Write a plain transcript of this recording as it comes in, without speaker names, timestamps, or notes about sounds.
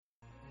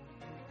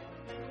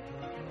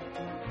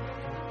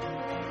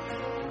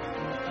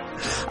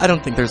I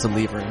don't think there's a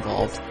lever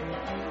involved.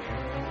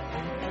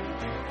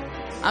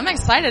 I'm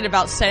excited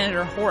about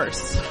Senator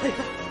Horse.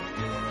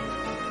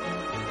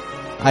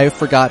 I have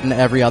forgotten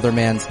every other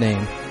man's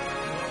name.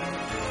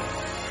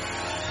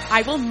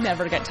 I will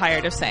never get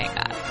tired of saying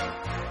that.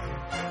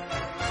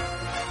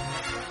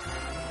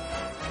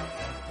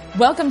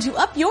 Welcome to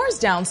Up Yours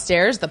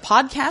Downstairs, the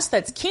podcast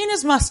that's keen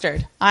as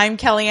mustard. I'm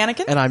Kelly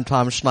Anakin. And I'm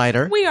Tom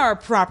Schneider. We are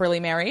properly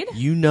married.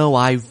 You know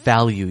I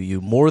value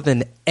you more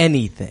than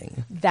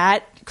anything.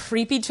 That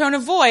creepy tone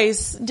of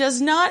voice does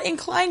not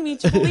incline me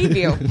to believe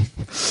you.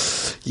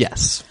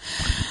 Yes.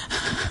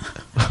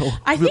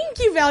 I think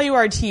you value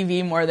our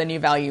TV more than you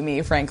value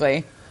me,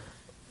 frankly.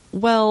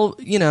 Well,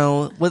 you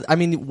know,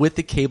 with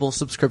the cable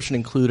subscription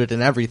included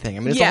and everything. I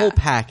mean, it's a whole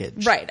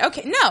package. Right.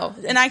 Okay. No,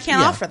 and I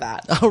can't offer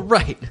that. Oh,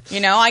 right. You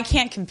know, I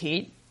can't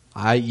compete.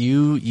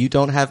 You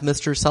don't have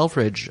Mr.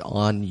 Selfridge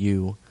on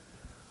you.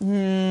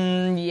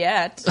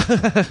 Yet.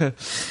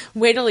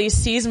 Wait till he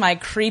sees my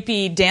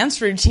creepy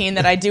dance routine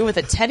that I do with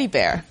a teddy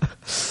bear.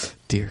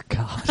 Dear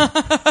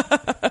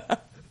God.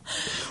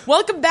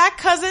 Welcome back,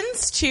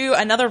 cousins, to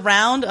another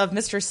round of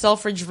Mr.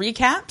 Selfridge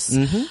recaps.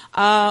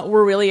 Mm-hmm.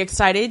 We're really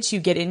excited to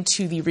get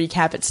into the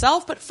recap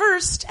itself, but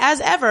first,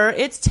 as ever,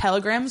 it's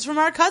telegrams from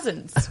our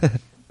cousins.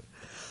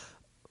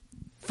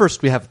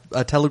 First, we have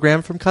a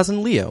telegram from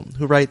cousin Leo,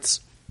 who writes,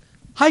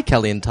 "Hi,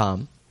 Kelly and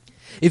Tom.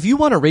 If you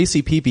want a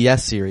racy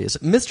PBS series,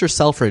 Mr.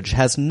 Selfridge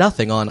has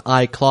nothing on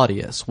I,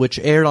 Claudius, which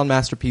aired on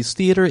Masterpiece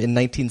Theater in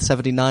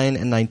 1979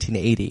 and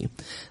 1980.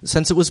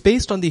 Since it was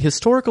based on the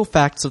historical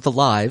facts of the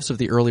lives of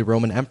the early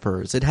Roman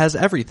emperors, it has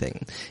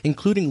everything,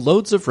 including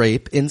loads of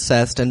rape,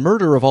 incest, and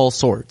murder of all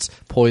sorts,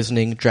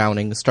 poisoning,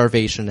 drowning,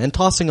 starvation, and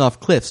tossing off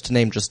cliffs, to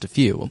name just a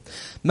few.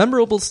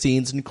 Memorable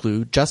scenes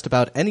include just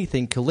about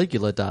anything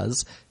Caligula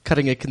does,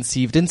 cutting a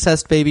conceived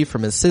incest baby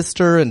from his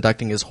sister,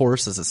 inducting his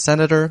horse as a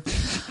senator."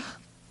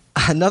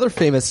 Another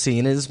famous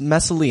scene is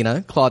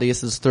Messalina,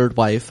 Claudius's third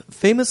wife,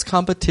 famous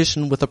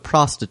competition with a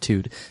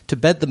prostitute to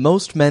bed the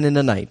most men in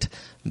a night.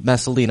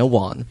 Messalina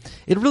won.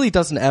 It really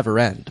doesn't ever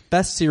end.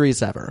 Best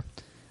series ever.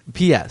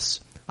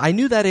 P.S. I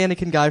knew that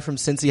Anakin guy from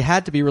Cincy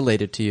had to be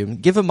related to you.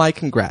 Give him my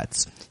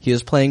congrats. He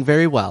is playing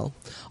very well.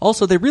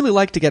 Also, they really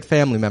like to get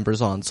family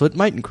members on, so it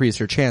might increase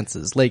your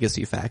chances.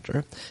 Legacy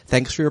factor.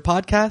 Thanks for your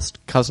podcast,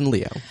 Cousin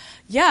Leo.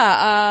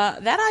 Yeah,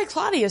 that I,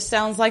 Claudius,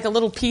 sounds like a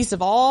little piece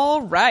of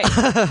all right.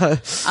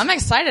 I'm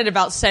excited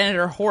about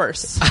Senator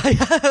Horse.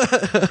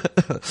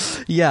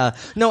 Yeah.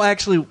 No,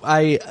 actually,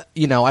 I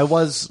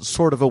was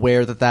sort of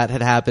aware that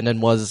had happened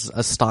and was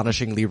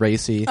astonishingly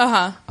racy.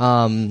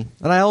 And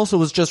I also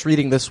was just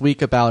reading this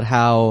week about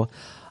how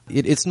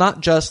it's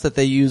not just that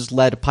they used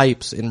lead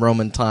pipes in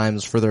Roman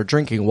times for their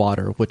drinking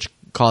water, which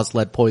caused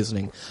lead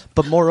poisoning,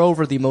 but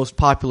moreover, the most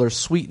popular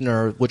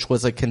sweetener, which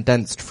was a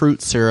condensed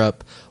fruit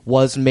syrup,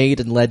 was made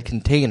in lead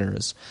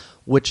containers,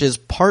 which is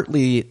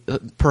partly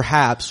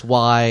perhaps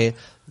why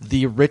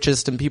the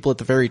richest and people at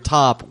the very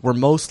top were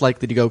most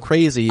likely to go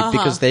crazy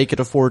because they could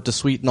afford to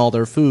sweeten all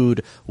their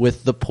food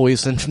with the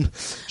poisoned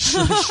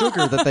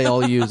sugar that they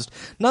all used.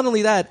 Not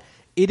only that,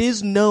 it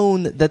is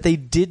known that they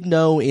did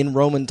know in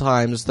Roman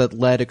times that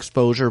lead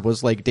exposure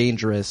was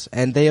dangerous,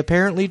 and they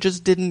apparently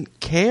just didn't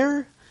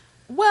care.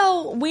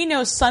 Well, we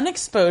know sun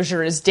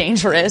exposure is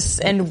dangerous,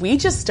 and we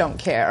just don't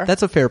care.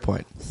 That's a fair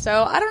point.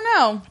 So, I don't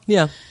know.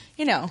 Yeah.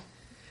 You know,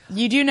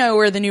 you do know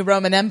we're the new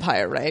Roman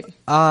Empire, right?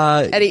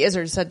 Eddie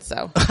Izzard said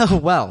so.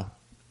 Well.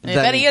 If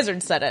Eddie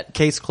Izzard said it.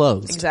 Case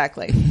closed.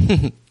 Exactly.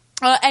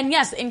 And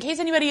yes, in case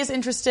anybody is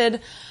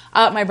interested,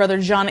 my brother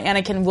John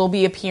Anakin will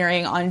be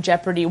appearing on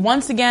Jeopardy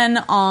once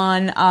again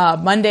on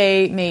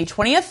Monday, May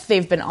 20th.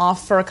 They've been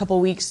off for a couple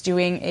weeks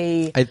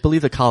doing I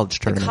believe, a college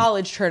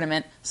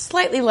tournament.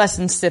 Slightly less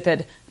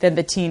insipid than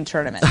the teen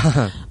tournament.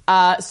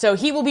 So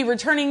he will be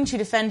returning to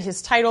defend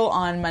his title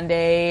on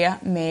Monday,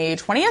 May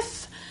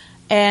 20th.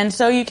 And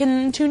so you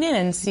can tune in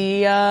and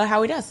see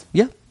how he does.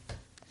 Yeah.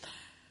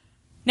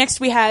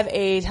 Next, we have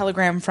a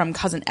telegram from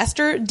Cousin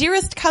Esther.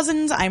 Dearest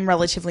cousins, I'm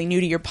relatively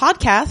new to your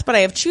podcast, but I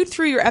have chewed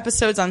through your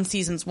episodes on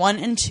seasons 1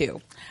 and 2.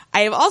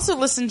 I have also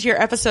listened to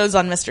your episodes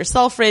on Mr.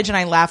 Selfridge, and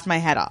I laughed my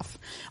head off.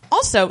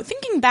 Also,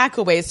 thinking back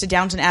a ways to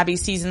Downton Abbey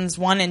seasons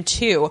 1 and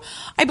 2,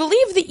 I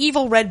believe the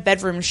evil red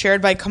bedroom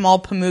shared by Kamal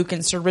Pamuk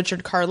and Sir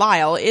Richard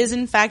Carlisle is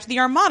in fact the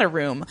Armada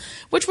Room,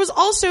 which was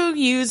also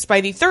used by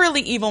the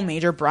thoroughly evil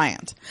Major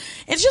Bryant.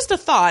 It's just a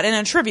thought, and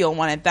a trivial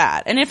one at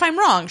that, and if I'm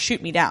wrong,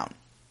 shoot me down.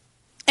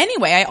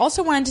 Anyway, I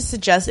also wanted to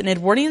suggest an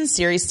Edwardian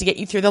series to get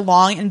you through the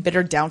long and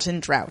bitter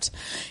Downton drought.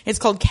 It's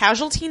called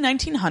Casualty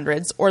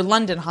 1900s, or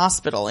London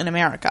Hospital in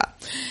America,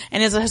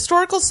 and is a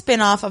historical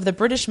spin-off of the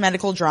British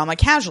medical drama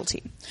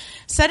Casualty.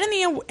 Set in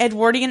the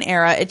Edwardian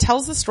era, it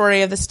tells the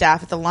story of the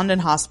staff at the London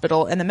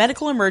Hospital and the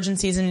medical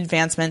emergencies and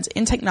advancements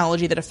in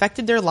technology that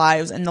affected their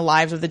lives and the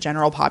lives of the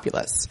general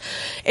populace.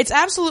 It's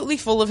absolutely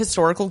full of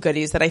historical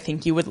goodies that I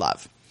think you would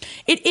love.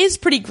 It is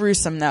pretty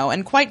gruesome, though,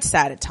 and quite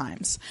sad at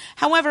times.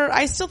 However,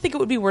 I still think it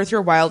would be worth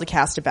your while to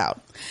cast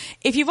about.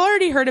 If you've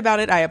already heard about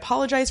it, I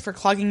apologize for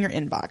clogging your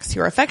inbox.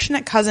 Your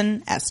affectionate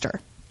cousin,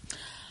 Esther.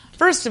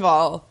 First of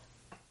all,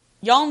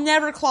 Y'all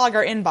never clog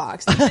our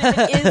inbox. Even if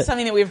it is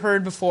something that we've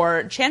heard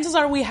before, chances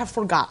are we have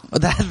forgotten.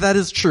 That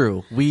is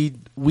true. We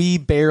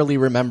barely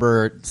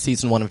remember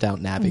season 1 of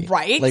Downton Abbey.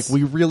 Right? Like,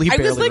 we really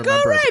barely remember. I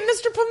was like, all right,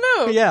 Mr.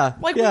 Pamuk. Yeah.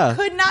 Like, yeah. we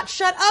could not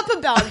shut up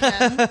about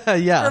him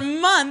yeah. for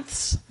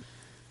months.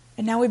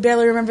 And now we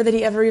barely remember that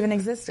he ever even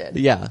existed.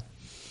 Yeah.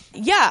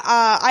 Yeah,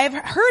 I've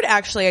heard,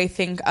 actually, I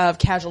think, of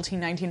Casualty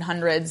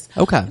 1900s.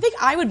 Okay. I think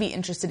I would be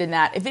interested in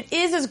that. If it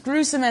is as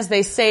gruesome as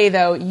they say,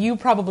 though, you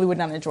probably would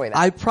not enjoy that.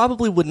 I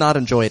probably would not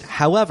enjoy it.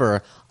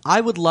 However,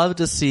 I would love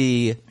to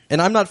see,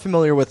 and I'm not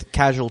familiar with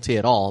Casualty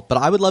at all, but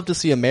I would love to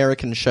see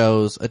American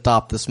shows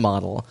adopt this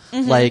model.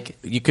 Mm-hmm. Like,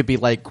 you could be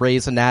like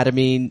Grey's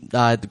Anatomy,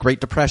 the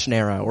Great Depression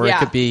era, or it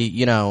could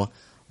be,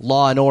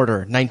 Law and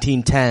Order,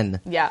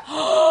 1910. Yeah.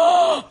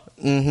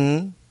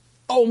 Mm-hmm.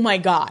 Oh my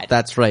God.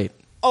 That's right.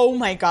 Oh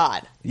my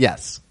God.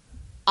 Yes.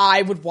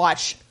 I would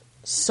watch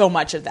so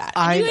much of that.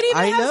 And you would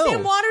even have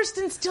Sam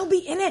Waterston still be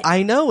in it.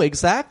 I know,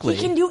 exactly.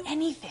 He can do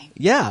anything.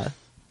 Yeah.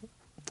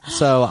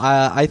 So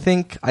I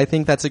think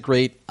that's a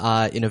great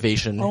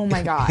innovation. Oh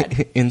my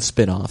God. in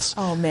spin-offs.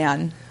 Oh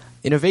man.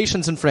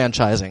 Innovations in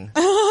franchising.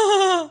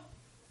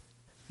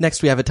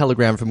 Next, we have a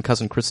telegram from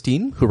Cousin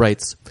Christine, who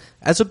writes,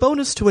 as a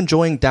bonus to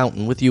enjoying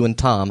Downton with you and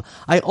Tom,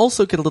 I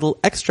also get a little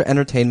extra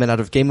entertainment out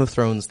of Game of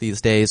Thrones these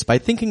days by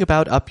thinking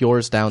about Up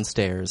Yours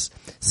Downstairs.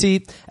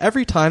 See,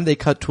 every time they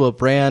cut to a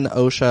Bran,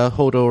 Osha,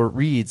 Hodor,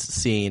 Reed's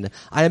scene,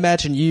 I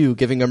imagine you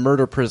giving a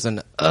murder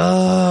prison,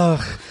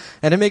 ugh,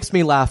 and it makes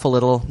me laugh a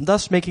little,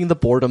 thus making the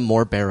boredom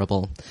more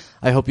bearable.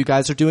 I hope you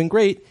guys are doing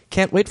great.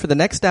 Can't wait for the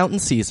next Downton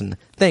season.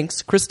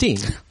 Thanks, Christine.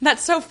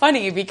 That's so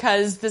funny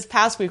because this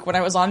past week when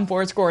I was on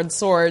Boards, Gourds,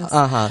 Swords,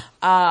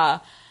 I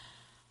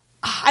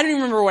don't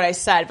even remember what I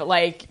said, but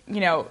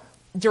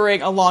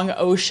during a long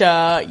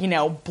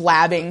OSHA,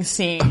 blabbing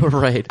scene.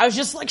 Right. I was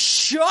just like,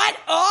 shut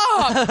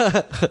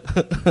up!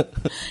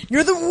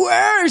 You're the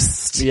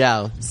worst!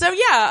 Yeah. So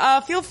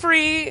feel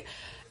free,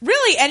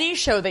 really any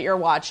show that you're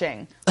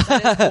watching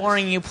that is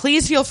boring you,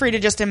 please feel free to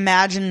just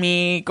imagine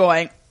me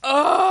going,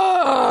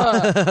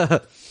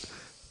 ugh!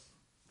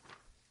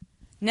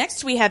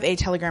 Next, we have a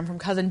telegram from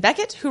Cousin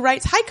Beckett, who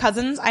writes, hi,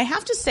 cousins. I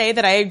have to say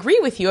that I agree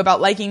with you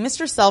about liking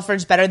Mr.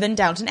 Selfridge better than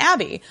Downton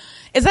Abbey.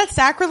 Is that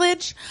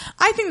sacrilege?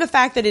 I think the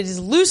fact that it is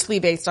loosely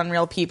based on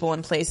real people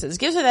and places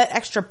gives it that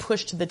extra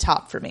push to the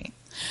top for me.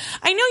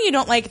 I know you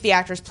don't like the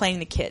actors playing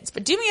the kids,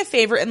 but do me a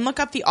favor and look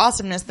up the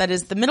awesomeness that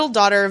is the middle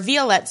daughter,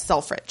 Violette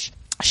Selfridge.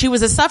 She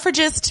was a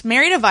suffragist,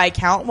 married a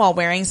Viscount while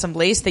wearing some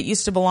lace that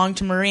used to belong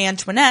to Marie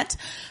Antoinette,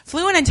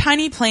 flew in a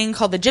tiny plane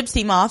called the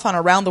Gypsy Moth on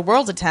a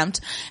round-the-world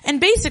attempt,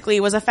 and basically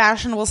was a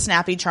fashionable,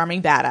 snappy,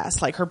 charming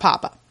badass like her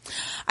papa.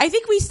 I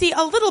think we see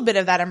a little bit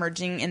of that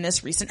emerging in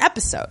this recent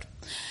episode.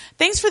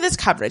 Thanks for this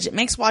coverage. It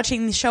makes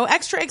watching the show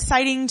extra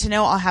exciting to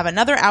know I'll have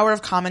another hour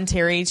of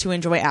commentary to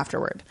enjoy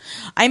afterward.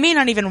 I may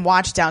not even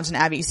watch Downton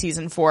Abbey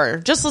Season 4,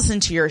 just listen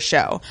to your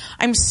show.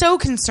 I'm so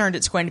concerned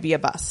it's going to be a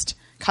bust.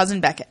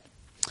 Cousin Beckett.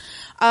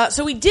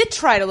 So we did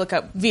try to look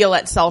up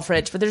Violette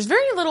Selfridge, but there's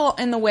very little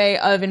in the way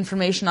of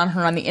information on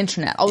her on the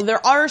internet, although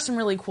there are some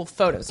really cool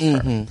photos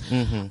of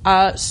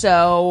her.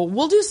 So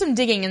we'll do some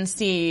digging and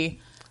see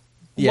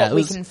what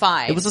we can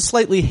find. It was a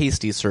slightly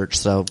hasty search,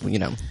 so,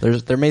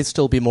 there may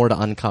still be more to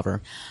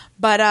uncover.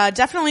 But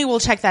definitely we'll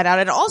check that out.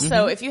 And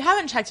also, if you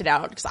haven't checked it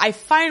out, because I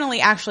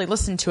finally actually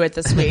listened to it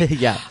this week.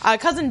 Yeah.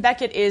 Cousin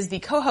Beckett is the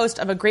co-host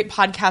of a great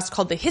podcast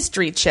called The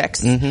History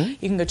Chicks. You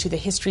can go to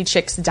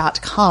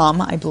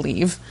thehistorychicks.com, I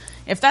believe.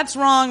 If that's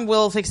wrong,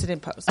 we'll fix it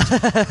in post.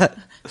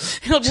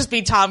 It'll just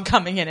be Tom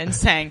coming in and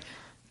saying,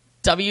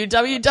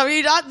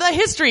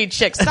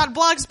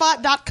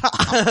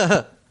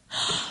 www.thehistorychicks.blogspot.com.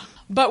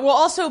 But we'll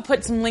also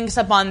put some links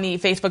up on the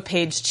Facebook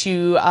page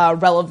to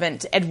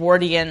relevant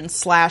Edwardian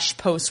 /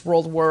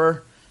 post-World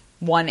War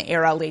I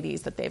era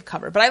ladies that they've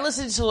covered. But I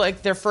listened to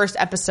their first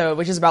episode,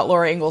 which is about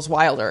Laura Ingalls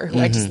Wilder, who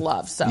I just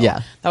love. So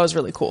that was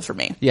really cool for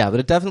me. Yeah,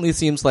 but it definitely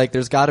seems like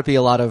there's got to be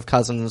a lot of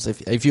cousins.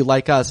 If you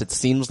like us, it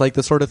seems like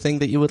the sort of thing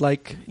that you would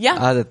like.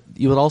 Yeah. That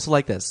you would also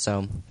like this.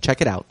 So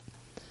check it out.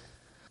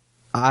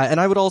 And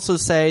I would also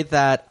say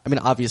that,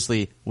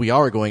 obviously, we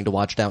are going to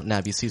watch Downton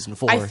Abbey Season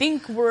 4. I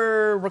think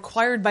we're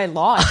required by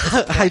law.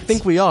 I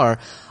think we are.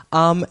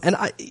 And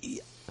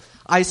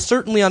I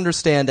certainly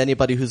understand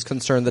anybody who's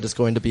concerned that it's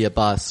going to be a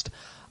bust.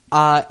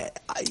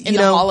 In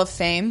the Hall of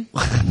Fame.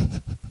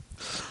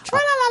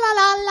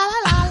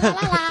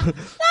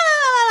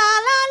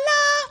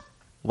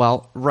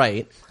 Well,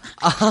 right.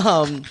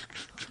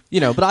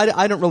 But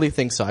I don't really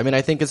think so.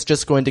 I think it's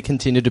just going to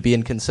continue to be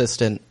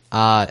inconsistent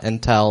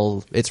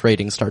until its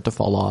ratings start to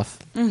fall off.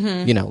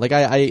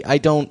 I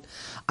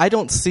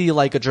don't see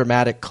a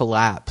dramatic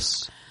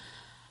collapse.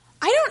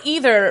 I don't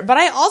either, but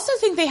I also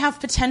think they have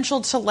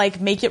potential to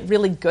make it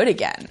really good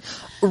again.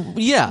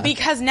 Yeah.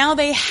 Because now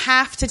they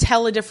have to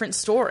tell a different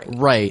story.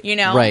 Right.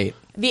 Right.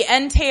 The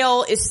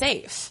entail is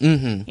safe.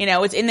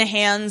 It's in the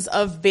hands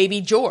of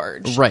baby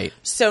George. Right.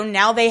 So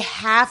now they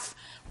have,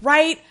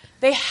 right?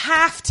 They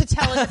have to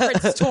tell a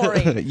different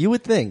story. You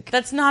would think.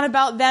 That's not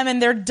about them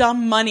and their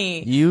dumb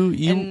money.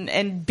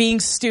 And being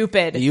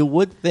stupid. You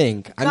would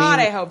think.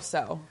 I hope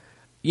so.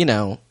 You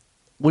know,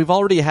 we've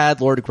already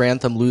had Lord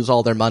Grantham lose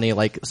all their money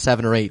like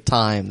 7 or 8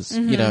 times.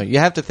 You know, you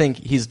have to think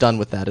he's done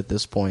with that at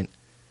this point.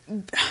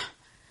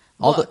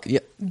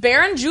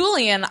 Baron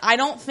Julian, I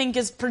don't think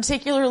is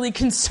particularly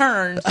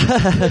concerned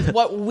with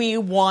what we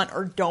want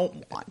or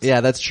don't want.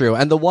 Yeah, that's true.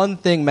 And the one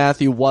thing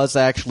Matthew was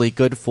actually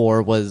good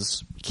for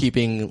was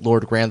keeping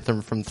Lord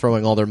Grantham from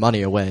throwing all their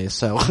money away.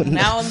 So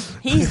now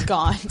he's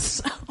gone.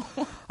 So.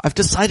 I've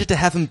decided to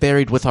have him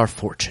buried with our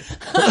fortune.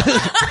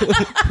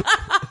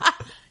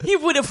 He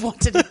would have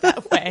wanted it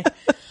that way.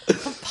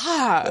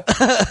 Papa.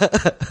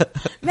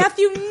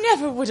 Matthew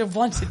never would have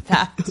wanted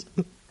that.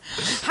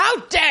 How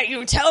dare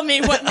you tell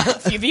me what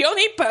Matthew, the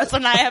only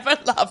person I ever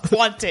loved,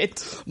 wanted?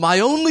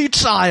 My only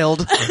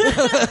child.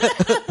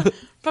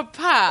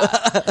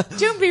 Papa,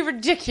 don't be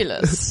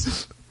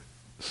ridiculous.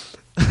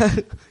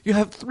 You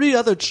have 3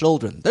 other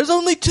children. There's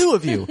only 2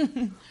 of you.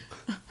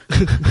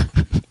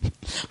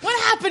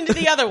 What happened to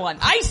the other one?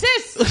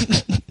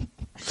 ISIS!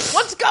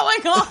 What's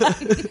going on?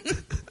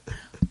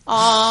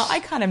 Aw,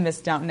 I kind of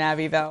miss Downton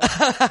Abbey, though.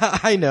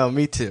 I know,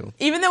 me too.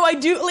 Even though I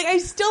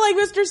still like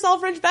Mr.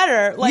 Selfridge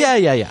better.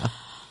 Yeah.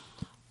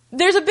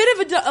 There's a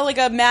bit of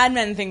a Mad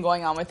Men thing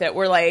going on with it,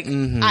 where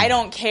I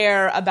don't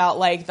care about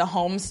the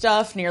home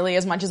stuff nearly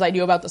as much as I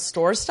do about the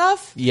store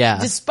stuff. Yeah.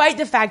 Despite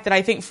the fact that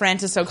I think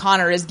Frances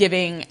O'Connor is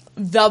giving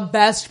the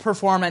best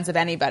performance of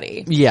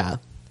anybody. Yeah.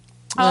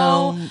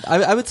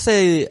 I would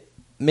say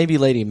maybe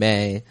Lady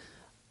May.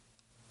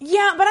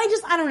 Yeah, but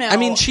I don't know. I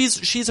mean,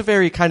 she's a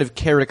very kind of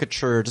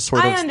caricatured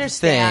sort of I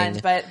understand,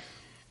 thing. but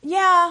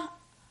yeah,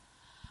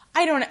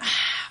 I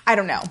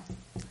don't know.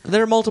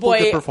 There are multiple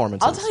good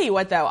performances. I'll tell you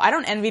what, though, I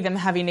don't envy them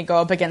having to go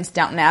up against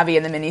Downton Abbey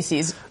in the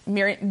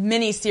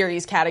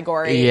miniseries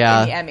category in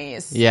the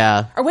Emmys.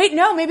 Yeah. Or wait,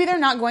 no, maybe they're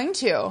not going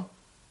to.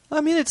 I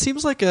mean, it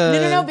seems like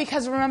No,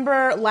 because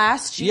remember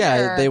last year...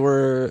 Yeah, they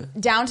were...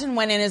 Downton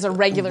went in as a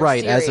regular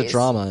series. Right, as a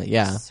drama,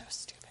 yeah. So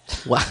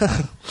stupid. Well,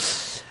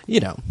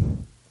 you know...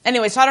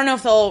 Anyway, so I don't know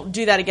if they'll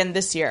do that again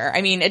this year.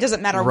 I mean, it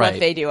doesn't matter what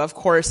they do. Of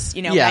course,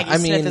 Maggie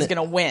Smith is going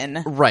to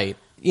win. Right.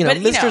 But,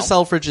 Mr.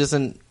 Selfridge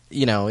isn't,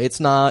 it's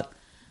not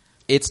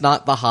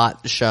the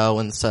hot show,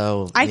 and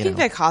so... I think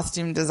the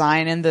costume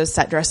design and the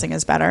set dressing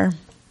is better.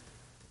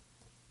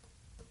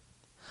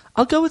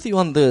 I'll go with you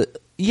on the...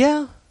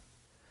 Yeah.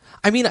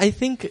 I mean, I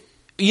think...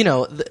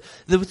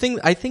 the thing,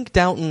 I think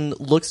Downton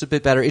looks a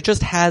bit better. It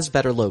just has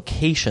better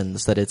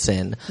locations that it's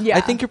in. Yeah.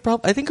 I think you're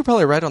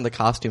probably right on the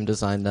costume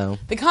design, though.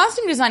 The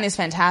costume design is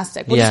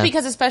fantastic. Well, just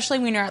because, especially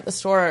when you're at the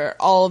store,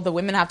 all of the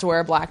women have to wear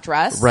a black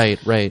dress. Right.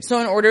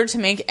 So in order to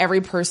make every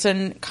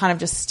person kind of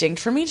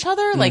distinct from each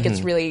other,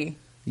 it's really...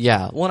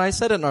 Yeah. When I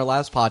said it in our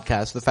last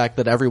podcast, the fact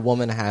that every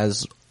woman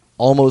has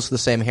almost the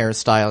same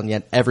hairstyle, and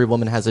yet every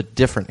woman has a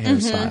different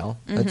hairstyle.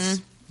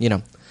 That's,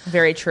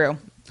 Very true.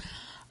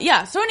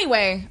 Yeah, so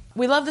anyway,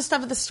 we love the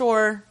stuff at the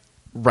store.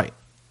 Right.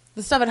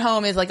 The stuff at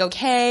home is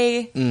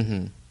okay.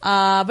 Mm-hmm.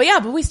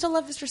 But we still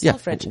love Mr.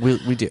 Selfridge. Yeah,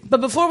 we do.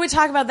 But before we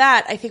talk about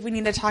that, I think we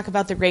need to talk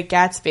about The Great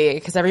Gatsby,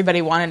 because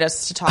everybody wanted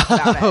us to talk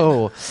about it.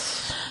 Oh,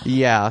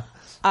 yeah.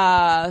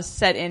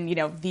 Set in,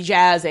 the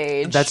Jazz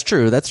Age. That's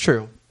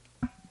true.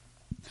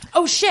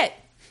 Oh, shit.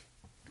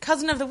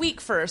 Cousin of the Week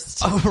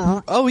first.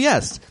 Oh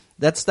yes.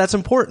 That's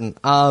important.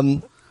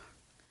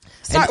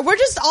 Sorry, we're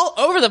just all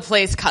over the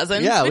place,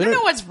 cousins. Yeah, we don't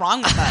know what's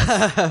wrong with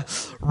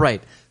us.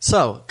 Right.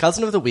 So,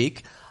 Cousin of the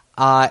Week.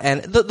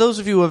 And those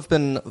of you who have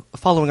been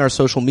following our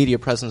social media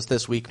presence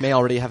this week may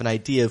already have an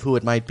idea of who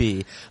it might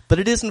be. But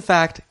it is, in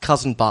fact,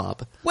 Cousin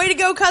Bob. Way to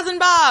go, Cousin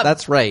Bob!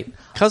 That's right.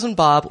 Cousin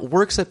Bob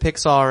works at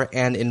Pixar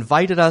and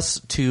invited us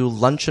to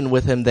luncheon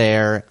with him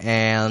there,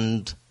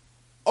 and...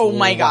 Oh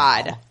my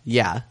God.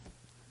 Yeah.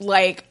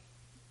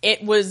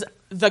 It was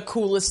the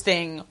coolest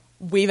thing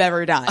we've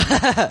ever done.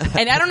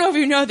 And I don't know if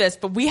you know this,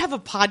 but we have a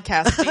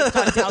podcast based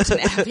on Downton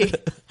Abbey.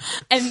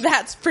 And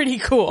that's pretty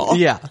cool.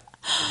 Yeah.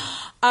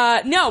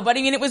 No, but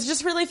I mean, it was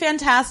just really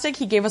fantastic.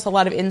 He gave us a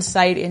lot of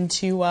insight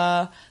into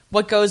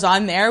what goes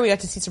on there. We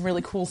got to see some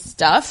really cool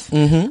stuff.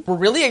 Mm-hmm. We're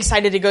really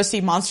excited to go see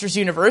Monsters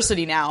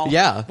University now.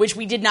 Yeah. Which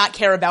we did not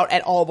care about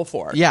at all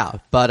before. Yeah,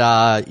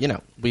 but,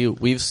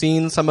 we've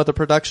seen some of the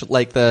production,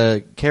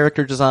 the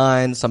character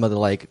design, some of the,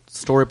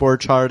 storyboard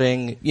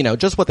charting,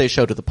 just what they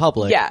show to the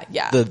public.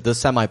 Yeah. The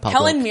semi-public.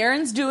 Helen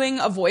Mirren's doing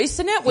a voice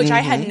in it, which I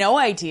had no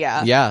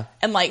idea. Yeah.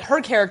 And,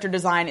 her character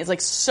design is,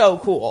 so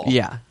cool.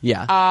 Yeah.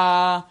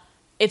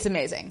 It's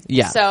amazing.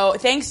 Yeah. So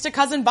thanks to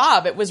Cousin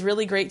Bob. It was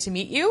really great to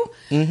meet you.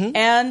 Mm-hmm.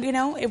 And,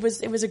 it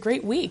was a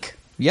great week.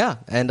 Yeah.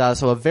 And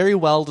so a very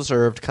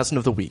well-deserved Cousin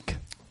of the Week.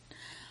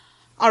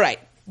 All right.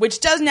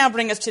 Which does now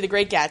bring us to The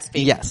Great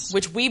Gatsby. Yes.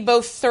 Which we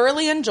both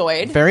thoroughly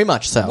enjoyed. Very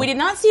much so. We did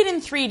not see it in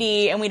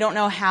 3D, and we don't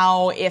know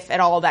how, if at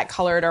all, that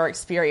colored our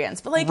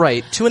experience. But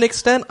right. To an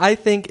extent, I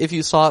think if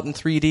you saw it in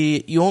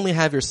 3D, you only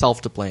have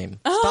yourself to blame.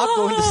 Stop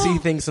going to see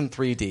things in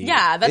 3D.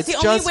 Yeah, that's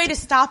the only way to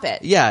stop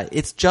it. Yeah,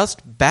 it's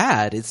just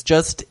bad. It's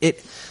just,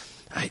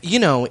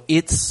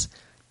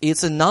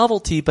 it's a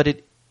novelty,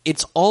 but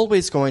it's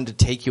always going to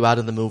take you out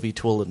of the movie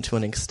to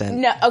an extent.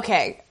 No,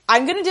 okay.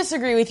 I'm going to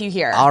disagree with you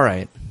here. All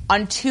right.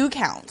 On 2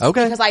 counts.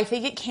 Okay. Because I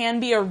think it can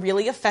be a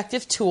really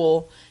effective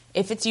tool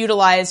if it's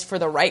utilized for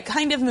the right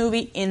kind of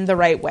movie in the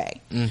right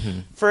way. Mm-hmm.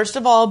 First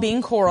of all,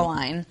 being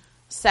Coraline.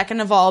 Second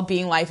of all,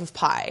 being Life of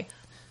Pi.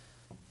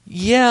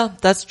 Yeah,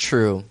 that's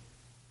true.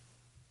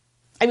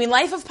 I mean,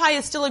 Life of Pi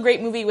is still a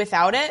great movie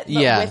without it,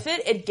 but with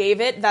it gave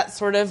it that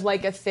sort of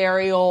like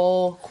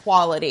ethereal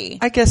quality.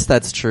 I guess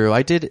that's true.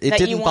 It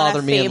didn't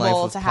bother me in Life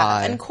of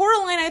Pi. And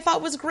Coraline, I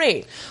thought, was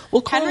great.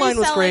 Well, Coraline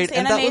was great,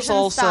 and that was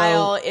also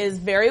style is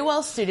very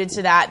well suited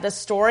to that. The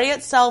story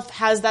itself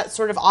has that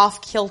sort of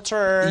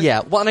off-kilter.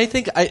 Yeah, well, and I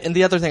think, and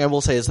the other thing I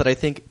will say is that I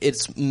think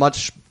it's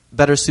much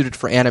better suited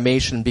for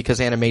animation because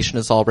animation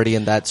is already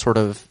in that sort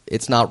of,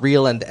 it's not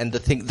real, and the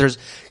thing, there's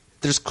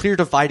clear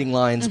dividing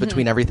lines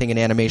between everything in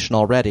animation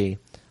already.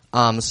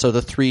 So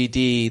the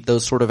 3D,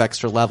 those sort of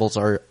extra levels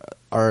are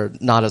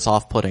not as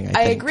off-putting, I think.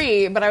 I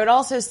agree, but I would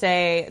also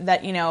say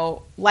that,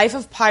 Life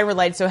of Pi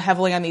relied so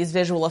heavily on these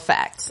visual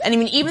effects. And I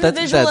mean, even the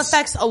visual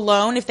effects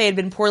alone, if they had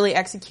been poorly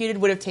executed,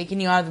 would have taken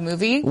you out of the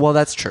movie. Well,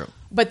 that's true.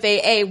 But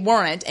they, A,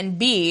 weren't, and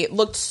B,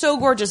 looked so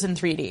gorgeous in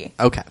 3D.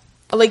 Okay.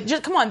 Like,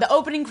 just come on, the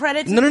opening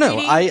credits in 3D?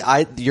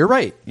 No.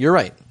 You're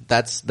right.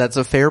 That's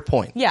a fair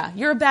point. Yeah,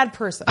 you're a bad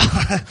person.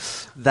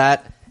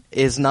 That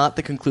is not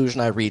the conclusion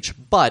I reach.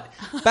 But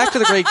back to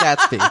The Great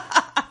Gatsby.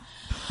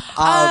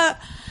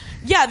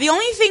 Yeah, the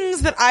only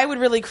things that I would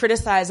really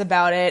criticize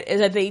about it is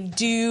that they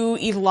do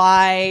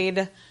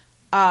elide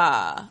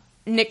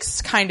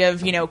Nick's kind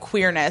of,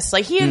 queerness.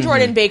 Like, he and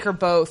Jordan Baker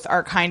both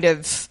are kind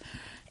of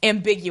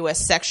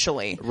ambiguous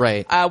sexually.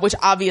 Right. Which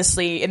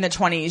obviously in the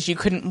 20s you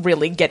couldn't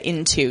really get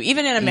into,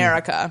 even in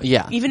America.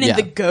 Yeah. Even in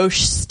the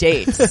gauche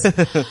states.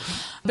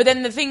 But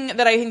then the thing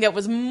that I think that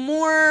was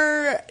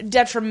more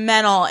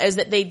detrimental is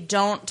that they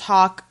don't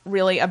talk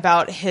really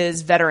about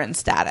his veteran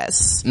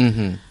status.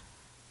 Mm-hmm.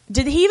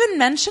 Did he even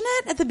mention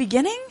it at the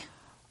beginning?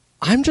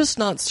 I'm just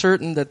not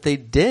certain that they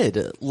did.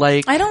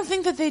 Like, I don't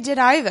think that they did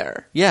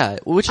either. Yeah,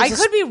 which is I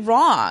could be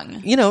wrong.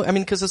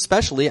 Because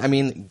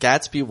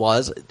Gatsby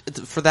was,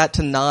 for that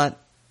to not...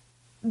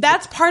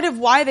 That's part of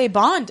why they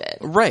bonded.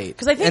 Right.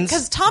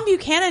 Because Tom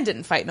Buchanan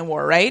didn't fight in the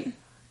war, right?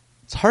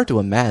 It's hard to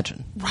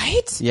imagine.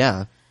 Right?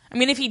 Yeah. I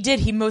mean, if he did,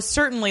 he most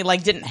certainly,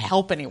 didn't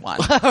help anyone.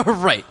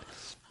 Right.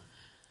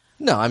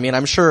 No, I mean,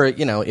 I'm sure,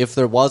 if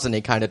there was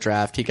any kind of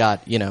draft, he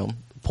got,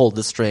 pulled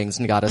the strings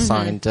and got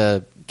assigned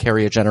to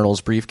carry a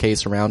general's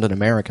briefcase around in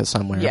America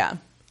somewhere. Yeah.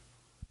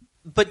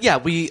 But yeah,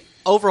 we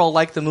overall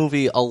like the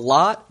movie a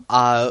lot.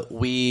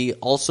 We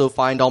also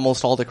find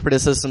almost all the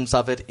criticisms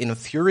of it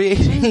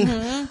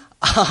infuriating.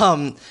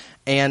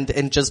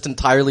 And just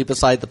entirely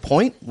beside the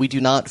point. We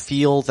do not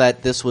feel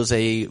that this was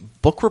a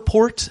book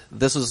report.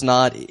 This was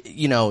not,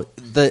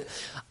 and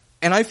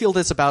I feel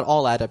this about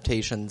all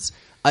adaptations,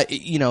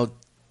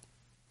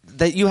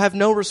 that you have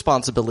no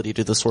responsibility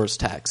to the source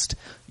text.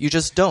 You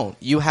just don't.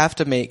 You have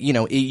to make,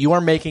 you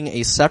are making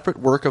a separate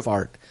work of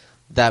art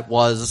that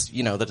was,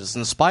 that is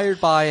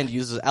inspired by and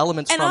uses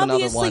elements from another one.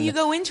 And obviously you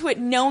go into it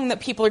knowing that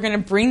people are going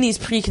to bring these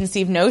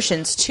preconceived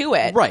notions to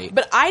it. Right.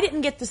 But I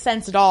didn't get the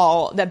sense at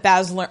all that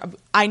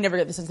I never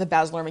get the sense that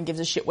Baz Luhrmann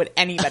gives a shit what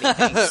anybody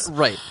thinks.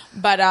 Right.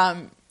 But,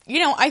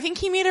 I think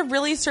he made a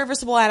really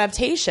serviceable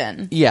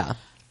adaptation. Yeah.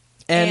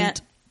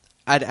 And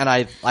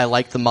I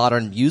like the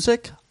modern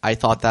music. I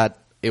thought that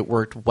it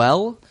worked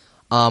well.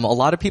 A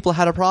lot of people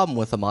had a problem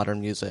with the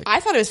modern music. I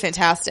thought it was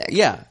fantastic.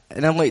 Yeah.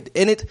 And I'm like,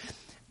 and it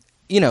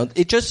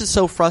just is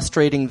so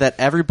frustrating that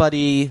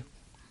everybody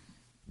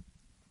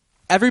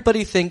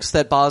thinks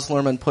that Baz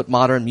Luhrmann put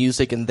modern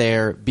music in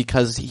there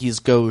because he's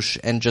gauche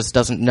and just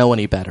doesn't know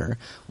any better.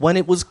 When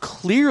it was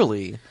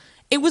clearly...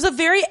 It was a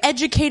very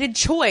educated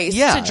choice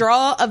to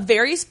draw a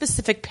very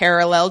specific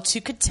parallel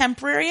to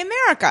contemporary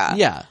America.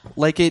 Yeah.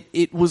 Like,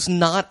 it was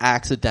not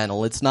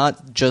accidental. It's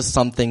not just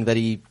something that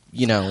he,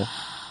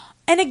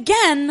 And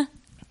again,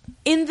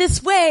 in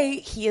this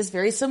way, he is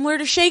very similar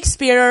to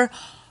Shakespeare,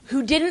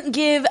 who didn't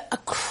give a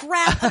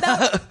crap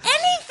about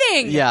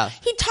anything. Yeah.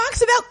 He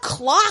talks about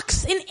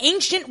clocks in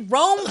ancient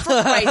Rome,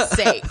 for Christ's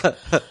sake. And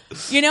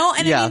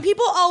I mean,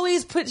 people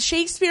always put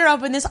Shakespeare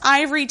up in this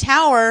ivory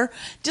tower,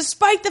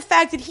 despite the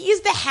fact that he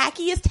is the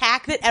hackiest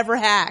hack that ever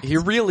hacked. He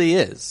really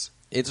is.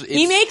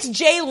 He makes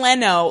Jay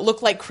Leno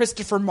look like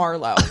Christopher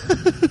Marlowe.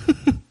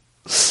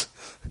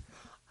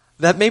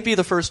 That may be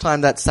the first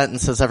time that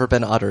sentence has ever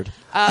been uttered.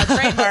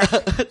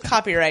 Trademark.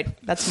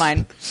 Copyright. That's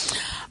mine.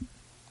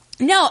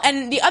 No,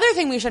 and the other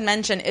thing we should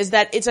mention is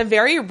that it's a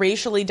very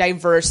racially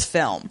diverse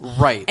film.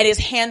 Right. It is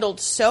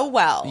handled so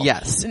well.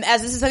 Yes.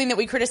 As this is something that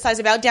we criticize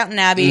about Downton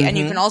Abbey, and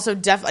you can also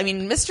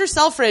Mr.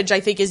 Selfridge,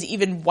 I think, is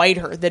even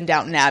whiter than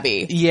Downton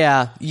Abbey.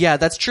 Yeah,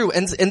 that's true.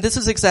 And this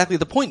is exactly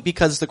the point,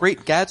 because The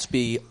Great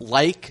Gatsby,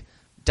 like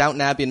Downton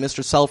Abbey and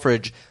Mr.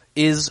 Selfridge,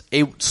 is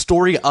a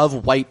story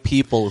of white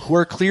people who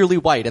are clearly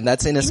white, and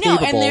that's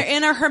inescapable. No, and they're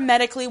in a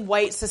hermetically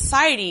white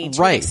society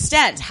to an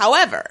extent.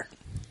 However...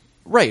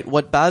 Right.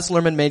 What Baz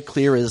Luhrmann made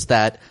clear is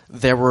that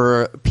there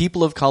were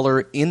people of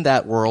color in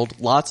that world,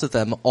 lots of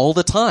them, all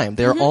the time.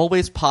 They're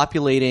always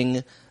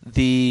populating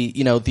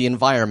the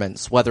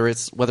environments, whether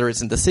it's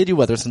in the city,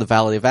 whether it's in the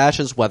Valley of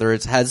Ashes, whether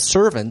it has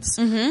servants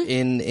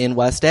in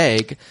West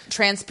Egg.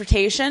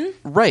 Transportation.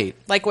 Right.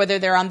 Like whether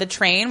they're on the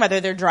train,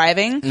 whether they're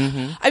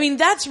driving. I mean,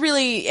 that's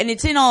really, and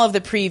it's in all of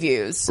the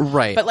previews.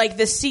 Right. But like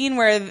the scene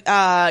where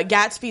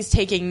Gatsby's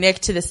taking Nick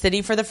to the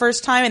city for the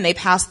first time and they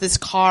pass this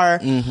car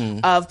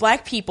of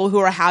black people who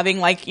are having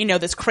like,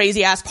 this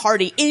crazy ass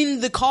party in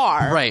the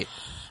car. Right.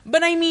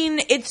 But I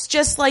mean, it's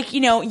just like,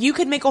 you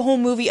could make a whole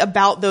movie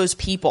about those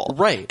people.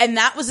 Right. And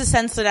that was the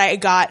sense that I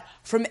got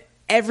from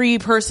every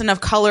person of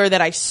color that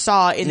I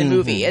saw in the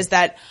movie, is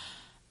that,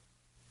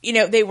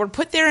 they were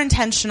put there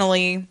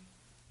intentionally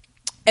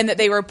and that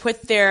they were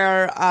put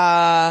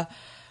there,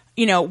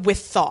 with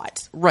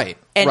thought. Right.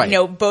 And,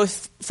 right.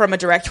 Both from a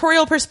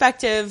directorial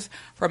perspective,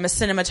 from a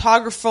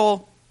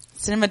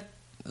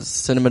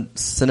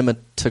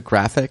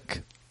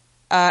cinematographic.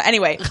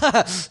 Anyway.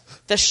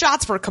 The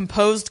shots were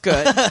composed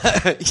good.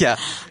 Yeah.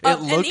 It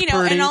looked pretty.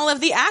 And all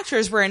of the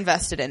actors were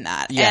invested in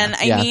that. Yeah, and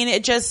I mean,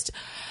 it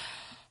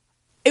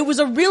was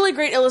a really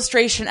great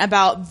illustration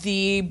about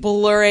the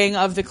blurring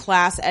of the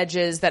class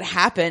edges that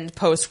happened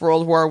post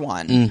World War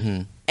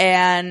I.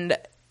 And,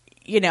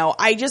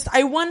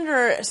 I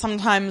wonder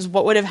sometimes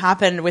what would have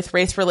happened with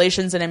race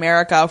relations in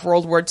America if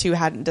World War II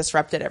hadn't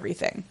disrupted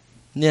everything.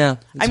 Yeah.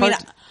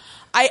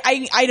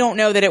 I don't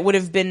know that it would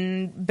have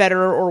been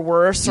better or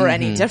worse or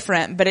any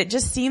different, but it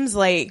just seems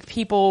like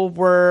people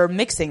were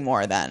mixing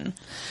more then.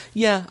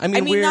 Yeah, I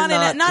mean we're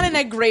not in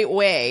a great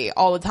way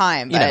all the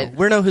time. But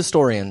we're no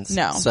historians.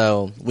 No,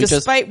 so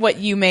despite what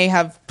you may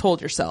have told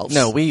yourselves.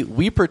 No,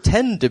 we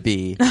pretend to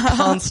be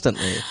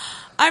constantly.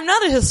 I'm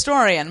not a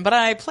historian, but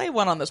I play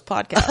one on this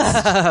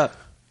podcast.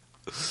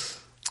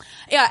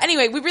 Yeah.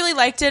 Anyway, we really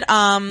liked it.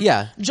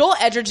 Joel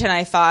Edgerton,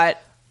 I thought,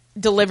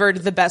 delivered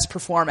the best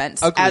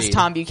performance as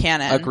Tom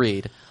Buchanan.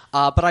 Agreed.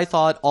 But I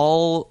thought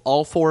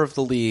all four of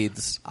the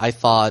leads,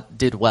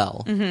 did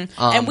well.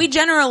 And we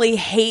generally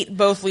hate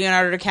both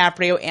Leonardo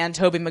DiCaprio and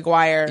Tobey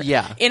Maguire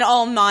in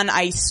all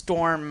non-ice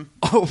storm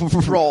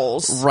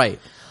roles. Right.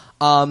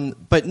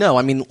 But no,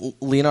 I mean,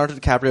 Leonardo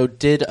DiCaprio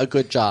did a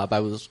good job.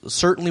 I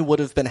certainly would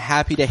have been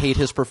happy to hate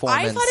his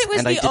performance. I thought it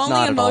was the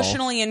only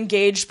emotionally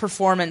engaged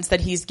performance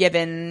that he's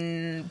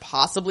given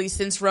possibly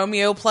since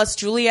Romeo plus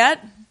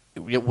Juliet.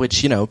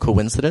 Which,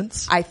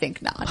 coincidence? I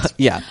think not.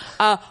 Yeah.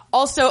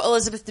 Also,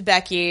 Elizabeth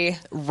Debicki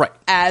right.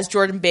 as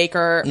Jordan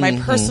Baker, my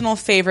personal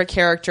favorite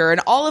character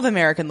in all of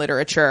American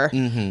literature.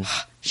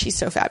 She's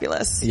so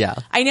fabulous. Yeah.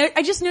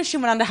 I just know she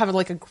went on to have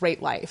like a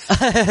great life.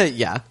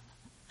 Yeah.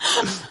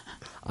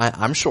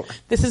 I'm sure.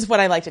 This is what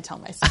I like to tell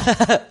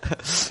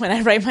myself when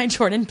I write my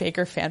Jordan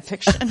Baker fan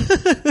fiction.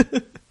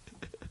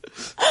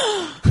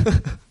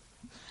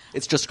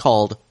 It's just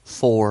called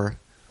For.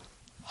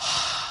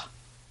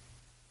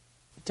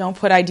 Don't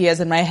put ideas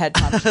in my head,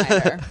 Tom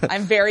Schneider.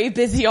 I'm very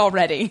busy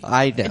already.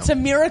 I know. It's a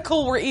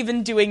miracle we're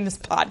even doing this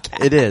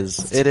podcast. It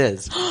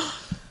is.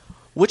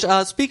 Which,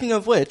 speaking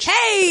of which...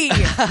 Hey!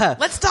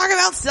 Let's talk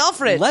about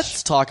Selfridge.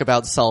 Let's talk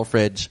about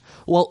Selfridge.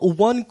 Well,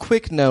 one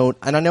quick note,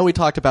 and I know we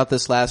talked about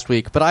this last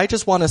week, but I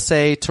just want to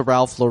say to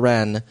Ralph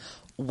Lauren,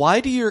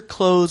 why do your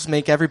clothes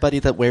make everybody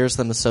that wears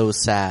them so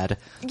sad?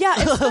 Yeah,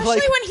 especially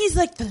when he's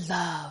like, the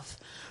love.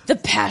 The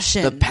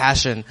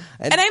passion.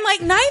 And I'm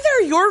like,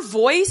 neither your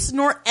voice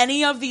nor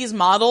any of these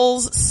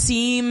models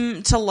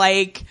seem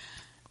to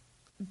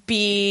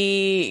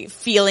be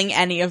feeling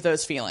any of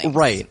those feelings.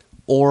 Right.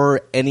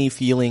 Or any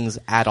feelings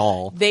at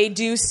all. They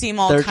do seem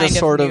all They're kind just of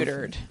sort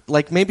neutered.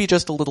 Maybe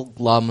just a little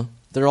glum.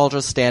 They're all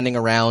just standing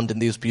around in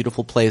these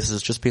beautiful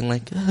places just being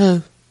like,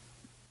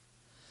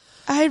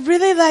 I'd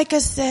really like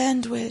a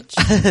sandwich.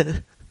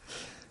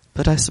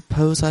 But I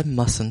suppose I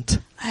mustn't.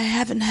 I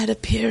haven't had a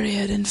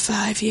period in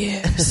 5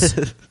 years.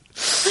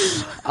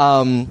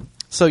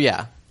 So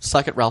yeah,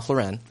 suck it, Ralph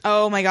Lauren.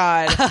 Oh my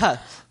God.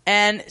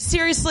 And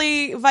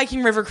seriously,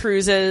 Viking River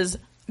Cruises,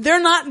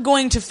 they're not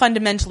going to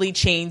fundamentally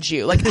change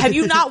you. Have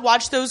you not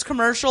watched those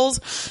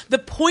commercials? The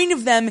point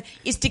of them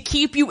is to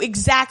keep you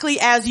exactly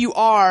as you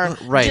are,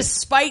 right.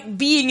 Despite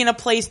being in a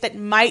place that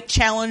might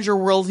challenge your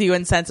worldview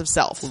and sense of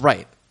self.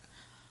 Right.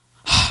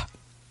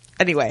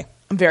 Anyway,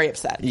 I'm very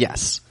upset.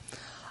 Yes.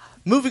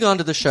 Moving on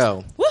to the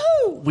show.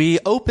 Woohoo! We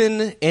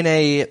open in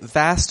a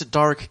vast,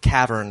 dark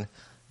cavern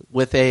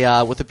with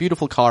a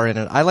beautiful car in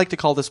it. I like to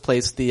call this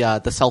place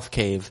the Self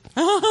Cave.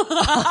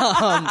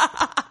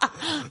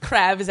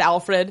 Crab is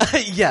Alfred.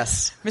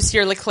 Yes.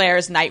 Monsieur Leclerc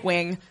is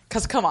Nightwing.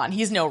 Because come on,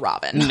 he's no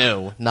Robin.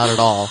 No, not at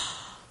all.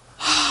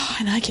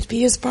 And I could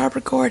be his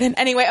Barbara Gordon.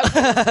 Anyway,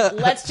 okay,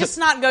 let's just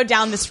not go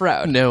down this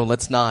road. No,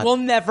 let's not. We'll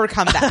never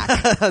come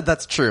back.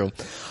 That's true.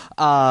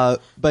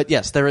 But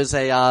yes, there is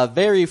a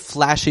very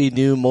flashy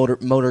new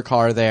motor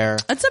car there.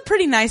 It's a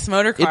pretty nice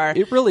motor car.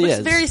 It really is.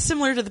 It's very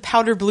similar to the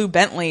powder blue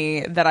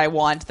Bentley that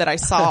I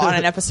saw on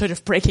an episode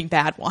of Breaking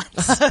Bad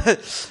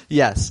once.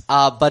 Yes,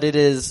 but it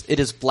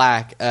is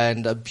black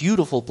and a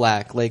beautiful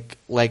black. Like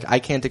I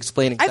can't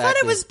explain exactly. I thought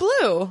it was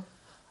blue.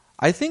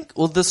 I think,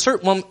 well,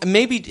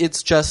 maybe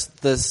it's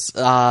just this,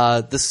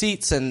 the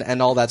seats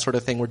and all that sort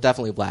of thing were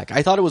definitely black.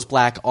 I thought it was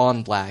black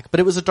on black,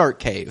 but it was a dark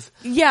cave.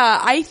 Yeah,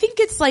 I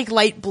think it's like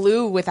light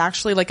blue with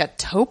actually like a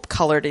taupe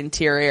colored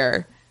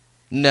interior.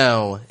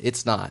 No,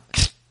 it's not.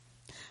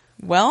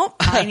 Well,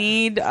 I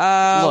need,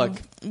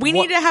 we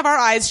need to have our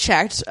eyes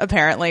checked,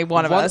 apparently,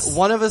 one of us.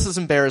 One of us is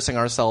embarrassing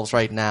ourselves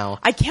right now.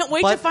 I can't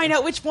wait to find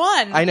out which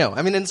one. I know.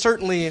 I mean, and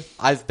certainly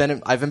I've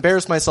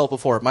embarrassed myself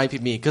before. It might be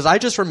me. Because I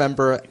just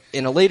remember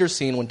in a later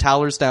scene when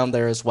Towler's down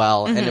there as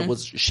well, and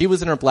she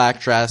was in her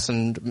black dress,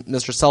 and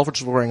Mr. Selfridge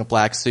was wearing a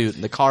black suit,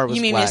 and the car was black.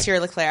 You mean Monsieur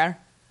Leclerc?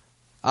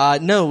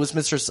 No, it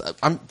was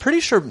I'm pretty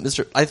sure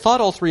I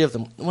thought all three of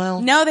them,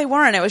 well... No, they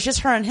weren't. It was just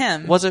her and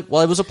him. Was it?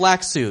 Well, it was a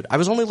black suit. I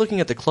was only looking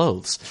at the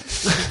clothes.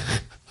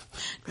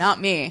 Not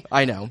me.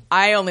 I know.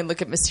 I only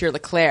look at Monsieur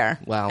Leclerc.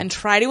 Wow. And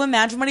try to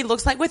imagine what he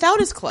looks like without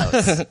his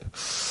clothes.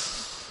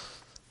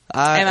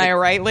 Am I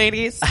right,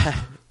 ladies?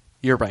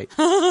 You're right.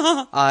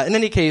 In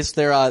any case,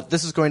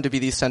 this is going to be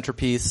the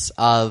centerpiece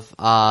of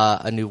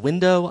a new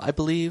window, I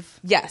believe.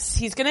 Yes,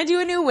 he's going to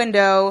do a new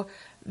window.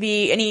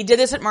 And he did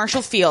this at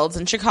Marshall Fields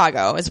in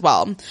Chicago as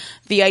well.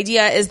 The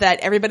idea is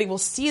that everybody will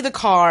see the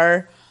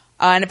car,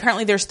 and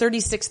apparently there's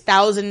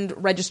 36,000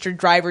 registered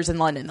drivers in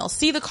London. They'll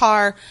see the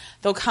car,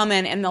 they'll come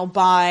in, and they'll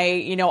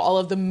buy, all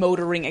of the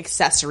motoring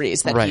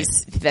accessories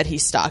that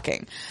he's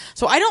stocking.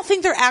 So I don't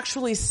think they're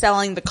actually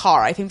selling the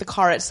car. I think the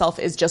car itself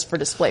is just for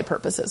display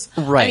purposes.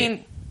 Right. I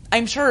mean,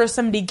 I'm sure if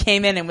somebody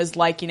came in and was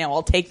like,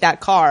 I'll take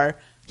that car,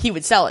 he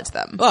would sell it to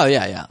them. Oh,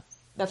 yeah.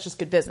 That's just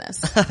good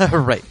business.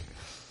 Right.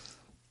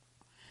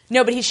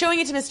 No, but he's showing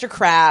it to Mr.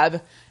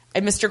 Crab,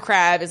 and Mr.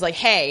 Crab is like,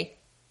 hey,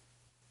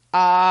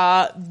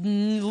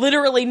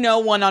 literally no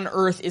one on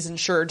Earth is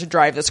insured to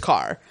drive this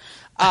car.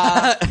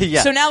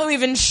 Yeah. So now that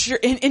we've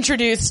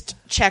introduced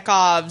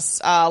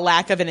Chekhov's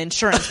lack of an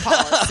insurance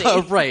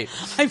policy, right.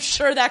 I'm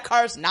sure that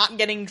car's not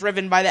getting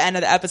driven by the end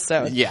of the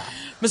episode. Yeah.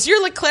 Monsieur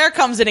Leclerc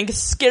comes in and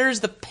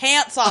scares the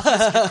pants off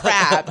Mr.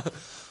 Crab.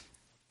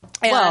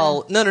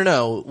 Well,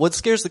 no. What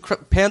scares the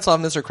pants off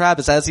Mr. Crab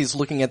is as he's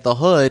looking at the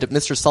hood,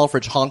 Mr.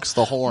 Selfridge honks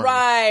the horn.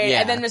 Right. Yeah.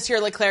 And then Monsieur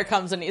Leclerc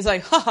comes in and he's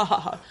like, ha ha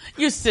ha,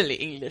 you silly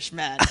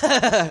Englishman.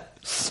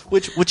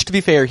 Which to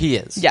be fair, he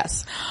is.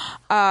 Yes.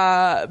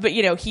 But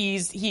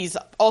he's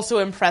also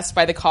impressed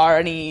by the car,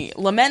 and he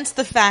laments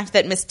the fact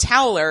that Miss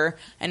Towler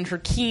and her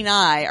keen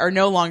eye are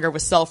no longer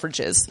with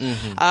Selfridge's,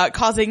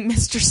 causing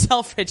Mr.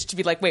 Selfridge to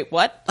be like, wait,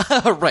 what?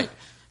 Right.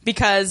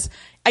 Because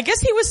I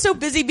guess he was so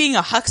busy being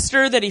a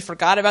huckster that he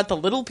forgot about the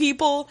little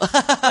people.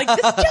 Like,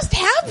 this just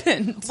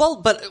happened. Well,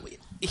 but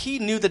he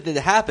knew that it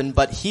happened,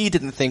 but he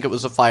didn't think it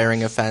was a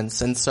firing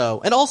offense, and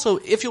also,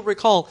 if you'll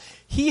recall,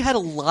 he had a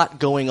lot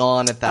going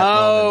on at that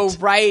moment.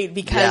 Oh, right,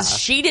 because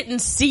she didn't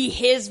see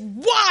his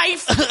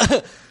wife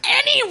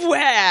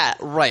anywhere.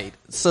 Right.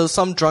 So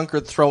some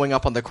drunkard throwing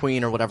up on the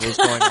Queen or whatever was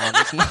going on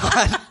is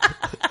not...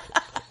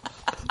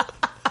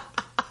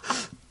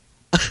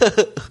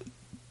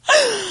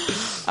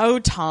 Oh,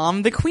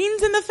 Tom, the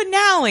Queen's in the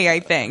finale,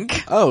 I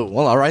think. Oh,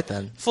 well, all right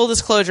then. Full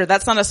disclosure,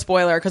 that's not a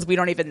spoiler because we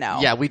don't even know.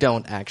 Yeah, we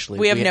don't actually.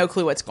 We have no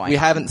clue what's going on. We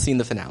haven't seen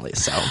the finale,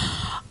 so.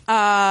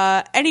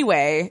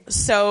 Anyway,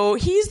 so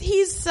he's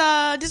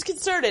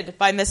disconcerted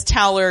by Miss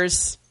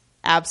Towler's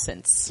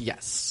absence.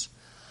 Yes.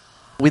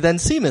 We then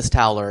see Miss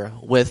Towler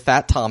with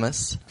Fat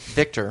Thomas,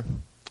 Victor.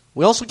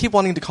 We also keep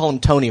wanting to call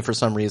him Tony for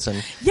some reason.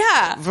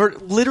 Yeah. For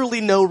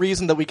literally no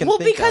reason that we can think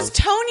of. Well, because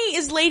Tony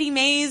is Lady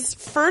May's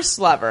first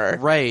lover.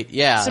 Right,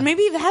 yeah. So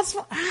maybe that's...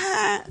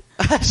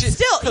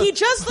 Still, he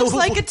just looks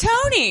like a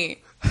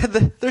Tony.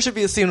 There should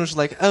be a scene where she's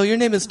like, oh, your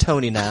name is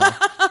Tony now.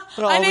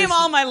 I name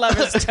all my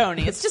lovers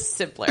Tony. It's just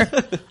simpler.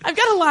 I've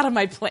got a lot on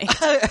my plate.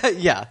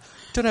 Yeah.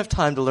 Don't have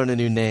time to learn a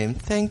new name.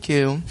 Thank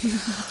you.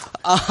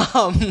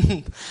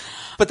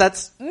 But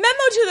that's... Memo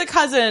to the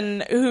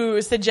cousin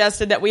who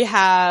suggested that we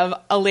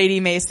have a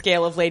Lady May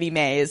scale of Lady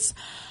Mays.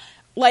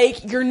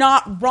 Like, you're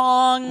not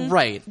wrong.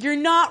 Right. You're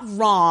not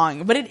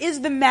wrong. But it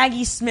is the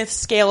Maggie Smith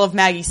scale of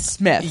Maggie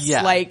Smith.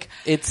 Yeah. Like...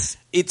 It's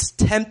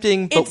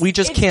tempting, but we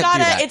just can't do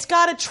that. It's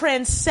gotta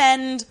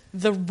transcend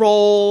the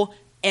role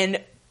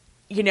and,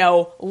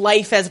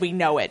 life as we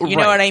know it. You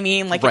know what I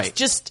mean? Like, right. It's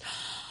just...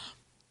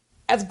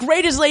 As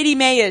great as Lady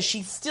May is,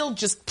 she's still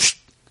just...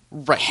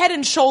 head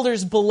and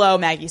shoulders below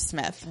Maggie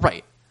Smith.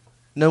 Right.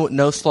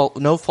 No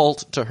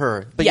fault to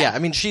her. But yeah, I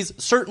mean, she's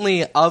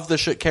certainly, of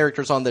the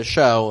characters on this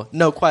show,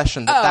 no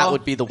question that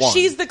would be the one.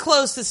 She's the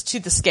closest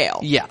to the scale.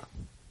 Yeah.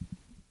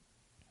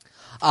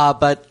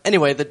 But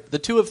anyway, the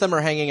two of them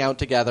are hanging out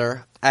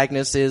together.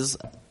 Agnes is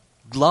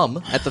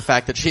glum at the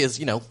fact that she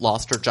has,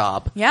 lost her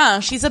job.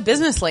 Yeah, she's a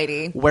business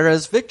lady.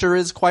 Whereas Victor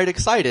is quite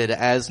excited,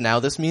 as now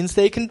this means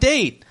they can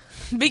date.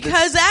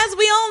 Because as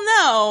we all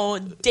know,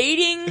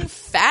 dating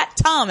Fat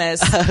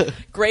Thomas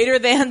greater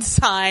than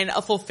sign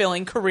a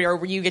fulfilling career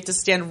where you get to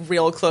stand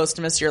real close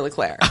to Monsieur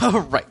Leclerc.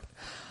 Right.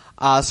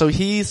 So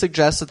he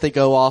suggests that they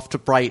go off to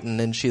Brighton,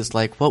 and she's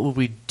like, what would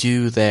we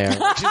do there?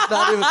 She's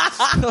not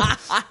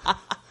even...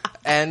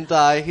 And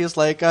he's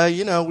like,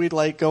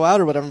 we'd go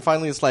out or whatever. And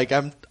finally, it's like,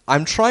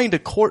 I'm trying to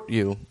court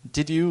you.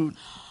 Did you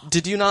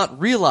not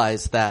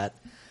realize that?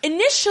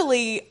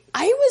 Initially,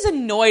 I was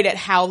annoyed at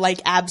how,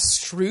 like,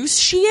 abstruse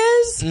she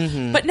is,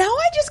 but now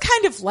I just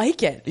kind of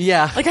like it.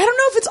 Yeah. Like, I don't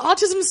know if it's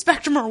autism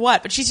spectrum or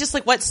what, but she's just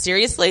like, what,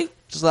 seriously?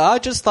 I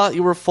just thought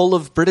you were full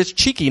of British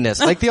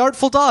cheekiness, like the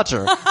Artful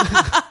Dodger.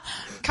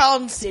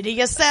 Consider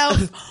yourself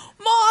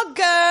more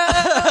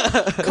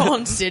girl.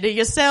 Consider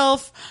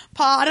yourself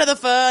part of the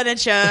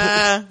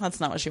furniture. That's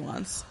not what she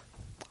wants.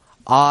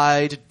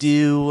 I'd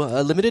do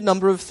a limited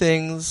number of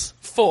things.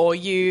 For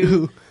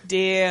you,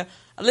 dear.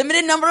 A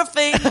limited number of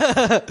things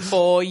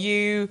for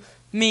you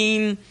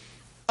mean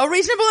a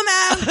reasonable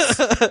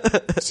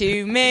amount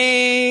to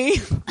me.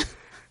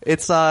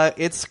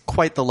 It's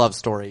quite the love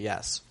story,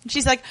 yes.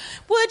 She's like,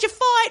 would you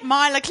fight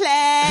my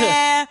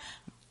Leclerc?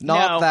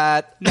 Not No.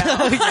 that. No.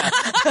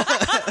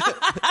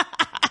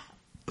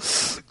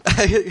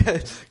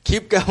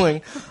 Keep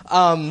going.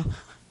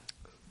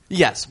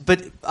 Yes,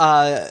 but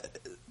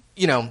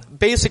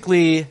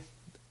basically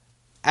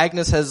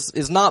Agnes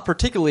is not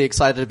particularly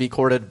excited to be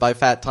courted by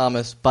Fat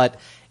Thomas, but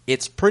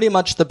it's pretty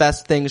much the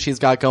best thing she's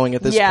got going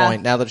at this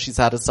point now that she's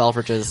out of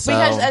Selfridges. So.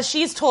 Because as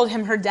she's told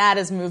him, her dad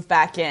has moved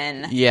back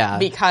in. Yeah.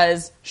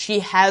 Because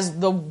she has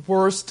the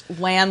worst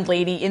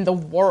landlady in the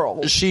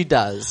world. She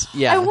does,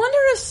 yeah. I wonder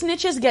if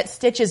snitches get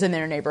stitches in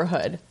their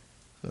neighborhood.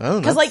 Oh,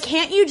 Because, like,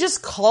 can't you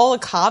just call the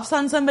cops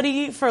on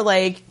somebody for,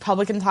 like,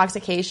 public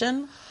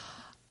intoxication?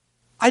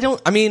 I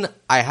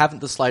haven't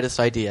the slightest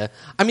idea.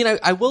 I mean,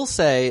 I will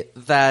say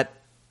that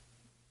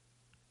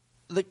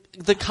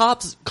the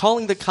cops,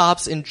 calling the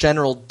cops in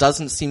general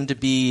doesn't seem to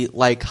be,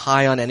 like,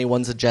 high on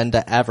anyone's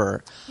agenda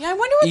ever. Yeah, I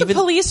wonder what the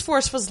police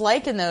force was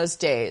like in those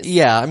days.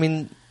 Yeah, I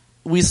mean,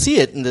 we see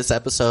it in this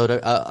episode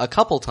a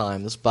couple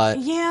times, but...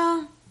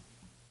 Yeah.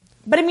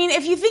 But, I mean,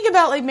 if you think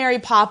about, like, Mary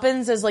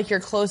Poppins as, like, your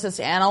closest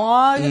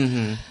analog,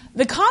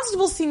 the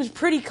constable seems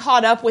pretty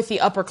caught up with the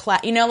upper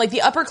class. You know, like,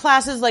 the upper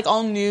classes, like,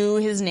 all knew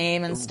his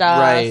name and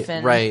stuff.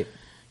 Right.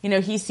 You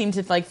know, he seemed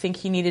to, like, think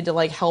he needed to,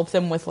 like, help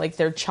them with, like,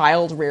 their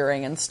child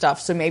rearing and stuff.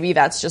 So maybe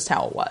that's just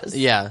how it was.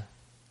 Yeah.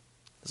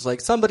 It's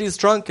like, somebody's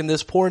drunk in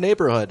this poor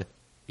neighborhood.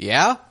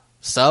 Yeah?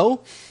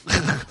 So?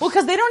 Well,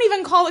 because they don't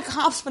even call the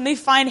cops when they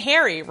find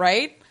Harry,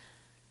 right?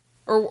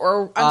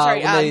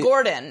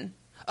 Gordon.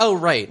 Oh,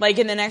 right. Like,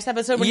 in the next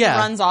episode when he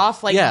runs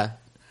off, like... Yeah.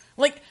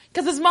 Like,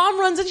 because his mom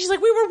runs in, she's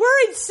like, we were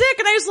worried sick.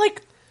 And I was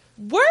like,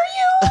 were you?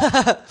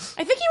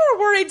 I think you were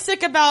worried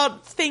sick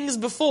about things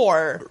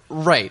before.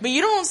 Right. But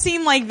you don't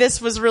seem like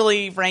this was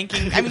really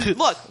ranking... I mean,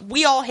 look,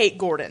 we all hate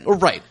Gordon.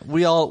 Right.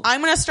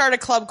 I'm going to start a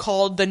club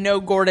called the No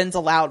Gordons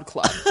Allowed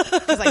Club.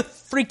 Because I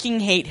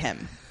freaking hate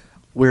him.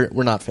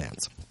 We're not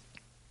fans.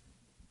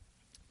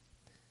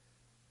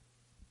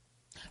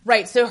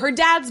 Right, so her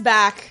dad's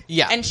back.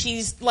 Yeah. And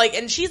she's like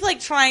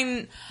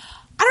trying...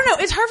 I don't know,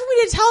 it's hard for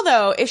me to tell,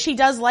 though, if she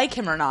does like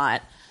him or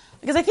not.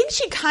 Because I think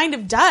she kind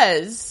of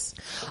does.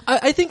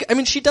 I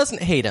mean, she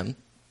doesn't hate him.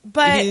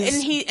 But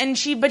she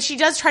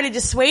does try to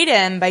dissuade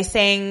him by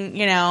saying,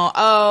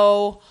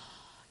 my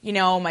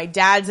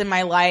dad's in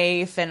my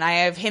life and I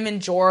have him and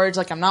George,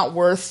 like, I'm not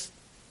worth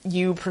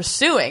you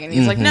pursuing. And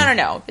he's like,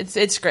 no,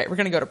 it's great. We're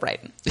going to go to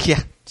Brighton. Yeah.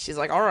 She's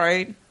like, all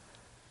right.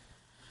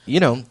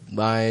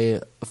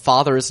 My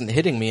father isn't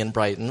hitting me in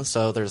Brighton,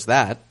 so there's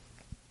that.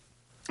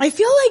 I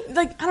feel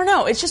like, I don't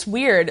know, it's just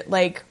weird.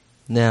 Like,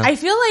 no. I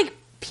feel like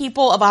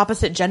people of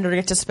opposite gender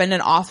get to spend an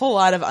awful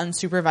lot of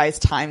unsupervised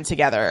time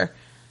together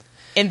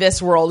in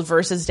this world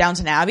versus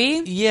Downton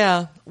Abbey.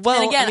 Yeah.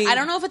 Well, and again, I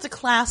don't know if it's a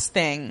class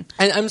thing.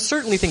 And I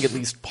certainly think at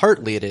least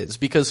partly it is,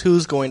 because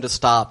who's going to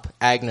stop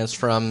Agnes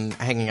from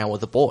hanging out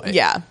with a boy?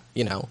 Yeah.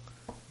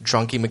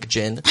 Drunky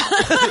McGinn.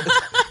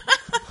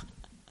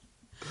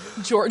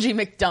 Georgie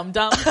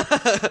McDumdum.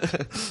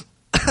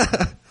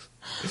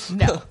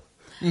 No.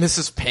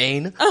 Mrs.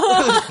 Payne.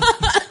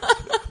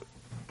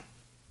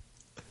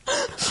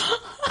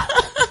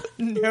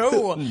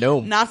 No. No.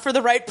 Not for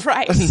the right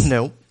price.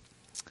 No.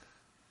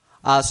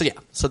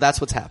 So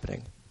that's what's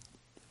happening.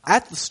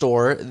 At the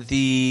store,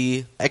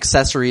 the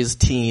accessories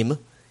team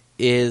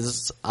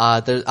is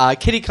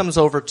Kitty comes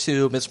over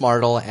to Miss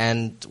Martle,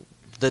 and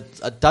the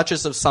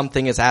Duchess of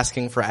something is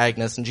asking for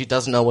Agnes, and she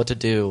doesn't know what to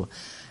do.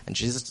 And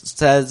she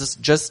says,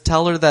 just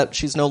tell her that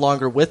she's no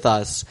longer with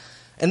us.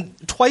 And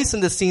twice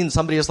in this scene,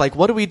 somebody is like,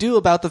 what do we do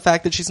about the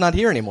fact that she's not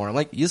here anymore? I'm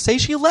like, you say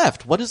she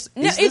left. What is...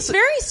 No, it's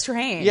very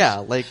strange. Yeah,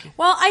 like...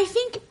 Well, I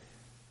think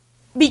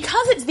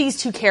because it's these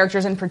two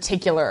characters in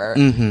particular,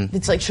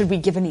 it's like, should we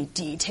give any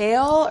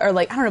detail? Or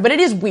like, I don't know, but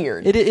it is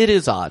weird. It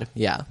is odd,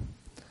 yeah.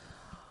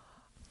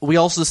 We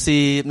also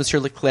see Monsieur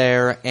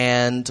Leclerc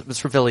and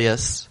Mr.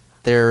 Villiers.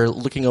 They're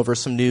looking over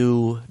some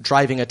new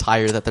driving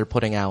attire that they're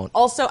putting out.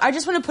 Also, I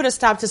just want to put a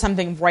stop to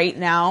something right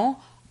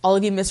now. All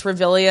of you Miss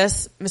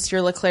Revilius,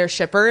 Monsieur Leclerc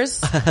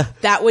shippers,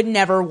 that would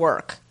never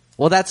work.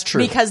 Well, that's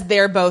true. Because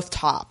they're both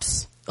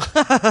tops.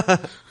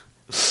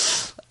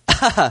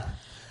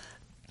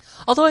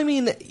 Although, I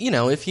mean,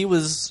 if he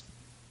was...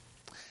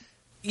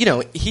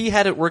 he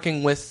had it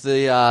working with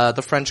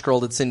the French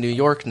girl that's in New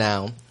York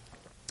now.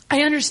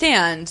 I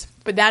understand,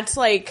 but that's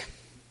like...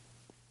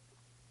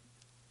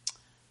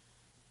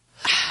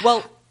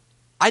 Well,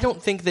 I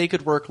don't think they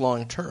could work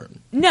long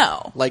term.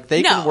 No. Like,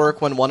 they can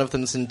work when one of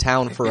them's in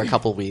town for a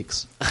couple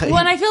weeks. Well,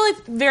 and I feel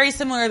like very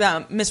similar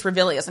to Miss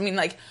Revilius. I mean,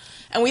 like,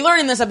 and we learn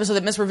in this episode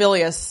that Miss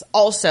Revilius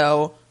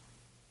also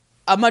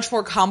a much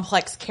more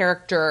complex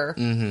character.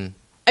 Mm-hmm.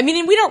 I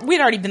mean, we'd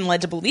already been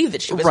led to believe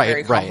that she was a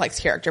very complex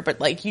character, but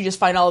like you just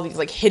find all of these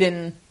like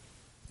hidden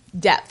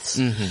depths.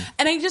 Mm-hmm.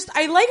 And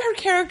I like her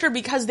character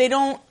because they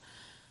don't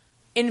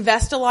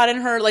invest a lot in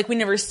her. Like, we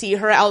never see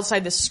her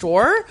outside the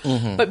store,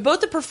 mm-hmm. but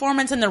both the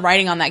performance and the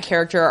writing on that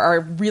character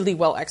are really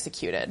well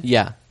executed.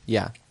 Yeah.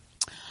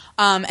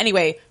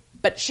 Anyway,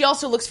 but she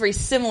also looks very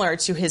similar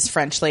to his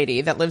French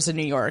lady that lives in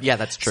New York. Yeah,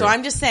 that's true. So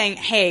I'm just saying,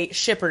 hey,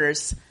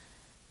 shippers.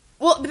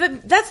 Well,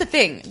 that's the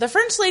thing. The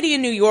French lady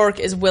in New York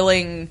is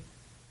willing,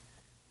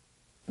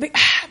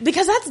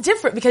 because that's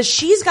different, because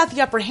she's got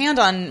the upper hand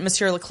on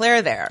Monsieur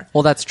Leclerc there.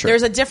 Well, that's true.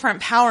 There's a different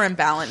power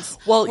imbalance.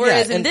 Well,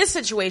 whereas in this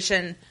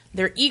situation,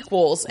 they're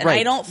equals, and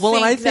I don't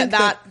think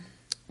that...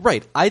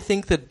 Right. I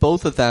think that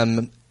both of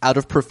them, out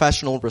of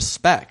professional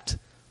respect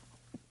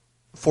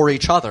for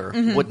each other,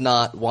 mm-hmm. would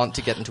not want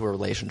to get into a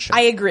relationship.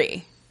 I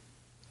agree.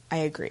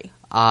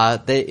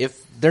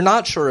 If they're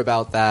not sure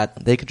about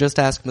that, they could just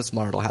ask Miss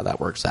Martle how that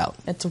works out.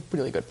 That's a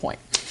really good point.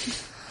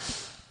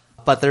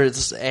 But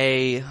there's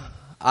a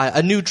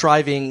new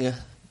driving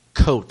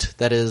coat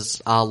that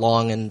is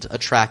long and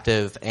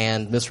attractive,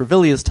 and Miss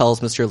Revilius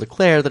tells Monsieur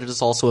Leclerc that it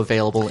is also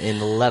available in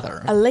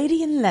leather. A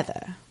lady in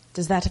leather.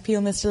 Does that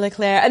appeal, Mr.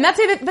 Leclerc? And that's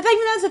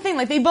the thing.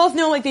 Like, they both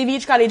know, like, they've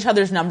each got each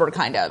other's number,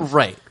 kind of.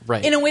 Right.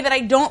 In a way that I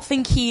don't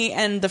think he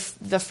and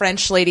the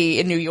French lady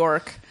in New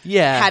York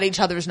had each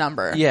other's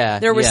number. Yeah.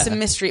 There was some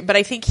mystery. But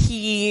I think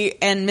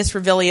he and Miss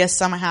Revilius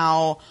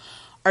somehow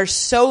are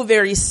so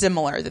very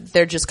similar that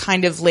they're just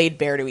kind of laid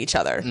bare to each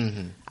other.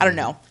 Mm-hmm. I don't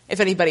know if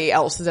anybody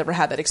else has ever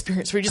had that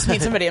experience where you just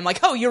meet somebody and I'm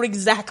like, oh, you're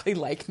exactly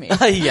like me.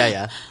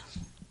 Yeah.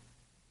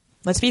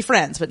 Let's be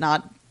friends, but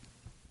not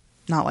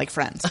like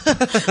friends.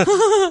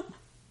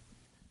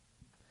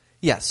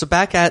 Yeah, so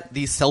back at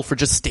the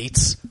Selfridge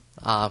Estates,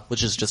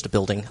 which is just a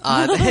building,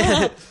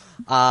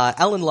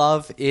 Ellen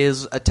Love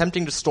is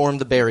attempting to storm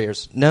the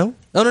barriers. No,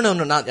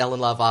 not Ellen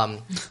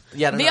Love.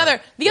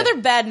 The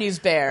other bad news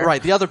bear.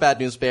 Right, the other bad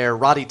news bear,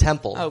 Roddy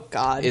Temple. Oh,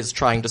 God. Is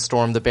trying to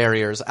storm the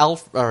barriers.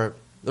 I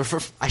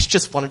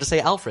just wanted to say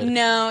Alfred.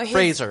 No,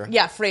 Fraser.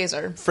 Yeah,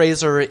 Fraser.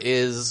 Fraser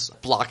is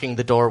blocking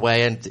the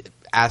doorway and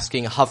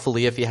asking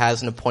huffily if he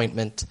has an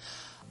appointment.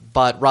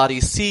 But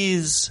Roddy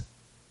sees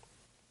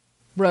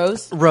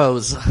Rose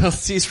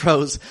sees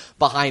Rose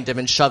behind him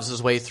and shoves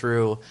his way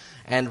through.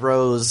 And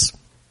Rose,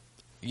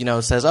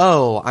 says,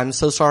 "Oh, I'm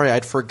so sorry.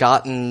 I'd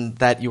forgotten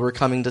that you were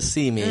coming to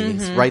see me.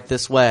 Mm-hmm. It's right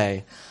this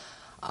way."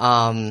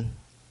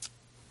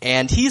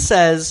 And he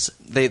says,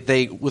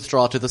 they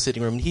withdraw to the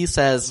sitting room. And he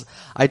says,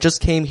 "I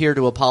just came here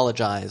to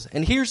apologize."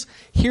 And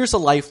here's a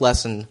life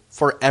lesson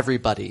for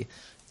everybody.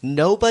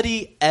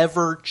 Nobody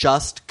ever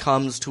just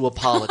comes to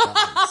apologize.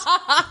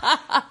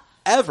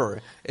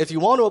 Ever. If you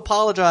want to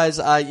apologize,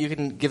 you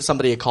can give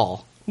somebody a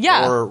call.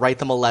 Yeah. Or write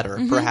them a letter,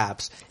 mm-hmm.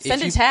 perhaps.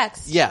 Send a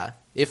text. Yeah.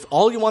 If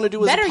all you want to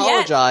do is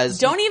apologize.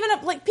 Yet,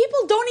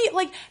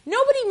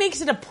 nobody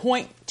makes it a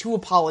point to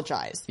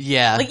apologize.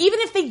 Yeah. Like, even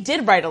if they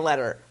did write a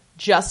letter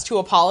just to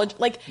apologize,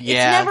 it's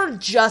never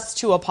just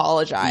to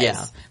apologize.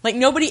 Yeah. Like,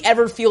 nobody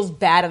ever feels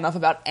bad enough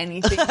about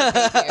anything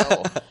that they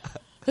do.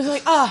 They're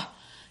like,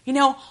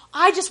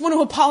 I just want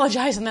to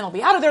apologize and then I'll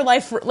be out of their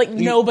life.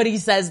 Nobody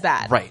says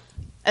that. Right.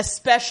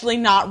 Especially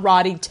not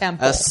Roddy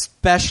Temple.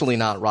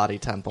 Especially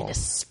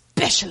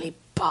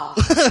Bob.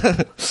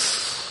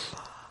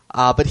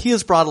 But he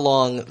has brought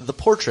along the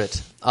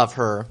portrait of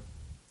her,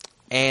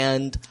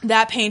 and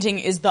that painting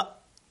is the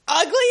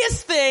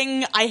ugliest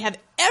thing I have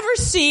ever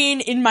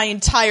seen in my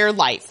entire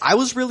life. I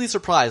was really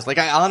surprised. Like,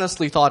 I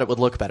honestly thought it would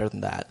look better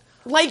than that.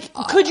 Like,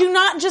 could you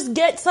not just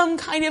get some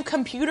kind of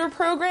computer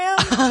program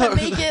to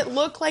make it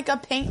look like a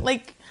paint?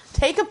 Like,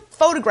 take a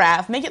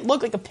photograph, make it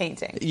look like a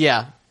painting.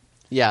 Yeah.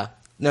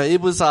 No,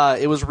 it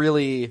was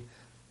really,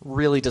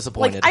 really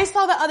disappointed. Like, I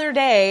saw the other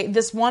day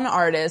this one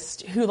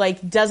artist who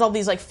does all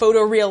these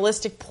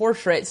photorealistic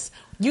portraits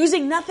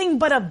using nothing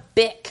but a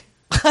Bic.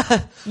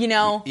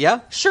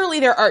 Yeah.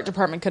 Surely their art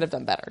department could have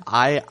done better.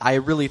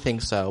 I really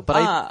think so,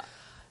 but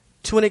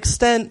to an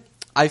extent,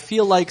 I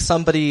feel like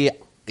somebody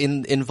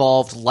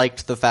involved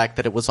liked the fact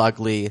that it was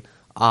ugly,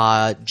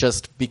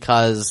 just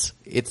because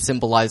it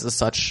symbolizes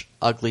such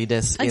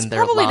ugliness in their lives. It's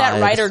probably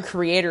that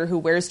writer-creator who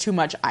wears too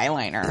much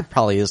eyeliner. It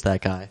probably is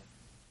that guy.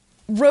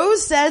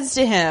 Rose says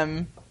to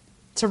him,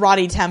 to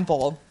Roddy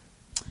Temple,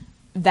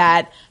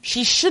 that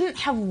she shouldn't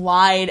have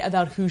lied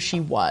about who she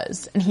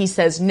was. And he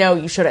says, no,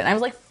 you shouldn't. And I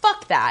was like,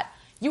 fuck that.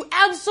 You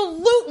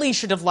absolutely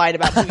should have lied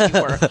about who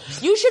you were.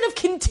 You should have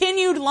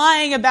continued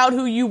lying about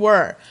who you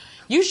were.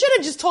 You should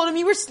have just told him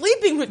you were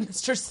sleeping with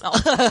Mr.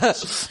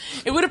 Selfridge.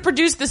 It would have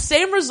produced the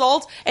same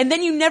result, and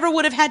then you never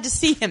would have had to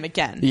see him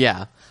again.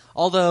 Yeah.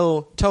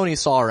 Although, Tony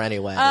saw her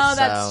anyway. Oh,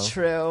 that's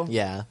true.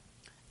 Yeah.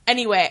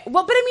 Anyway,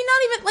 well, but I mean,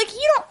 not even,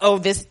 you don't owe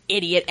this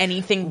idiot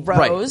anything,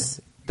 Rose.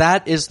 Right.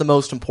 That is the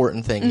most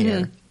important thing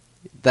here.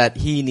 that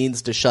he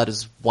needs to shut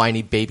his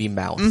whiny baby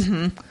mouth.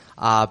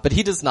 But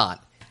he does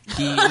not.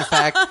 He, in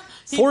fact,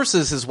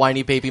 forces his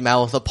whiny baby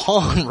mouth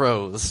upon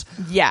Rose.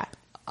 Yeah.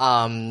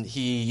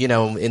 He,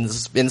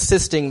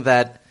 insisting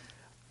that,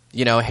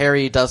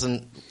 Harry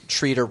doesn't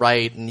treat her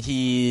right, and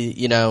he,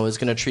 is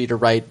going to treat her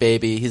right,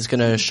 baby. He's going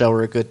to show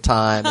her a good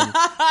time and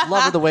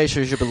love her the way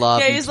she should be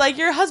loved. Yeah, he's like,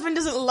 your husband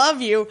doesn't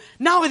love you,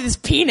 not with his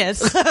penis.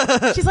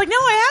 She's like, no,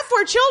 I have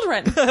 4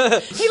 children.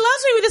 He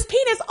loves me with his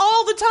penis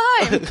all the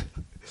time.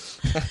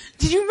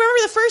 Did you remember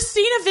the first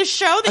scene of this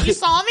show that you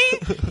saw me?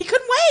 He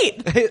couldn't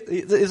wait.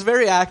 He's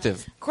very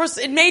active. Of course,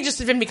 it may just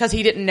have been because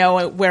he didn't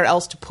know where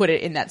else to put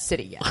it in that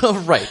city yet.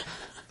 Right.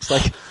 It's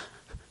like,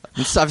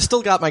 I've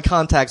still got my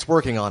contacts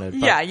working on it.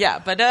 But. Yeah,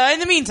 but in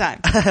the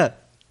meantime.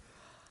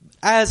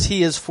 As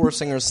he is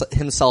forcing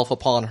himself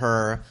upon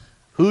her,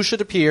 who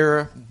should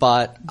appear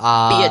but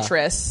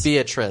Beatrice.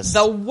 Beatrice.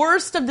 The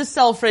worst of the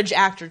Selfridge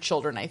actor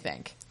children, I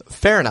think.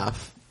 Fair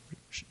enough.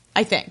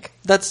 I think.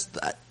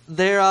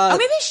 They're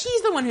maybe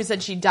she's the one who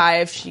said she'd die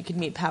if she could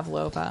meet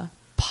Pavlova.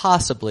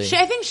 Possibly.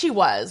 I think she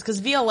was, because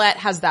Violette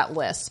has that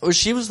lisp. Oh,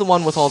 she was the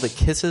one with all the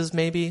kisses,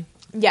 maybe?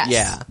 Yes.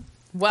 Yeah.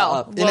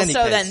 Well, then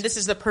this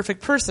is the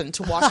perfect person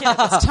to walk in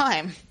at this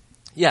time.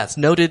 Yes,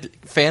 noted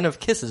fan of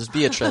kisses,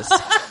 Beatrice.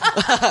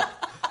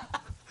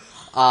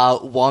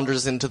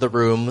 Wanders into the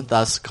room,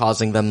 thus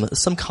causing them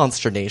some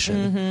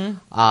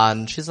consternation.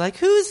 And she's like,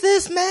 "Who's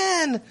this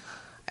man?"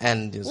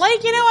 And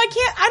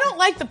I don't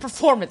like the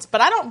performance,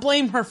 but I don't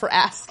blame her for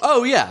asking.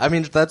 Oh yeah, I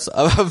mean that's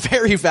a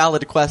very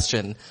valid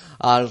question.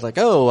 I was like,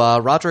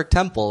 Roderick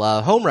Temple,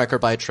 homewrecker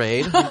by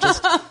trade, who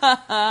just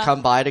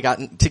come by to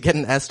get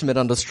an estimate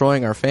on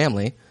destroying our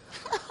family.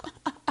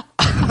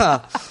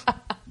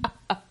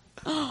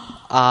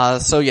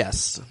 So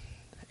yes,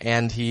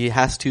 and he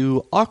has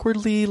to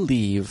awkwardly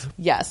leave.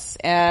 Yes,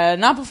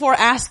 not before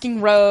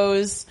asking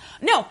Rose.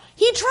 No,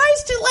 he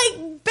tries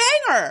to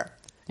bang her.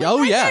 Yeah.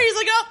 He's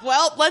like, oh,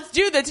 well, let's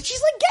do this. And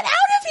she's like, get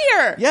out of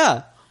here.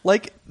 Yeah.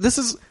 This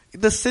is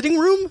the sitting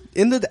room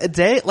in the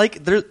day.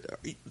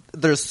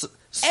 There's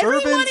servants.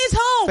 Everyone is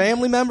home.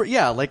 Family member.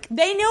 Yeah.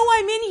 They know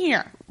I'm in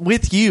here.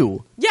 With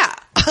you. Yeah.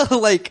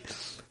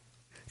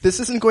 This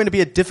isn't going to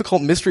be a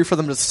difficult mystery for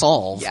them to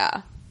solve.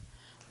 Yeah.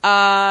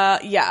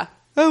 Yeah.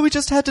 Oh, we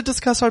just had to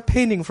discuss our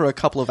painting for a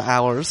couple of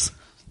hours.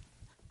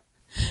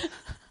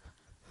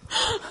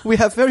 We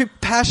have very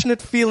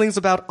passionate feelings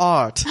about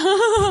art.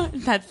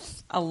 That's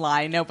a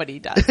lie. Nobody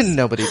does.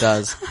 Nobody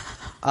does.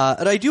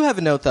 And I do have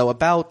a note, though,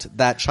 about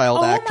that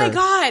child actor. Oh, my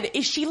God.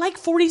 Is she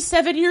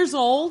 47 years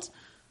old?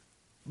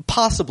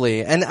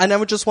 Possibly. And I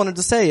would just wanted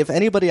to say, if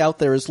anybody out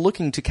there is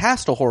looking to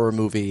cast a horror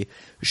movie,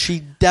 she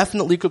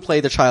definitely could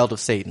play the child of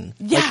Satan.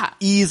 Yeah.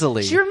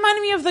 Easily. She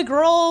reminded me of the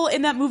girl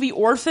in that movie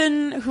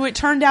Orphan, who it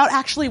turned out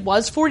actually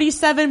was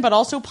 47, but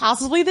also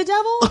possibly the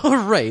devil.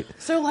 Right.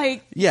 So,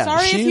 yeah,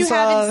 sorry if you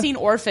haven't seen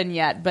Orphan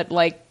yet, but,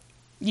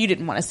 you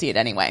didn't want to see it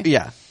anyway.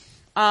 Yeah.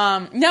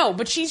 No,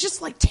 but she's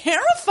just,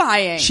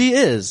 terrifying. She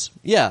is.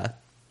 Yeah.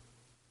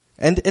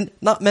 And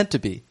not meant to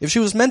be. If she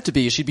was meant to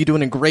be, she'd be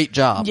doing a great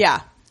job. Yeah.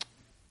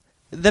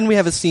 Then we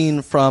have a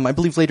scene from, I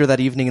believe, later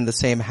that evening in the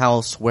same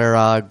house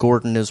where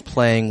Gordon is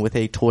playing with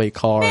a toy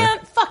car. Man,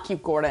 fuck you,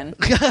 Gordon.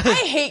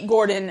 I hate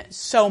Gordon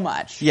so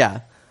much.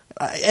 Yeah.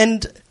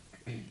 And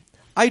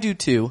I do,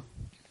 too.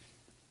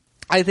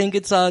 I think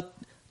it's, to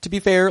be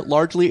fair,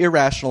 largely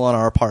irrational on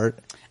our part.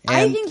 And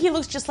I think he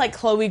looks just like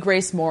Chloe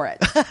Grace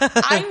Moritz.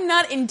 I'm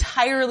not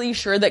entirely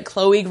sure that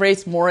Chloe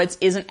Grace Moritz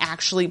isn't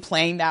actually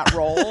playing that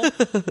role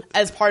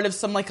as part of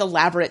some,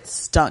 elaborate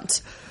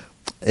stunt.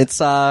 It's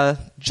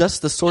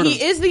just the sort of...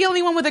 He is the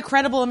only one with a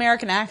credible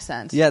American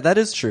accent. Yeah, that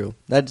is true.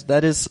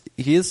 That is...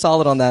 He is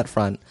solid on that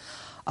front.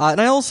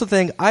 And I also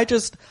think I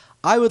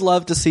would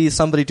love to see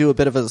somebody do a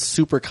bit of a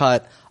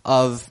supercut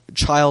of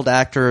child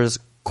actors,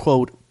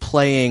 quote,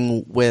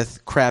 playing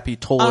with crappy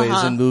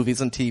toys in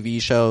movies and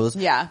TV shows.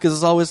 Yeah. Because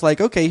it's always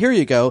like, okay, here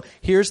you go.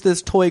 Here's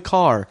this toy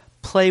car.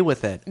 Play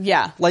with it.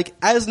 Yeah.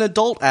 As an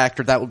adult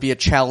actor, that would be a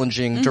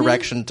challenging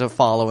direction to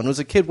follow. And as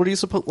a kid, what are you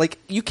supposed...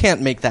 you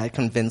can't make that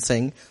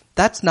convincing.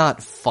 That's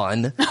not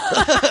fun.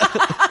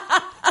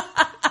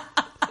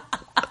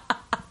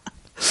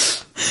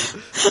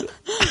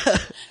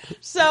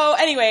 So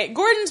anyway,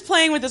 Gordon's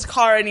playing with his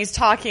car and he's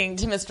talking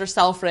to Mr.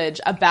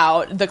 Selfridge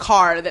about the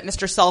car that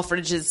Mr.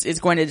 Selfridge is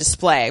going to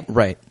display.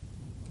 Right.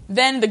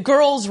 Then the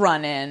girls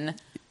run in,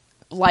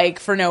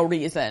 for no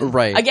reason.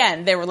 Right.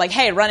 Again, they were like,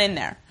 hey, run in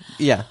there.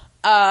 Yeah.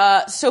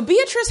 So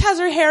Beatrice has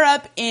her hair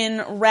up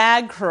in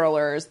rag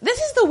curlers. This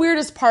is the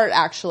weirdest part,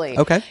 actually.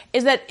 Okay.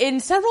 Is that in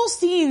several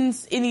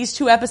scenes in these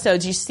 2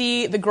 episodes, you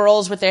see the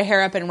girls with their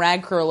hair up in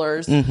rag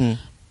curlers,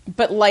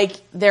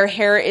 but, their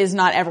hair is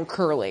not ever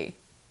curly.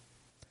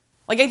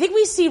 I think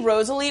we see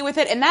Rosalie with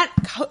it, and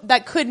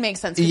that could make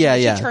sense.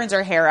 Yeah, she turns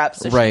her hair up,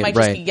 so she might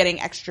just be getting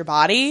extra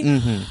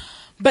body.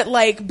 But,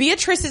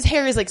 Beatrice's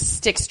hair is,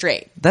 stick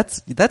straight.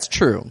 That's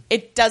true.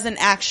 It doesn't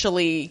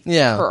actually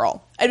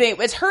curl. I mean,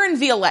 it's her and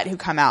Violette who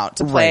come out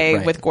to play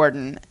with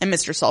Gordon and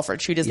Mr.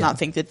 Selfridge, who does not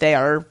think that they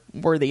are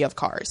worthy of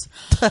cars.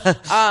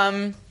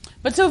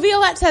 But so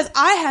Violette says,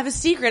 I have a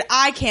secret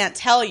I can't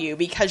tell you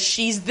because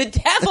she's the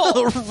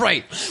devil.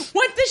 Right.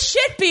 What the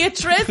shit,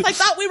 Beatrice? I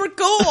thought we were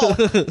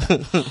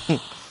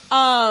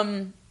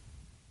cool.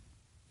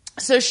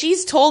 So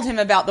she's told him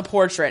about the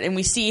portrait, and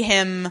we see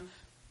him,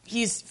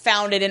 he's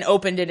found it and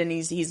opened it, and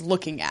he's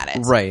looking at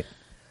it. Right.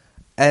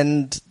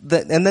 And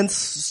then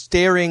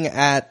staring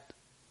at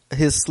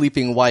his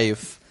sleeping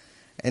wife,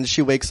 and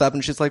she wakes up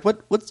and she's like,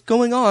 what's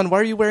going on? Why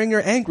are you wearing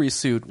your angry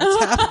suit?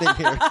 What's happening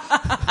here?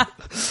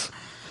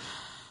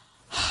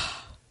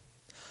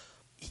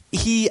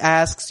 He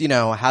asks,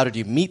 how did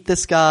you meet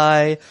this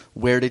guy?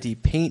 Where did he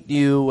paint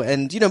you?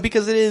 And,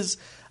 because it is,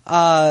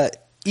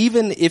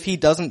 even if he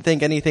doesn't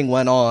think anything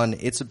went on,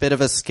 it's a bit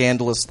of a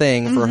scandalous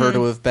thing for her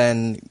to have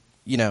been,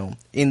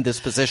 in this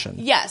position.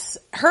 Yes.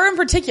 Her in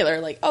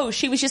particular,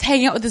 she was just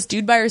hanging out with this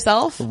dude by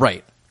herself.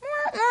 Right.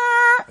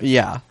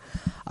 Yeah.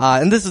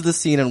 And this is the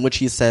scene in which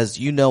he says,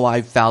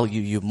 I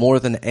value you more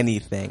than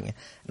anything.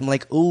 And I'm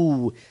like,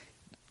 ooh,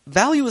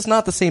 value is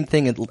not the same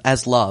thing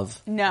as love.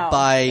 No,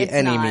 by it's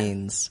any not.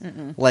 means.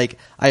 Mm-mm.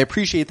 I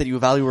appreciate that you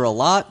value her a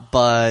lot,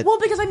 but... Well,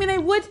 because,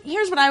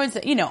 here's what I would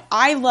say.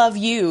 I love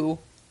you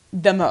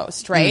the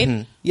most, right?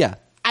 Mm-hmm. Yeah.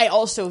 I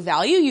also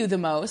value you the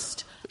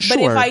most. Sure.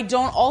 But if I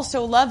don't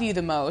also love you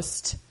the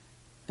most,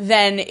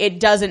 then it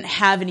doesn't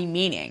have any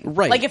meaning.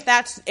 Right. If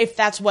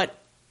that's what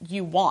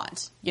you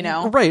want,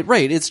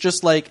 Right. It's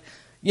just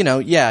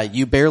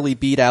you barely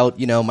beat out,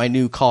 my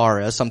new car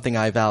as something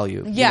I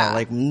value.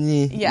 Yeah.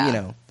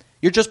 Yeah.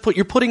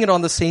 You're putting it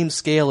on the same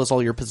scale as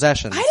all your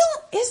possessions.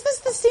 Is this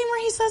the scene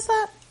where he says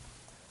that?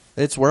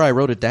 It's where I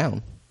wrote it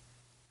down.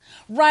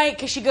 Right,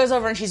 because she goes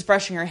over and she's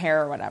brushing her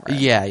hair or whatever.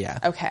 Yeah.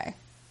 Okay.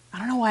 I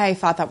don't know why I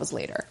thought that was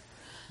later.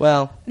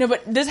 Well... No,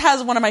 but this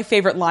has one of my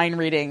favorite line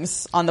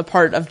readings on the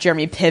part of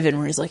Jeremy Piven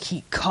where he's like,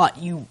 he caught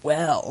you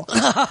well.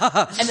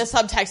 And the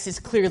subtext is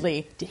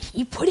clearly, did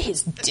he put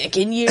his dick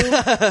in you?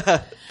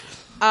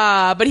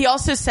 But he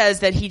also says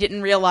that he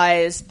didn't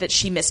realize that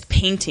she missed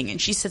painting,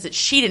 and she says that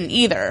she didn't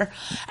either.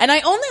 And I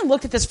only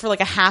looked at this for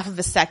a half of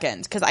a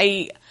second, because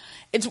I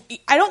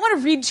don't want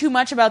to read too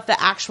much about the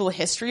actual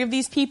history of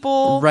these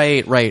people.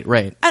 Right.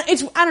 I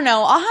don't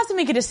know. I'll have to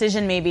make a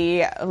decision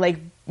maybe,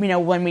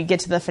 when we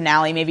get to the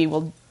finale, maybe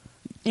we'll,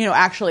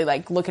 actually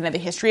look into the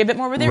history a bit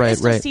more. But there is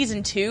still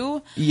season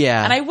 2.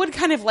 Yeah. And I would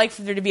kind of like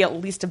for there to be at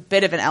least a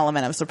bit of an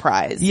element of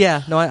surprise.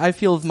 Yeah. No, I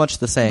feel much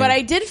the same. But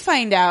I did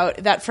find out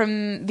that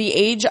from the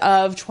age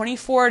of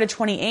 24 to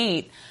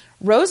 28,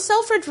 Rose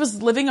Selfridge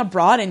was living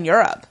abroad in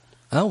Europe.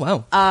 Oh,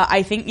 wow.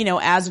 I think,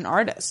 as an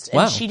artist. And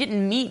wow. She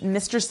didn't meet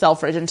Mr.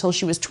 Selfridge until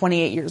she was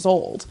 28 years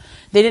old.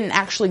 They didn't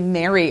actually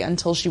marry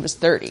until she was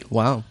 30.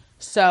 Wow.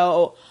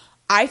 So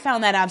I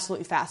found that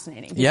absolutely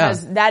fascinating.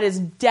 Because that is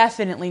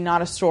definitely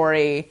not a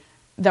story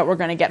that we're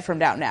going to get from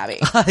Downton Abbey.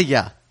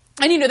 Yeah.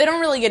 And, they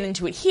don't really get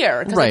into it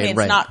here. Because,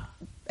 it's not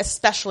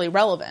especially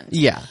relevant.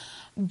 Yeah.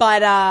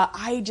 But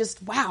I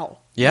just, wow.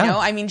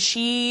 Yeah.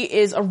 She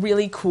is a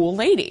really cool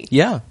lady.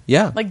 Yeah.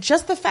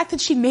 Just the fact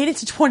that she made it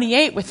to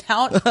 28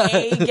 without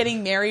A,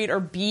 getting married, or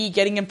B,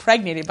 getting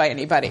impregnated by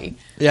anybody.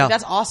 Yeah.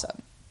 That's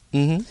awesome.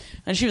 Mm-hmm.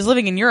 And she was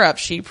living in Europe.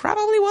 She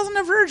probably wasn't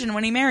a virgin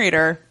when he married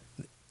her.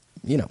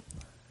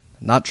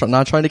 Not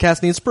trying to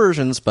cast any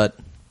aspersions, but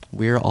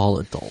we're all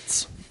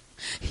adults.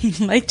 He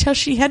liked how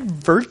she had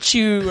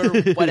virtue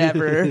or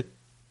whatever.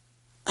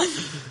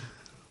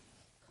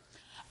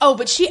 Oh,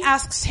 but she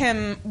asks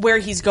him where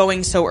he's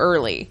going so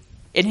early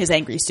in his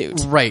angry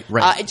suit. Right.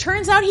 It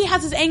turns out he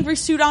has his angry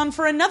suit on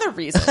for another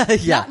reason.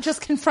 Yeah. Not just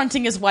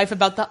confronting his wife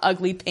about the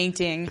ugly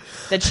painting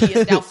that she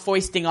is now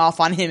foisting off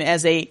on him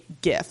as a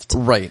gift.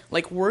 Right.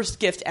 Worst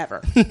gift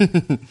ever.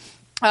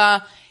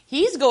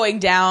 He's going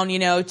down,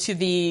 to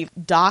the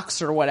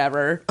docks or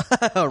whatever.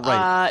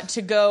 Right.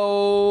 To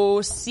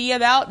go see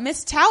about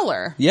Miss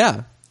Towler.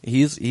 Yeah.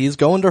 He's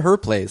going to her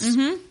place.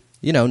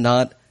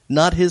 Mm-hmm.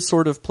 Not his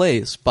sort of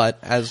place, but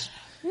as...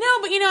 No,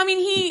 but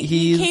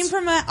he came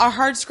from a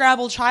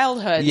hardscrabble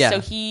childhood, so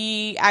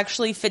he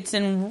actually fits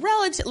in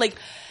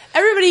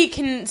everybody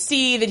can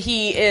see that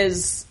he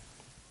is,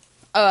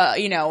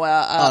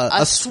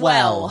 a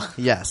swell.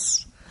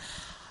 Yes.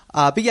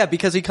 But yeah,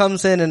 because he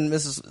comes in and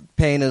Mrs.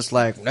 Payne is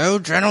like, no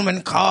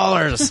gentlemen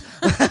callers.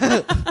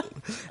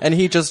 And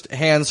he just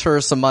hands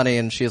her some money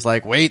and she's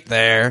like, wait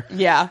there.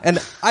 Yeah. And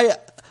I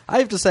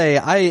have to say,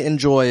 I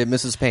enjoy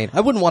Mrs. Payne. I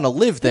wouldn't want to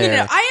live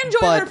there. I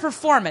enjoy her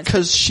performance.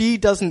 Because she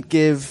doesn't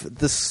give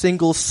the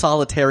single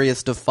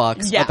solitariest of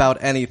fucks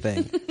about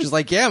anything. She's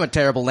like, yeah, I'm a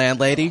terrible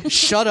landlady.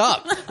 Shut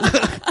up.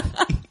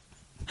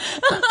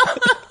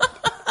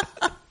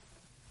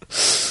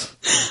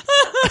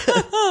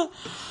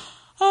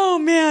 Oh,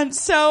 man.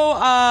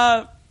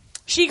 So,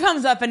 she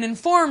comes up and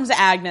informs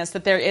Agnes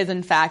that there is,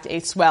 in fact, a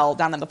swell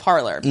down in the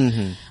parlor.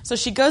 Mm-hmm. So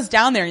she goes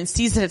down there and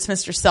sees that it's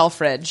Mr.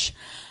 Selfridge.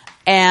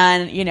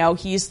 And,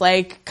 he's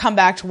like, come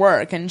back to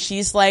work. And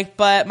she's like,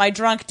 but my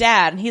drunk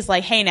dad. And he's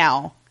like, hey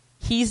now,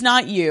 he's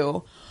not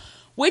you.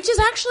 Which is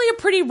actually a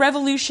pretty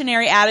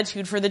revolutionary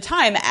attitude for the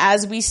time,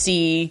 as we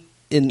see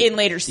in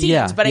later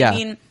scenes. But I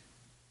mean,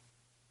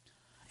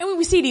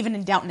 we see it even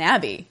in Downton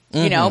Abbey,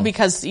 you know,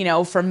 because, you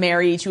know, for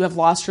Mary to have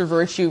lost her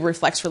virtue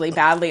reflects really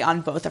badly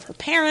on both of her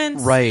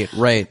parents. Right.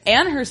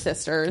 And her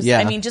sisters. Yeah.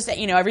 I mean, just,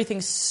 you know,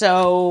 everything's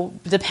so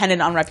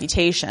dependent on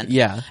reputation.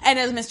 Yeah. And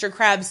as Mr.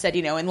 Krabs said,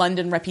 you know, in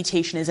London,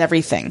 reputation is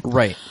everything.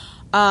 Right.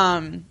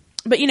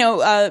 But, you know,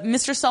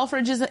 Mr.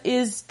 Selfridge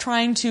is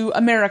trying to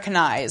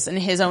Americanize in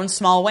his own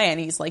small way. And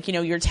he's like, you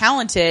know, you're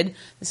talented.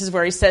 This is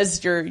where he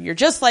says, you're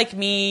just like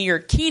me. You're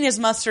keen as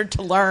mustard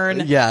to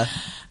learn. Yeah.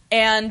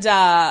 And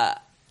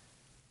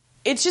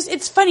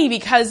it's funny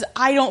because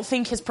I don't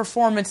think his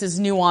performance is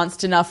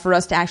nuanced enough for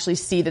us to actually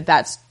see that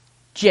that's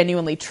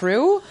genuinely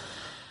true.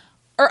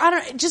 Or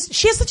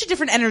she has such a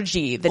different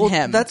energy than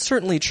him. That's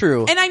certainly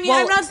true. And I mean,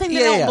 I'm not saying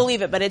that I don't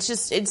believe it, but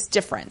it's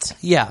different.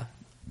 Yeah.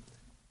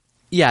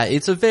 Yeah,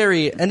 it's a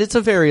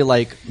very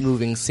like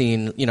moving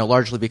scene, you know,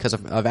 largely because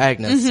of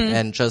Agnes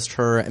and just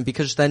her, and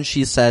because then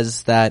she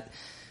says that,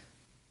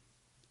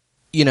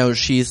 you know,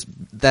 she's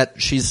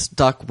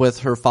stuck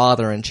with her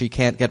father and she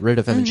can't get rid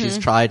of him, and she's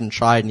tried and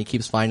he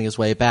keeps finding his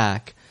way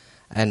back,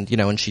 and you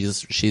know, and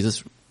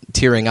she's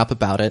tearing up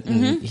about it,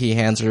 and he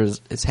hands her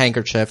his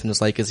handkerchief and is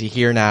like, "Is he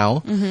here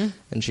now?"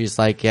 And she's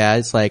like, "Yeah."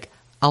 It's like,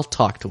 "I'll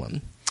talk to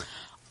him."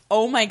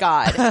 Oh my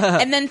god!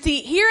 And then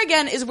see, here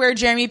again is where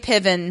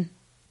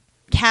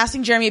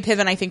casting Jeremy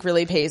Piven, I think,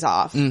 really pays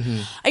off. I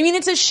mean,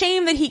 it's a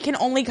shame that he can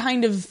only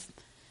kind of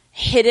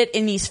hit it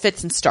in these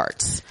fits and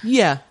starts.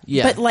 Yeah.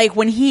 But like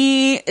when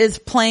he is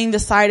playing the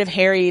side of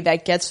Harry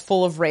that gets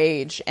full of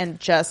rage and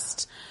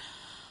just,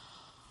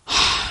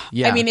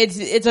 I mean,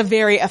 it's a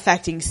very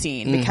affecting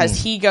scene because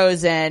he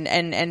goes in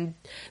and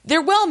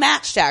they're well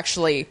matched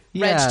actually.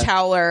 Yeah. Reg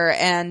Towler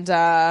and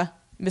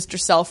Mr.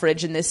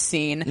 Selfridge in this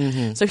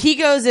scene. So he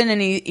goes in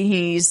and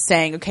he's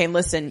saying, "Okay,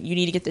 listen, you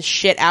need to get this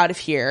shit out of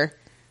here.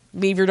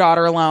 Leave your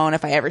daughter alone.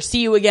 If I ever see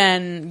you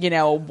again, you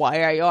know,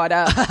 why I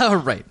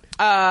oughta." Right.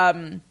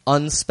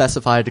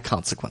 Unspecified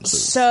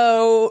consequences.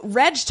 So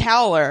Reg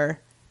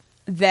Towler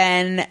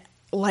then,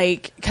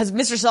 like, because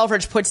Mr.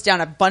 Selfridge puts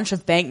down a bunch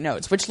of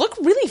banknotes, which look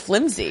really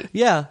flimsy.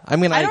 Yeah, I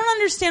mean, I don't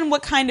understand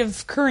what kind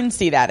of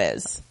currency that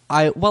is.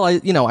 I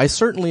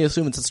certainly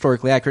assume it's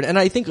historically accurate, and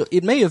I think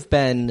it may have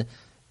been,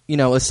 you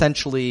know,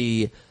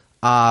 essentially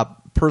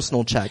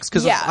personal checks,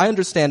 because I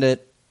understand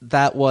it,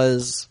 that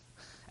was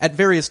at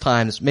various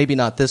times, maybe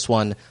not this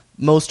one,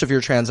 most of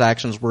your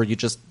transactions where you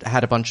just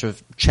had a bunch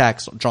of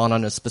checks drawn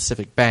on a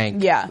specific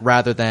bank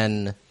rather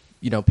than,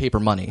 you know, paper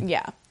money.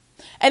 Yeah.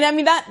 And I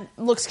mean, that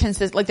looks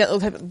consistent, like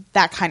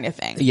that kind of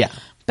thing. Yeah.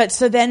 But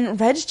so then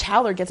Reg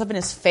Towler gets up in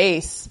his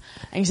face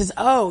and he says,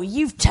 "Oh,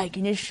 you've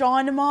taken a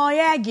shine to my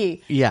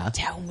Aggie. Yeah.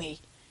 Tell me,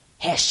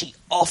 has she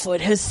offered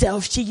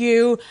herself to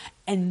you?"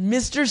 And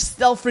Mr.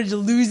 Selfridge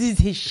loses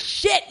his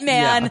shit,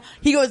 man. Yeah.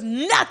 He goes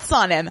nuts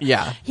on him.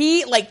 Yeah.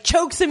 He, like,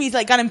 chokes him. He's,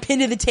 like, got him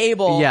pinned to the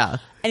table. Yeah.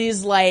 And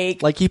he's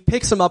like... Like, he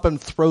picks him up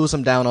and throws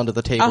him down onto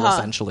the table,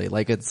 essentially.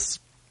 Like, it's...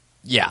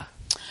 Yeah.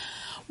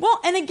 Well,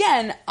 and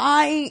again,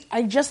 I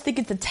just think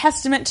it's a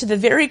testament to the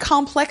very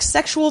complex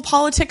sexual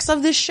politics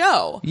of this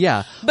show.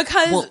 Yeah.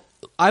 Because... Well,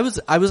 I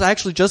was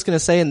actually just going to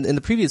say in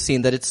the previous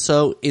scene that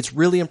it's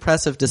really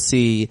impressive to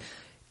see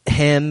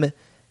him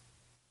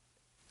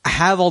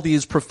have all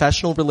these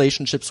professional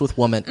relationships with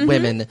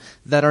women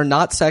that are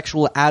not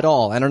sexual at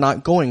all and are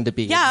not going to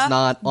be. Yeah. It's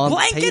not on the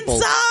table.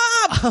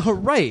 Blankets up!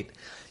 Right.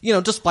 You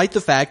know, despite the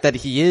fact that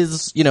he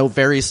is, you know,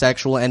 very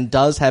sexual and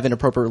does have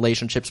inappropriate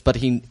relationships, but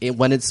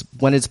when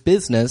it's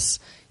business,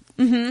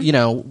 you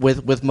know,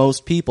 with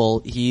most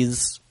people,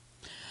 he's...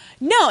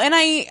 No, and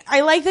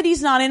I like that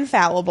he's not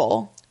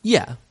infallible.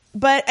 Yeah.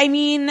 But, I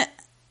mean...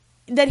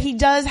 that he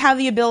does have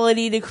the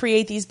ability to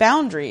create these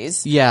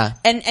boundaries. Yeah.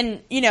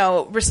 And you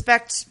know,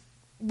 respect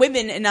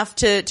women enough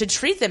to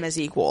treat them as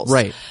equals.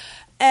 Right.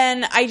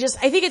 And I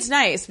think it's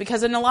nice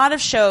because in a lot of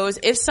shows,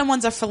 if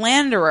someone's a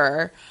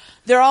philanderer,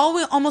 they're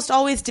almost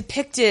always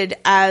depicted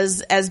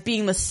as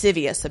being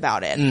lascivious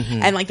about it.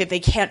 And like that they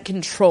can't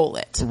control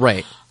it.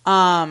 Right.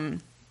 You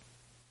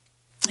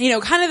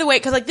know, kind of the way,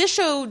 because like this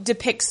show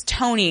depicts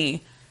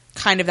Tony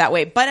kind of that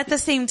way, but at the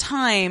same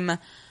time,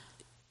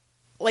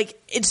 like,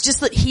 it's just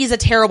that he's a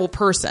terrible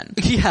person.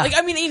 Yeah. Like,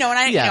 I mean, you know,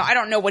 and you know, I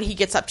don't know what he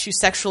gets up to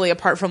sexually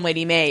apart from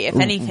Lady May, if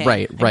anything.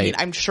 Right. I mean,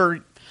 I'm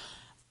sure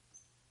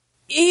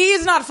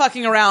he's not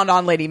fucking around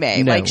on Lady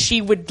May. No. Like,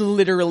 she would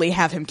literally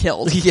have him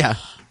killed. Yeah.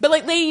 But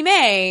like Lady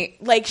May,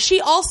 like,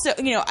 she also,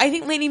 you know, I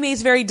think Lady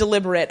May's very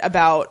deliberate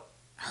about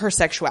her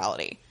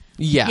sexuality.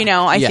 Yeah. You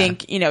know, I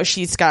think, you know,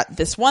 she's got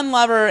this one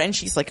lover and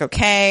she's like,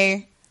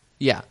 okay.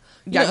 Yeah.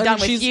 Yeah, I'm done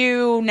with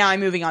you. Now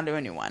I'm moving on to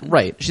a new one.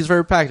 Right. She's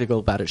very practical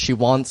about it. She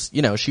wants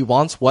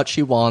what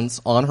she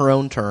wants on her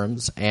own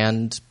terms,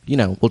 and, you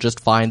know, we'll just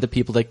find the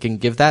people that can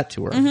give that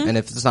to her. And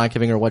if it's not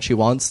giving her what she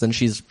wants, then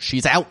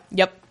she's out.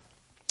 Yep.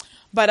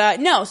 But,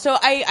 no, so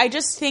I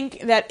just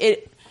think that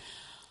it,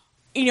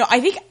 you know, I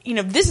think, you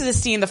know, this is a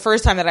scene the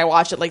first time that I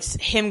watched it, like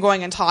him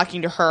going and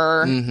talking to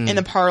her in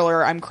the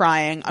parlor. I'm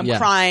crying. I'm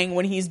crying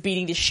when he's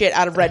beating the shit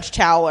out of Reg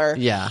Towler.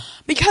 Yeah.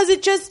 Because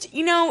it just,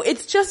 you know,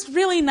 it's just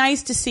really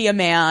nice to see a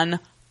man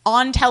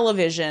on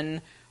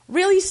television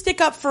really stick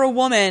up for a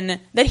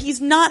woman that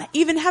he's not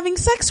even having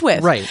sex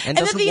with. Right. And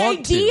that doesn't the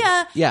want to.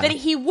 idea Yeah. that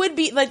he would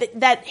be, like,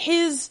 that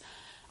his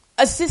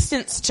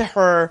assistance to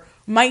her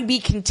might be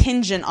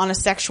contingent on a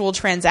sexual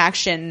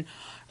transaction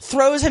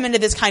throws him into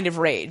this kind of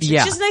rage.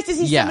 Yeah. It's just nice to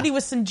see Yeah. somebody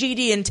with some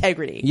GD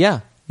integrity.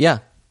 Yeah, yeah.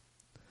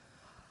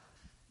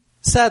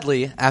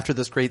 Sadly, after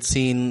this great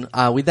scene,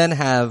 we then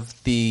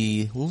have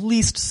the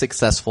least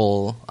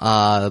successful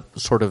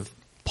sort of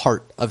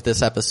part of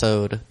this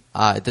episode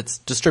that's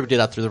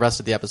distributed out through the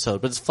rest of the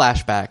episode, but it's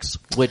flashbacks,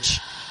 which...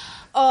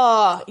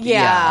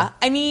 Yeah.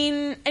 I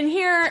mean, and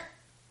here...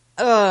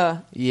 Yeah.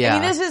 I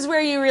mean, this is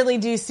where you really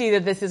do see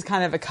that this is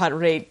kind of a cut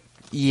rate,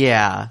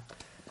 Yeah.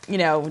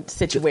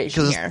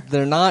 situation Because here.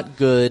 they're not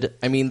good.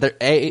 I mean, they're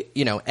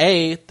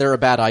they're a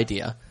bad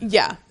idea.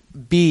 Yeah.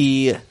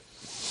 B,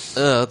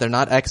 they're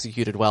not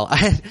executed well.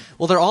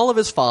 Well, they're all of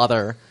his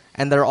father,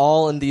 and they're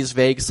all in these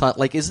vague...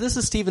 Like, is this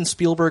a Steven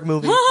Spielberg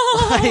movie?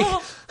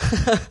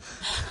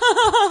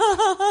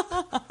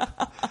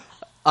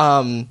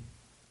 And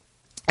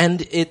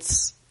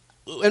it's...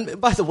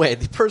 And by the way,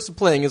 the person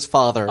playing his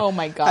father Oh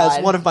my God.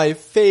 has one of my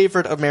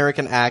favorite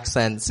American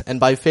accents, and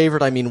by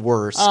favorite I mean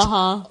worst,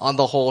 on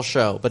the whole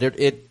show. But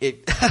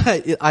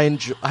I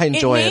enjoy It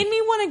made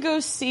me want to go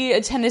see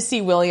a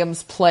Tennessee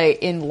Williams play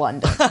in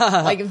London.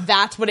 Like,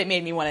 that's what it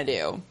made me want to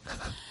do.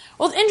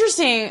 Well, it's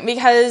interesting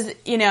because,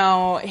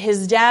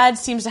 his dad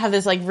seems to have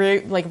this,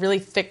 really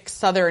thick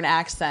Southern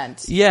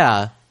accent.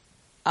 Yeah.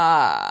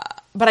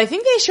 But I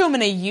think they show him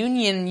in a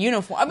Union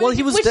uniform. I mean, Well,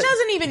 he was which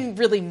doesn't even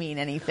really mean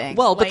anything.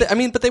 Well,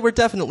 but they were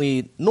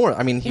definitely North.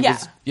 I mean, he Yeah.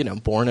 was,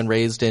 born and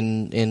raised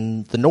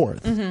in the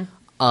North.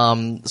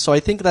 Mm-hmm. So I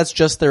think that's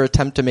just their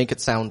attempt to make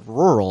it sound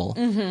rural,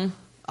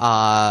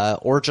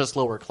 or just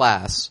lower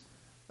class.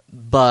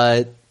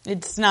 But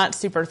it's not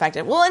super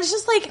effective. Well, it's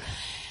just like,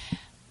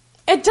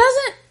 it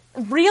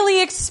doesn't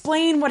really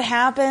explain what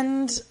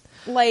happened.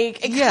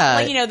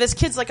 This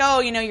kid's like, oh,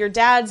 your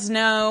dad's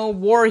no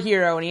war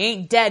hero and he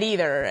ain't dead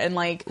either. And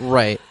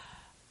right.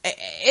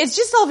 It's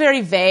just all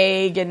very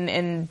vague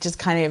and just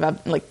kind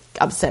of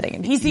upsetting.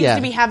 And he seems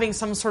to be having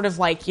some sort of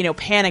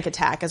panic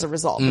attack as a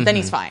result, but then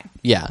he's fine.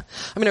 Yeah.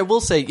 I mean, I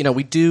will say,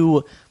 we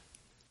do,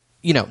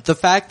 the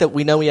fact that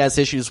we know he has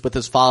issues with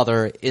his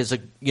father is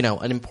an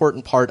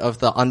important part of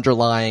the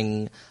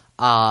underlying,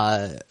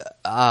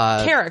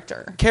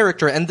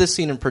 character, and this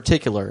scene in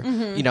particular.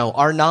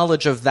 Our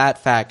knowledge of that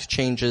fact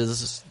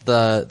changes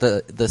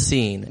the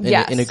scene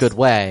in a good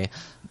way.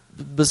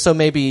 But so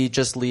maybe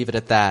just leave it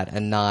at that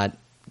and not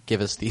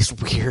give us these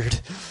weird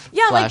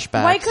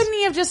flashbacks. Why couldn't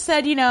he have just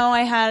said,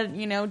 I had,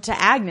 to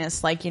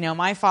Agnes,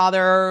 my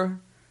father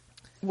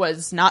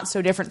was not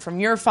so different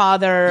from your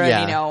father,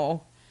 and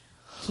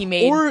he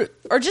made or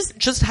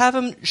just have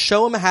him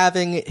show him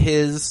having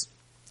his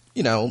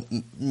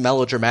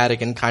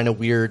melodramatic and kind of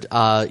weird,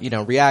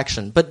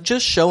 reaction. But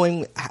just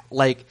showing,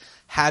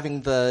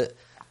 having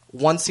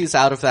once he's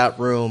out of that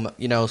room,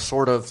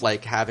 sort of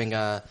having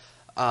a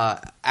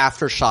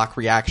aftershock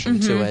reaction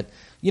to it.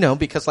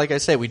 Because like I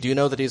say, we do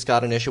know that he's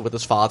got an issue with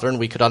his father, and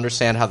we could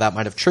understand how that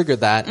might have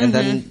triggered that, and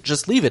then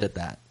just leave it at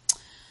that.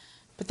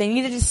 But they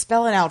needed to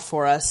spell it out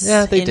for us.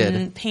 Yeah, they in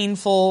did.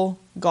 Painful,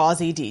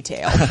 gauzy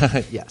detail.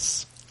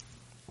 Yes.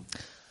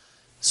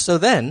 So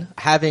then,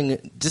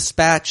 having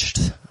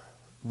dispatched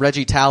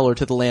Reggie Towler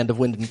to the land of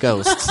wind and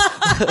ghosts.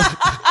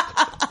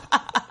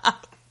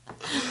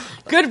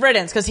 Good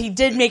riddance, because he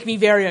did make me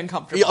very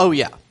uncomfortable. Oh,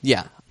 yeah.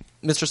 Yeah.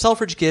 Mr.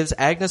 Selfridge gives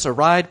Agnes a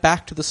ride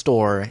back to the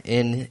store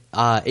in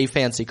a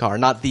fancy car.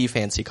 Not the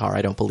fancy car,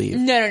 I don't believe.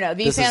 No.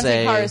 The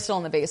fancy car is still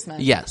in the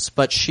basement. Yes,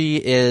 but she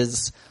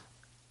is,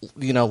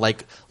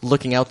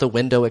 looking out the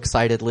window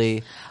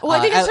excitedly. Well,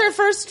 I think it's her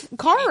first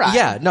car ride.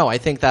 Yeah, no, I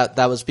think that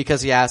was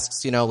because he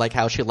asks,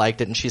 how she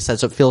liked it, and she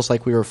says, it feels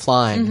like we were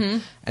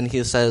flying. And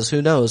he says,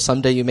 who knows,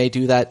 someday you may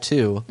do that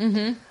too,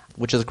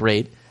 which is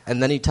great.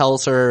 And then he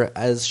tells her,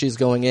 as she's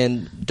going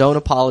in, don't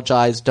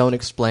apologize, don't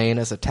explain.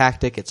 As a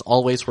tactic, it's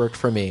always worked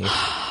for me.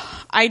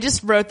 I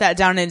just wrote that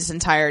down in its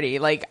entirety.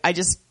 I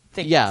just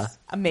think it's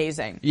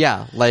amazing.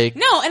 Yeah,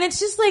 No, and it's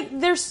just,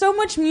 there's so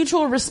much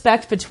mutual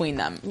respect between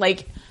them.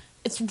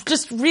 It's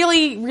just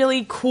really,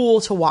 really cool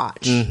to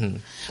watch.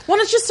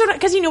 Well, it's just sort of,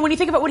 because, when you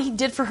think about what he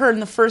did for her in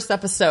the first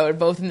episode,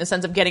 both in the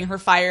sense of getting her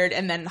fired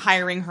and then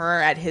hiring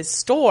her at his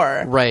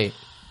store. Right.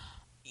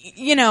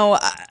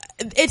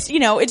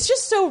 It's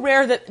just so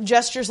rare that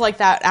gestures like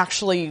that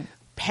actually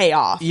pay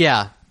off.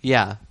 Yeah.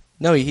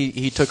 No,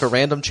 he took a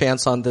random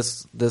chance on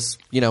this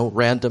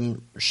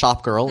random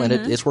shop girl, and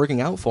it's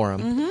working out for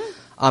him.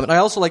 And I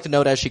also like to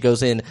note, as she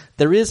goes in,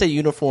 there is a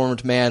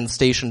uniformed man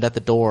stationed at the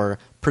door,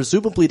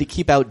 presumably to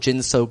keep out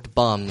gin-soaked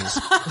bums.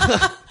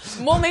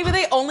 Well, maybe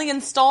they only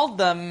installed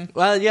them.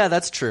 Well, yeah,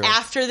 that's true.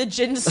 After the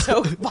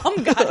gin-soaked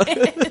bum got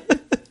in.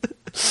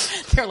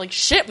 They're like,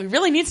 shit, we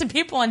really need some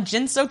people on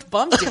gin-soaked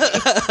bum duty.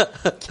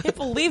 Can't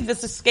believe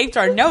this escaped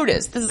our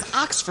notice. This is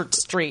Oxford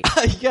Street.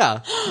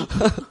 Yeah.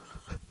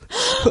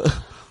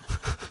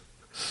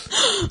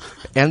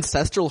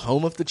 Ancestral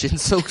home of the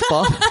gin-soaked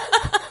bum.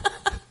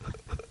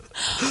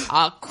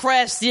 Our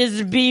crest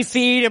is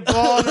beefy to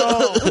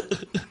Bono.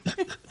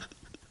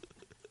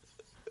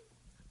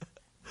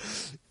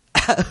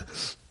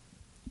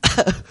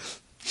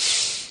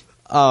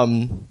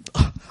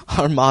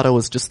 Our motto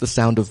is just the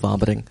sound of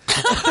vomiting.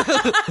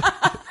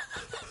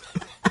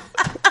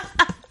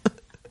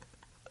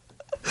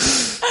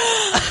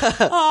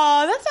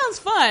 Oh, that sounds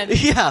fun.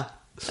 Yeah.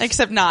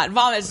 Except not.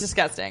 Vomit is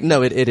disgusting.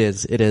 No, it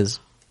is. It is.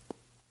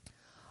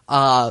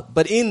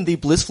 But in the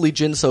blissfully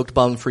gin-soaked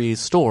bum-free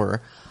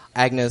store,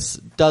 Agnes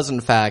does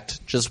in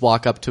fact just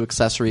walk up to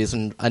accessories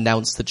and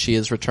announce that she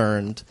is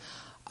returned.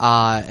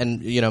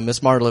 And,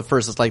 Miss Martle at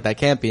first is like, that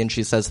can't be, and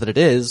she says that it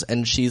is,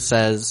 and she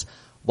says,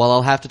 well,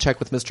 I'll have to check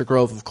with Mr.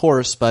 Grove, of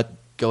course, but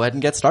go ahead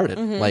and get started.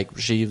 Like,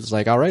 she's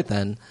like, all right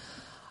then.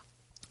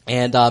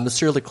 And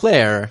Monsieur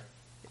Leclerc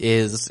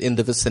is in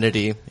the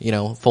vicinity,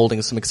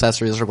 folding some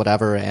accessories or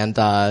whatever, and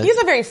he has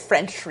a very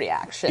French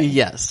reaction.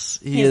 yes,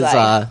 He's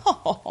like,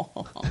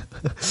 oh.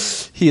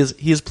 he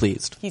is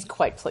pleased. He's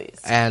quite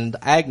pleased. And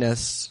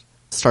Agnes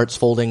starts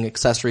folding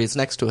accessories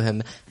next to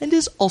him and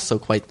is also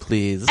quite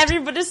pleased.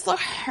 Everybody's so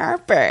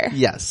happy.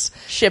 Yes.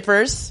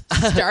 Shippers,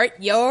 start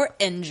your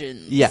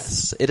engines.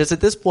 Yes. It has at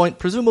this point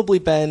presumably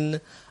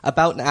been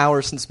about an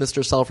hour since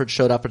Mr. Selfridge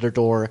showed up at her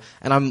door,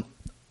 and I'm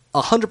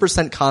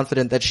 100%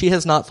 confident that she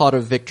has not thought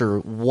of Victor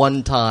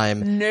one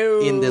time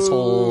in this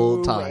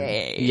whole time.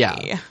 Way.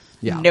 Yeah.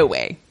 No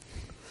way.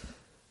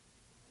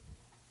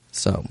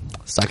 So,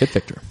 suck it,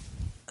 Victor.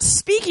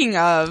 Speaking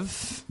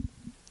of...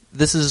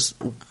 This is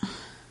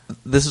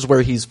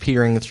where he's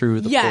peering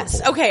through the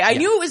Yes. porthole. Okay, I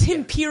knew it was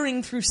him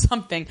peering through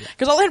something.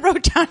 Because all I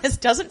wrote down is,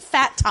 doesn't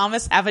Fat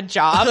Thomas have a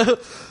job?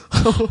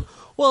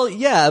 Well,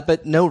 yeah,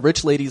 but no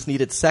rich ladies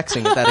needed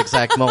sexing at that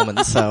exact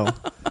moment, so...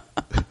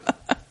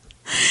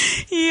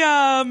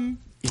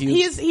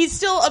 He's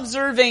still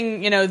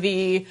observing,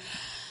 the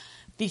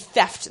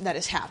theft that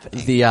is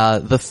happening.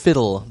 The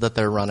fiddle that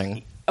they're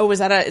running. Oh, is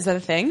that a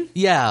thing?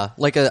 Yeah,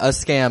 like a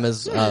scam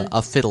is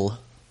a fiddle.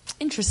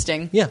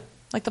 Interesting. Yeah.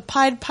 Like the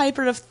Pied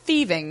Piper of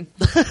thieving.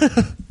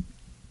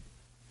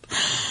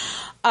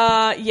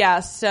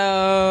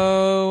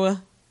 So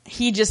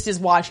he just is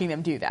watching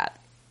them do that.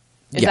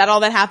 Is that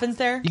all that happens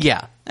there?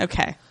 Yeah.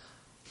 Okay.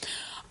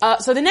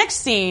 So the next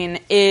scene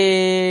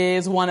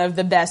is one of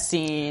the best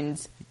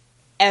scenes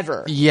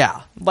ever.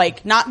 Yeah.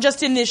 Like, not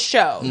just in this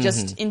show,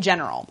 just in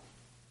general.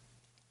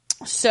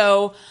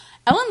 So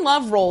Ellen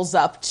Love rolls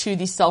up to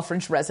the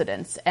Selfridge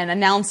residence and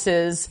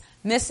announces,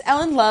 Miss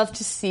Ellen Love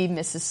to see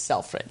Mrs.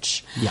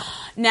 Selfridge. Yeah.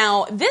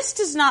 Now, this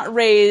does not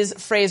raise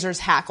Fraser's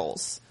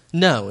hackles.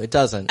 No, it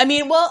doesn't. I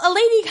mean, well, a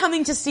lady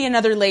coming to see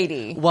another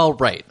lady. Well,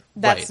 right.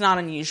 That's not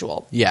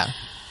unusual. Yeah.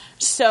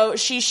 So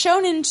she's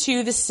shown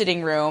into the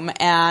sitting room,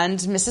 and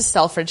Mrs.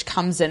 Selfridge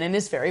comes in and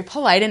is very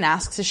polite and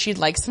asks if she'd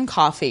like some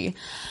coffee.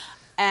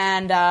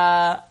 And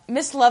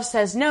Miss Love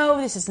says,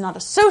 no, this is not a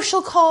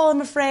social call,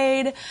 I'm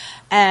afraid.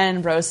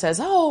 And Rose says,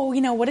 oh,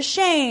 what a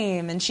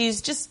shame. And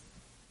she's just...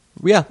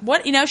 Yeah.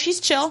 What?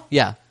 She's chill.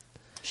 Yeah.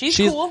 She's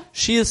cool.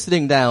 She is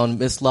sitting down.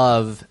 Miss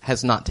Love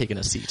has not taken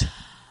a seat.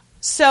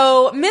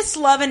 So Miss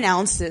Love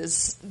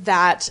announces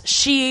that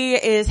she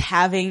is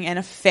having an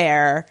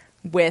affair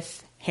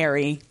with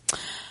Harry.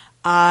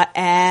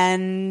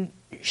 And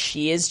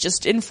she is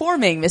just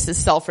informing Mrs.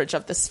 Selfridge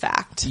of this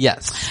fact.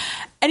 Yes.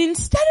 And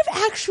instead of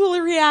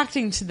actually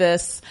reacting to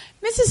this,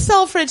 Mrs.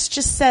 Selfridge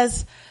just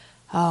says,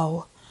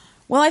 oh,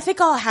 well, I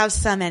think I'll have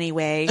some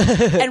anyway,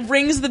 and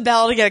rings the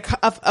bell to get a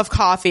cup of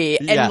coffee.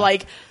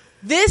 And,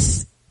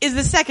 this is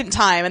the second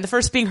time, and the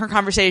first being her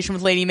conversation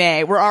with Lady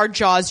May, where our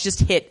jaws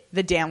just hit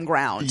the damn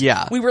ground.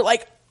 Yeah. We were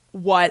like,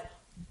 what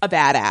a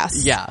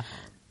badass. Yeah.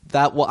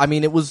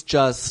 It was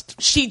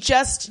just...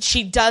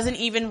 She doesn't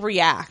even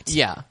react.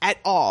 Yeah. At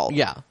all.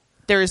 Yeah.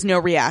 There is no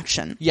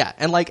reaction. Yeah,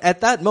 and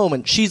at that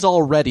moment, she's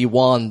already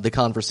won the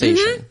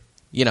conversation.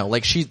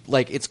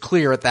 It's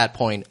clear at that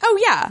point. Oh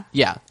yeah.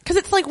 Yeah. Because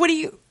it's like, what are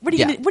you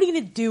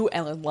gonna do,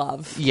 Ellen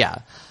Love? Yeah.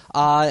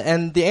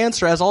 And the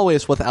answer, as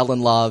always with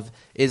Ellen Love,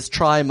 is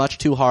try much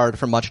too hard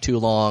for much too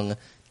long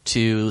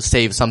to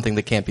save something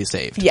that can't be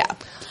saved. Yeah.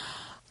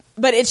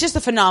 But it's just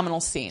a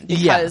phenomenal scene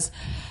because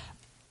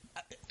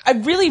I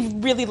really,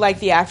 really like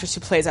the actress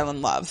who plays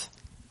Ellen Love.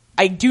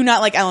 I do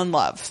not like Ellen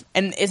Love.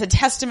 And it's a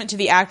testament to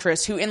the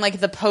actress who, in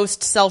the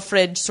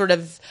post-Selfridge sort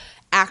of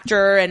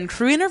actor and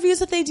crew interviews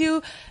that they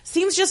do,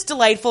 seems just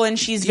delightful, and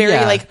she's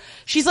very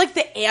she's like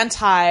the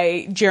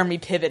anti-Jeremy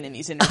Piven in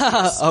these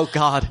interviews. Oh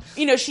God.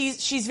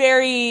 She's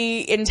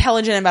very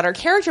intelligent about her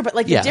character, but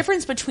the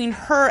difference between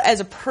her as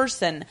a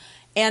person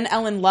and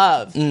Ellen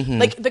Love,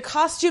 the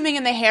costuming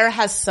and the hair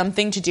has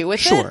something to do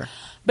with it,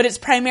 but it's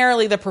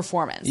primarily the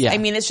performance. Yeah. I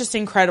mean, it's just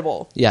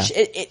incredible. Yeah.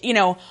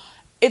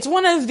 It's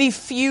one of the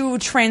few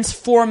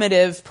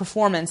transformative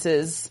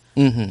performances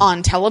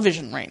on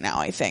television right now,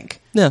 I think.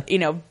 Yeah.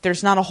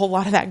 There's not a whole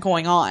lot of that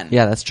going on.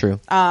 Yeah, that's true.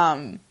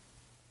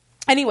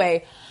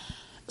 Anyway,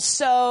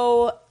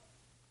 so...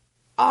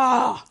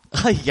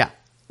 yeah.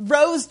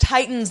 Rose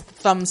tightens the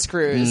thumb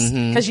screws.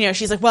 Because,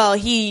 she's like, well,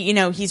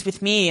 he's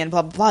with me and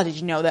blah, blah, blah. Did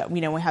you know that,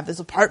 we have this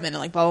apartment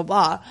and blah, blah,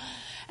 blah.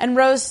 And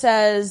Rose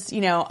says,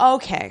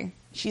 okay.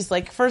 She's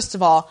like, first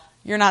of all,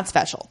 you're not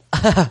special.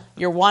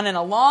 You're one in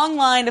a long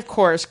line of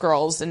chorus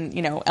girls. And,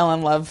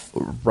 Ellen Love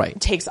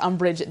takes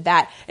umbrage at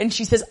that. And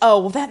she says,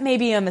 oh, well, that may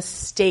be a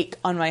mistake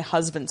on my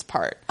husband's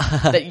part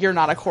that you're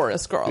not a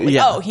chorus girl. Like,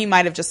 oh, he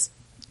might have just,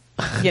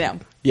 Yeah.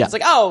 It's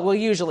like, oh, well,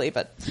 usually,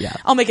 but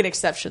I'll make an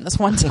exception this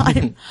one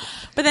time.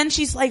 But then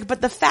she's like,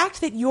 but the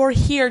fact that you're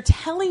here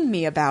telling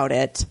me about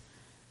it,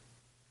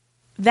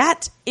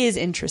 that is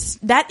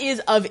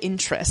of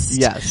interest.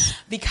 Yes.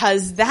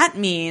 Because that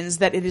means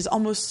that it is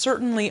almost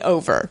certainly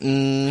over.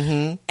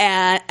 Mm-hmm.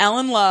 And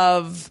Ellen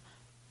Love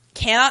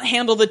cannot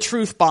handle the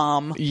truth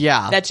bomb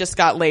that just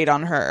got laid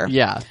on her.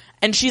 Yeah.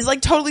 And she's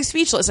like totally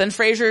speechless. And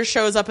Frasier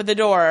shows up at the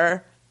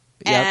door.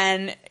 Yep.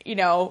 And,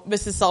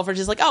 Mrs. Selfridge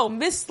is like, oh,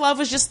 Miss Love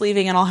was just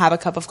leaving and I'll have a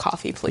cup of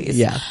coffee, please.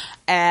 Yeah.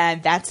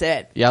 And that's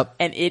it. Yep.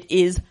 And it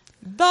is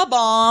the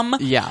bomb.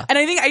 Yeah. And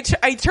I think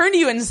I turned to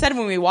you and said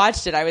when we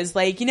watched it, I was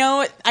like,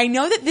 I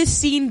know that this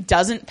scene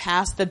doesn't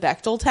pass the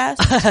Bechdel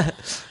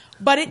test,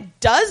 but it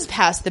does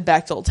pass the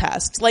Bechdel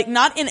test. Like,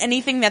 not in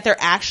anything that they're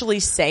actually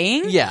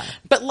saying. Yeah.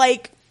 But,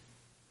 like,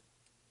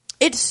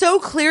 it's so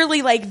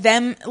clearly, like,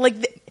 them,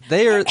 like...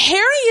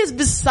 Harry is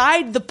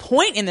beside the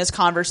point in this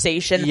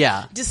conversation.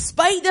 Yeah.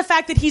 Despite the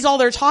fact that he's all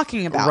they're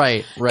talking about.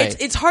 Right.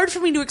 It's hard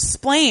for me to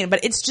explain,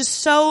 but it's just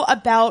so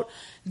about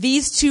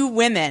these two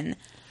women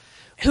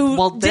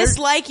who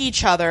dislike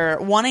each other,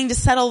 wanting to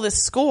settle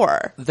this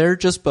score. They're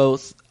just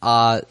both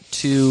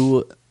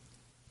two,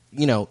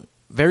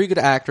 very good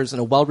actors in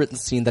a well-written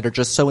scene that are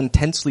just so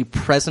intensely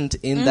present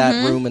in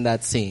that room and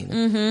that scene.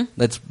 Mm-hmm.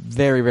 That's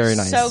very, very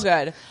nice. So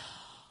good.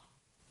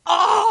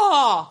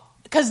 Oh!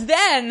 Because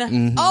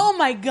then, oh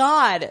my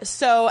God.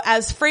 So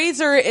as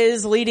Fraser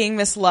is leading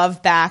Miss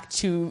Love back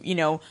to,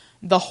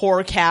 the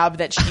whore cab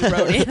that she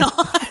rode in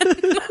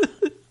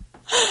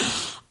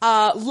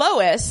on,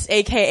 Lois,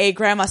 a.k.a.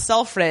 Grandma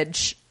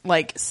Selfridge,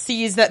 like,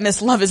 sees that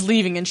Miss Love is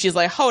leaving and she's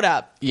like, hold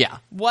up. Yeah.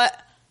 What?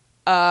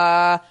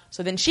 So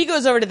then she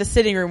goes over to the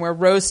sitting room where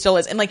Rose still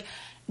is. And, like,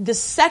 the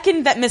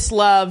second that Miss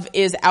Love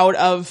is out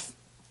of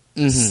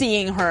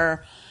seeing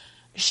her,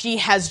 she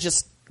has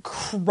just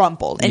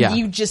crumpled, and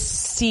you just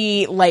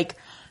see like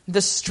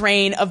the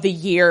strain of the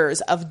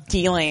years of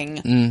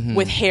dealing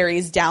with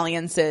Harry's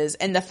dalliances,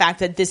 and the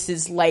fact that this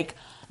is like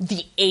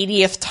the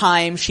 80th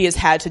time she has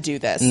had to do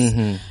this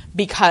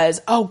because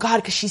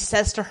because she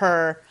says to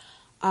her,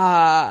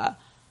 I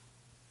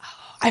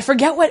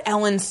forget what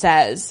Ellen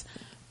says,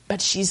 but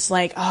she's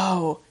like,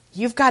 oh,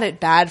 you've got it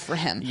bad for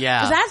him.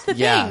 Yeah, 'cause that's the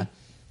thing.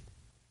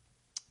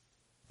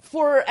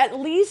 For at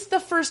least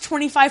the first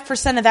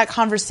 25% of that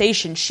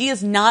conversation, she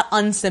is not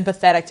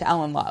unsympathetic to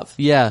Ellen Love.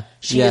 Yeah.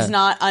 She is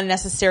not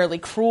unnecessarily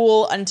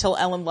cruel until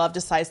Ellen Love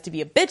decides to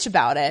be a bitch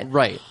about it.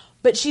 Right.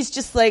 But she's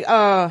just like,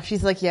 yeah,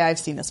 I've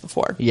seen this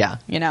before. Yeah.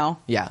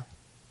 Yeah.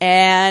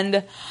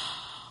 And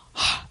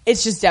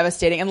it's just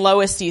devastating. And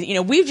Lois sees,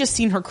 we've just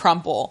seen her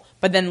crumple.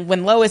 But then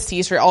when Lois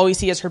sees her, all we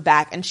see is her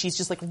back, and she's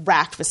just like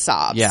racked with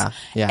sobs. Yeah.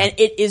 And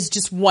it is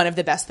just one of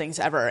the best things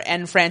ever.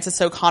 And Frances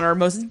O'Connor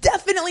most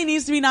definitely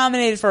needs to be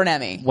nominated for an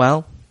Emmy.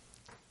 Well,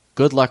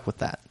 good luck with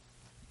that.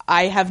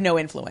 I have no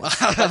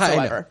influence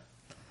whatsoever.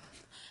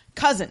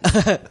 Cousins,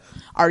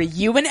 are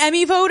you an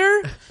Emmy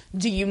voter?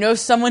 Do you know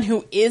someone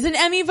who is an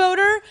Emmy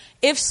voter?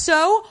 If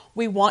so,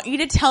 we want you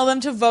to tell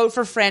them to vote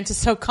for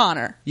Frances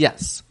O'Connor.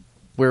 Yes.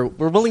 We're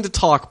willing to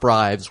talk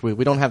bribes.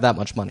 We don't have that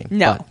much money.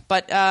 No,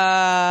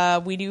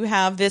 but we do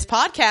have this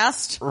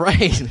podcast.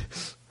 Right.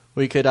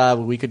 We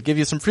could give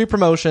you some free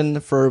promotion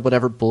for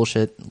whatever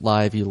bullshit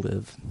live you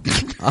live.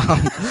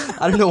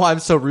 I don't know why I'm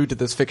so rude to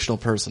this fictional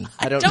person.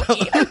 I don't know.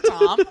 Either,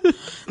 Tom.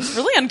 It's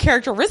really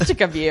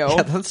uncharacteristic of you.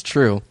 Yeah, that's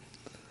true.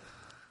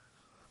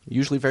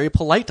 Usually very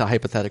polite to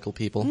hypothetical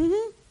people.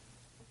 Mm-hmm.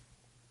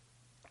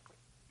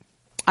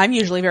 I'm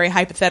usually very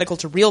hypothetical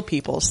to real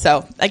people,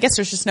 so I guess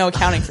there's just no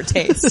accounting for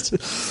taste.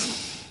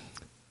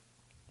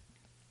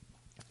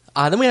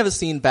 Then we have a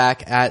scene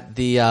back at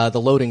the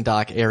loading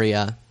dock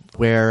area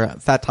where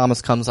Fat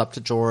Thomas comes up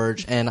to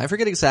George, and I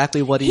forget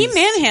exactly what he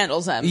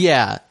manhandles him.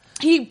 Yeah.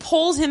 He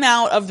pulls him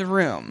out of the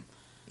room.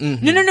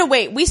 Mm-hmm. No,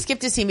 wait. We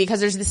skipped a scene because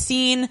there's the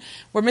scene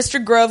where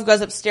Mr. Grove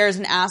goes upstairs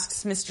and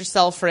asks Mr.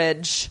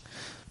 Selfridge.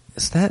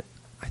 I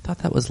thought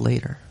that was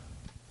later.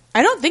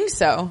 I don't think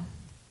so.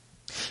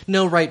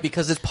 No, right,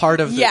 because it's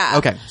part of the... Yeah.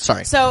 Okay,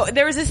 sorry. So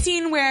there was a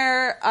scene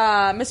where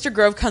Mr.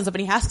 Grove comes up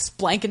and he asks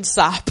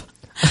Blankensop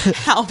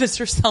how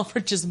Mr.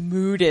 Selfridge's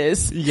mood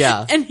is.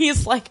 Yeah. And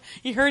he's like,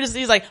 he's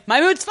like,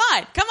 my mood's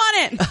fine. Come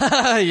on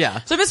in.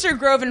 Yeah. So Mr.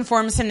 Grove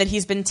informs him that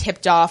he's been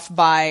tipped off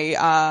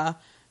by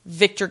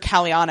Victor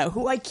Caliano,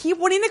 who I keep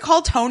wanting to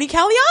call Tony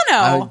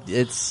Caliano.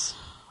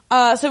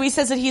 So he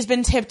says that he's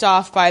been tipped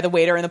off by the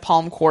waiter in the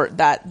Palm Court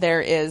that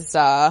there is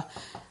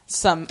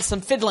some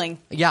fiddling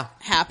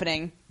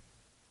happening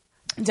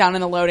down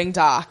in the loading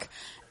dock.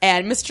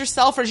 And Mr.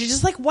 Selfridge is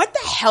just like, what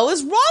the hell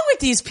is wrong with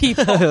these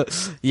people?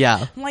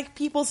 Yeah. I'm like,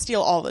 people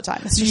steal all the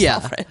time, Mr.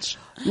 Selfridge.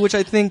 Which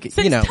I think,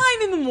 Since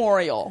time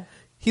immemorial.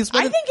 I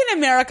think in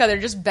America they're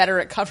just better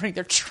at covering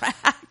their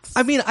tracks.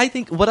 I mean,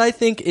 what I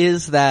think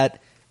is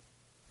that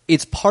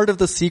it's part of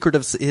the secret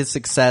of his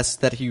success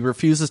that he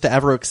refuses to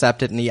ever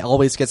accept it, and he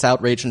always gets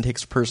outraged and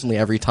takes it personally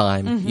every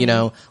time. You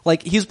know,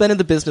 like, he's been in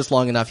the business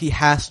long enough. He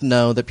has to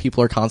know that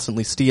people are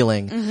constantly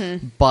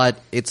stealing, but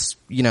it's,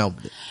 you know.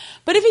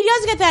 But if he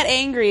does get that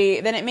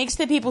angry, then it makes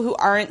the people who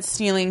aren't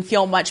stealing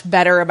feel much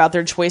better about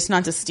their choice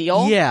not to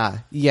steal. Yeah.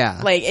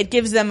 Like, it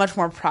gives them much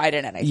more pride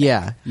in it, I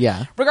think.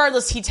 Yeah.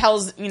 Regardless, he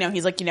tells, you know,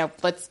 he's like, you know,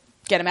 let's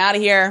get him out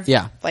of here.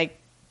 Yeah. Like,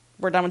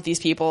 we're done with these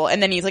people.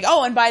 And then he's like,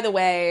 oh, and by the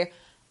way,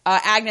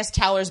 Agnes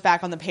Towler's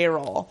back on the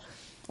payroll.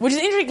 Which is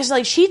interesting because,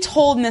 like, she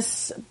told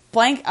Miss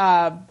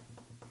Martle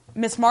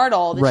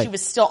that she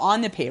was still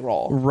on the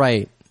payroll.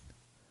 Right.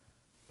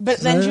 But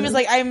then she was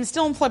like, I'm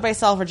still employed by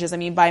Selfridges. I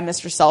mean, by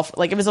Mr. Selfridge.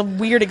 Like, it was a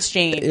weird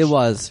exchange. It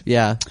was,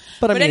 yeah.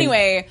 But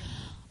anyway,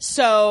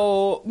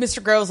 so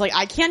Mr. Grove's like,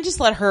 I can't just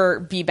let her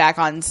be back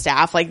on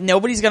staff. Like,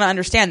 nobody's going to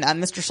understand that.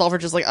 And Mr.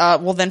 Selfridge is like,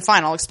 well, then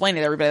fine. I'll explain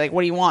it to everybody. Like,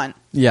 what do you want?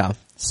 Yeah.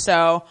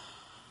 So,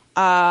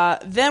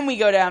 then we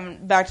go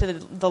down back to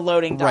the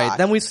loading dock. Right.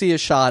 Then we see a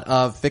shot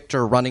of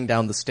Victor running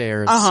down the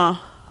stairs.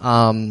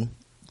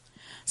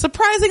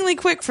 Surprisingly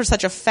quick for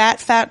such a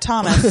fat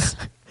Thomas.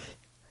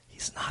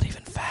 He's not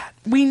even fat.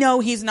 We know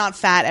he's not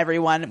fat,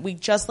 everyone. We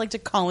just like to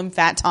call him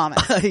Fat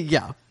Thomas.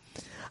 Yeah.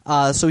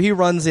 So he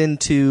runs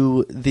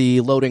into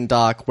the loading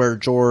dock where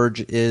George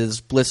is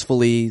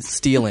blissfully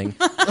stealing.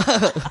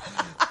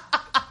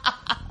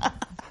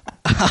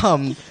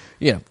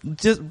 You know,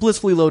 just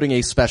blissfully loading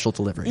a special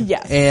delivery.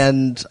 Yes.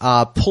 And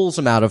pulls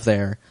him out of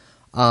there,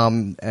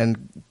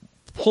 and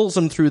pulls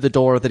him through the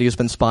door that he's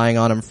been spying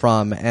on him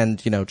from,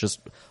 and, you know, just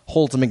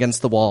holds him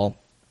against the wall.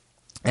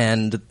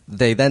 And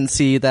they then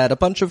see that a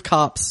bunch of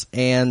cops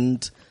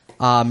and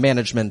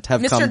management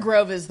have come. Mr.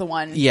 Grove is the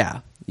one.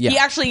 Yeah. He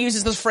actually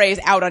uses this phrase,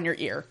 out on your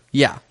ear.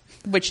 Yeah.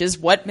 Which is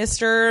what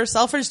Mr.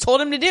 Selfridge told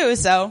him to do,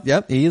 so.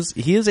 Yep, he is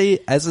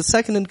as a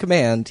second in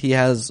command, he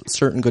has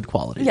certain good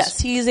qualities.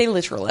 Yes, he's a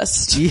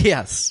literalist.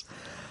 Yes.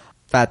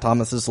 Fat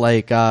Thomas is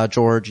like,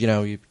 George, you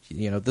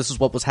know, this is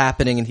what was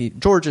happening,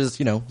 and George is,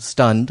 you know,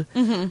 stunned,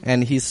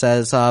 and he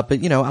says,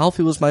 but, you know,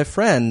 Alfie was my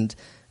friend.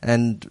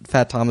 And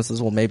Fat Thomas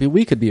says, well, maybe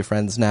we could be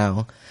friends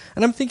now.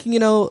 And I'm thinking, you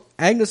know,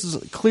 Agnes is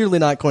clearly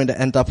not going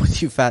to end up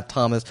with you, Fat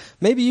Thomas.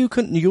 Maybe you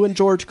and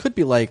George could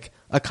be like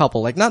a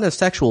couple, like not in a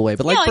sexual way,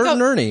 but like Bert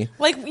and Ernie.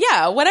 Like,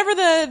 yeah, whatever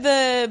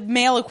the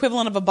male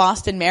equivalent of a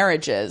Boston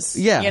marriage is.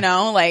 Yeah. You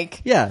know,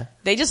 like, yeah,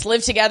 they just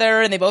live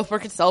together and they both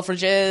work at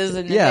Selfridges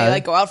and they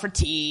like go out for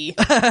tea.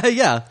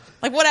 Yeah.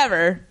 Like,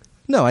 whatever.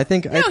 No, I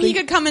think he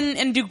could come in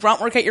and do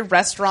grunt work at your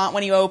restaurant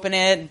when you open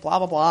it, and blah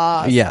blah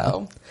blah. Yeah,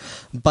 so.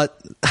 But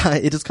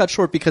it is cut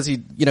short because he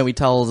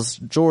tells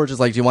George, is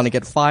like, do you want to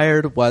get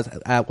fired?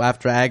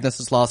 After Agnes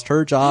has lost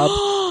her job,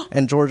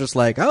 and George is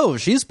like, oh,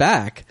 she's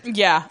back.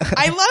 Yeah,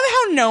 I love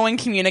how no one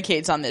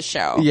communicates on this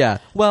show. Yeah,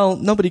 well,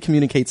 nobody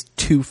communicates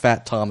to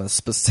Fat Thomas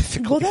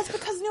specifically. Well, that's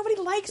because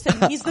nobody likes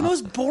him. He's the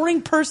most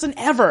boring person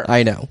ever.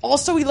 I know.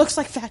 Also, he looks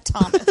like Fat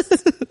Thomas.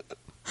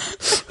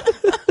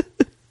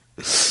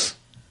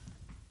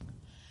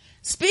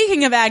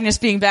 Speaking of Agnes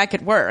being back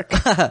at work,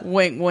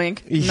 wink,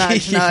 wink,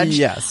 nudge, nudge.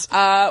 Yes.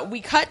 We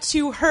cut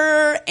to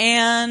her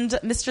and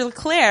Mr.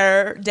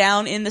 Leclerc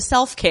down in the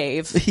self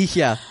cave.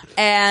 Yeah.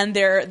 And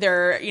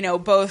they're, you know,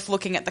 both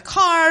looking at the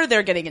car.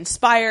 They're getting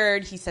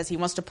inspired. He says he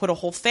wants to put a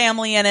whole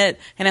family in it.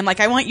 And I'm like,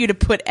 I want you to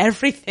put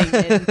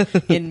everything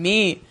in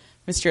me,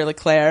 Mr.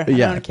 Leclerc. I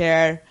don't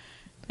care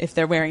if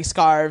they're wearing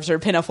scarves or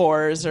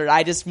pinafores, or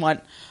I just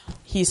want,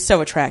 he's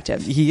so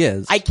attractive. He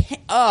is.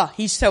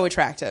 He's so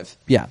attractive.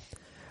 Yeah.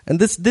 And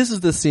this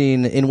is the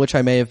scene in which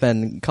I may have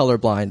been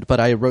colorblind, but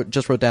I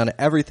just wrote down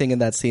everything in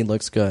that scene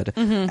looks good.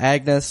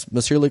 Agnes,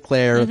 Monsieur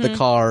Leclerc, the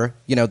car.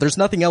 You know, there's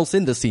nothing else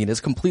in the scene. It's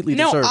completely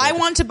deserted. No, I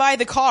want to buy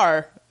the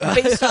car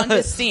based on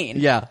this scene.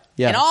 Yeah.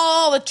 And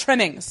all the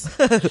trimmings.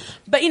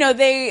 But, you know,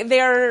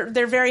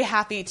 they're very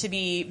happy to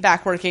be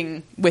back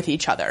working with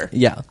each other.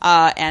 Yeah.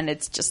 And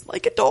it's just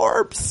like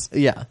adorbs.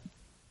 Yeah.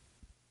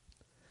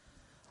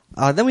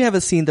 Then we have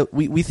a scene that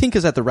we think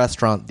is at the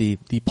restaurant, the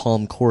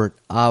Palm Court,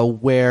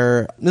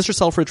 where Mr.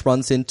 Selfridge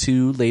runs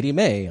into Lady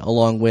May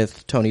along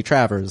with Tony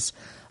Travers.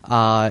 They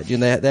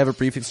have a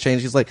brief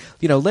exchange. He's like,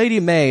 you know, Lady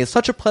May,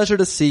 such a pleasure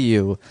to see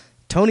you.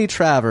 Tony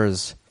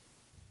Travers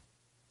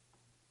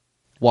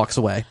walks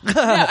away.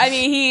 Yeah, I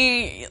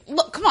mean,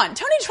 come on,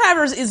 Tony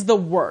Travers is the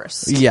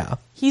worst. Yeah.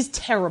 He's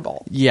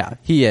terrible. Yeah,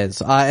 he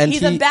is. And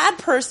he's a bad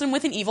person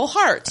with an evil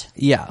heart.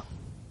 Yeah.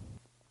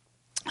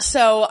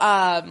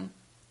 So,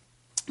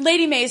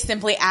 Lady May is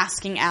simply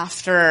asking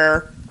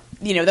after,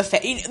 you know,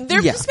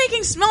 they're just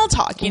making small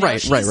talk. You know,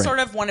 she's sort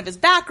of one of his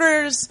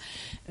backers.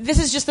 This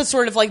is just the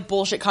sort of like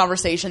bullshit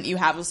conversation that you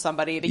have with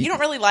somebody that you don't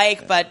really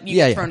like, but you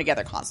get thrown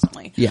together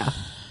constantly. Yeah.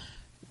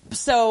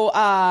 So,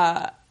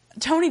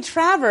 Tony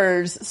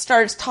Travers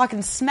starts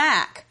talking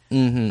smack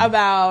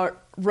about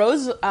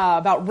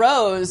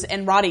Rose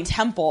and Roddy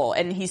Temple,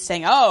 and he's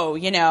saying, oh,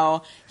 you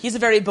know, he's a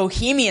very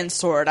bohemian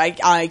sort.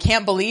 I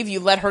can't believe you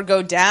let her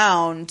go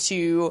down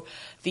to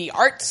the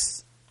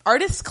artist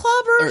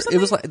club or something.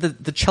 It was like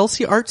the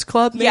Chelsea Arts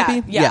Club,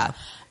 maybe? Yeah.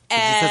 He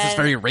says it's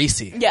very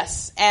racy.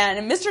 Yes,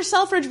 and Mr.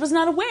 Selfridge was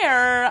not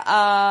aware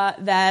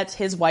that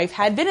his wife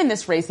had been in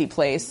this racy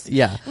place.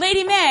 Yeah.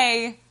 Lady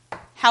May,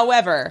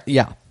 however,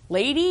 Yeah.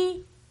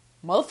 Lady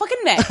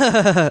motherfucking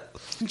May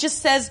just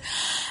says,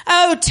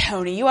 "Oh,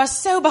 Tony, you are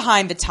so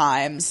behind the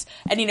times,"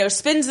 and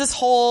spins this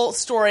whole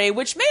story,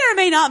 which may or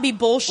may not be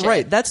bullshit.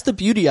 Right. That's the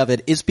beauty of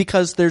it, is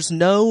because there's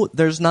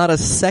not a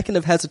second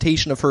of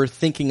hesitation of her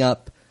thinking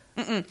up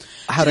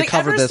how to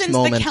cover this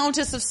moment. Ever since the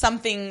Countess of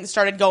Something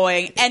started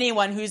going,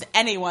 anyone who's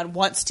anyone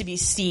wants to be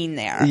seen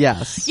there.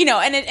 Yes.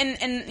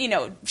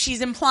 And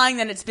she's implying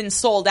that it's been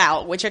sold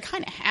out, which it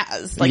kind of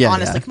has. Like, Yeah,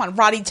 honestly, yeah. come on,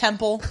 Roddy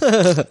Temple.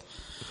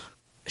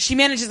 She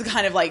manages to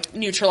kind of like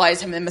neutralize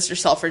him, and Mr.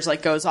 Selfridge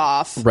like goes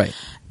off. Right.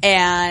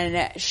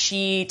 And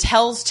she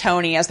tells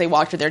Tony as they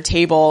walk to their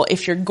table,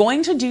 if you're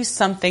going to do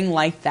something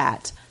like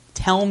that,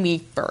 tell me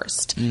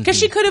first. Because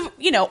she could have,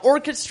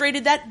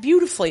 orchestrated that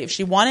beautifully if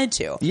she wanted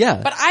to. Yeah.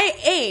 But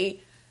I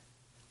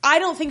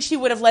don't think she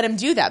would have let him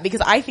do that,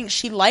 because I think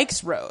she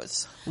likes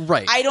Rose.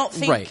 Right. I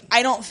don't Right.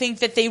 think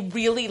that they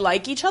really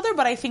like each other,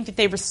 but I think that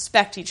they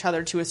respect each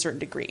other to a certain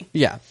degree.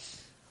 Yeah.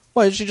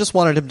 Well, she just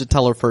wanted him to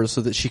tell her first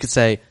so that she could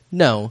say,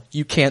 no,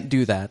 you can't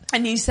do that.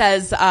 And he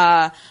says,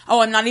 I'm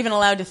not even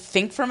allowed to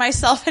think for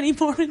myself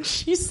anymore. And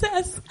she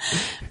says,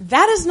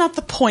 that is not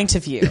the point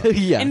of view.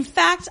 Yeah. In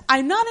fact,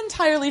 I'm not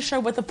entirely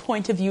sure what the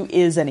point of view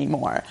is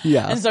anymore.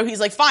 Yeah. And so he's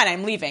like, fine,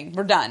 I'm leaving.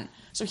 We're done.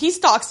 So he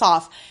stalks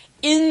off.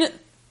 I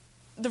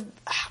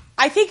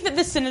think that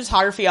the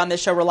cinematography on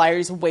this show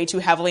relies way too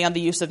heavily on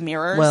the use of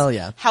mirrors. Well,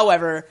 yeah.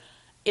 However,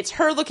 it's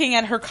her looking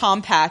at her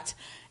compact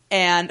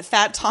and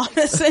Fat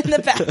Thomas in the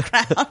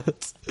background.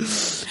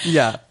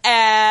 Yeah.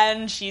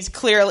 And she's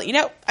clearly,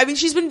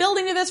 she's been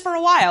building to this for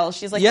a while.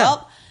 She's like, Yeah.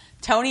 well,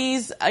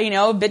 Tony's,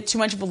 a bit too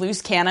much of a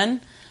loose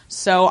cannon,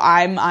 so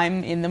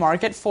I'm in the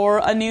market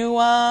for a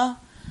new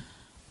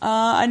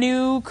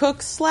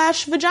cook /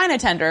 vagina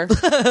tender.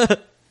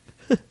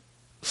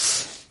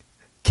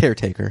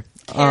 Caretaker.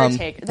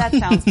 Caretaker. That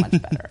sounds much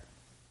better.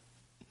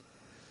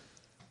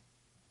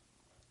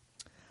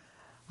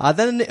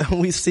 Then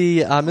we see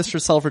Mr.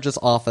 Selfridge's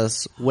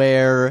office,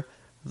 where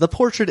the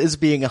portrait is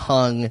being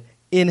hung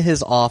in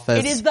his office.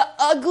 It is the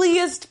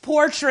ugliest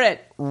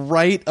portrait.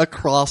 Right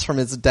across from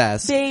his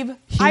desk. Babe,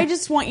 I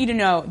just want you to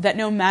know that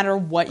no matter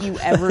what you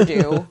ever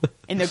do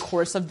in the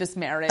course of this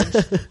marriage,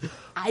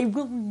 I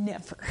will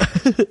never,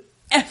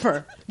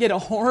 ever get a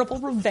horrible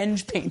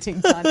revenge painting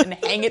done and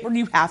hang it where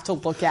you have to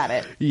look at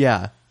it.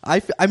 Yeah. I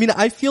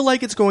feel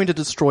like it's going to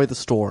destroy the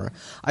store.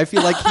 I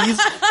feel like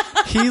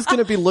he's going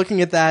to be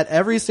looking at that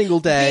every single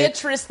day.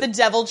 Beatrice, the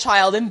devil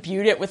child,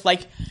 imbued it with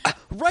right.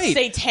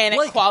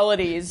 satanic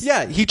qualities.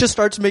 Yeah, he just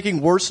starts making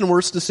worse and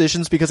worse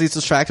decisions because he's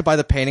distracted by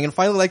the painting, and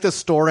finally, the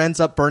store ends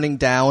up burning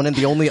down, and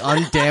the only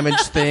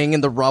undamaged thing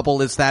in the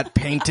rubble is that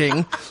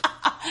painting.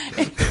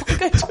 It's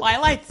like a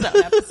Twilight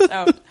Zone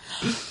episode.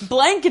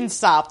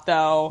 Blankenstop,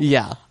 though.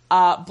 Yeah.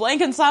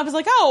 Blankenstop is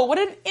like, oh, what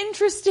an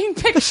interesting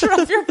picture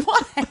of your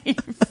wife.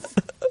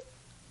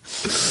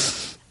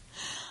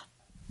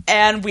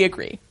 And we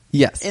agree.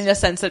 Yes. In the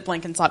sense that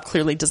Blankenstop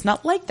clearly does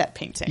not like that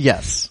painting.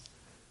 Yes.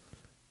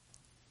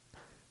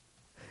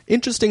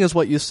 Interesting is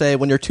what you say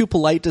when you're too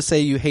polite to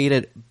say you hate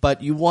it,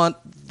 but you want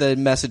the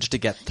message to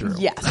get through.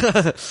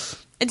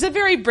 Yes. It's a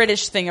very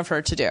British thing of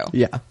her to do.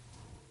 Yeah.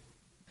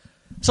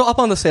 So up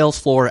on the sales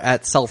floor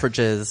at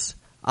Selfridge's,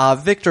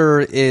 Victor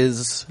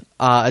is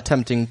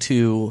attempting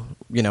to,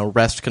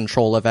 wrest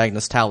control of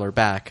Agnes Towler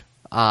back,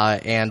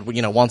 and,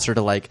 wants her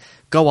to,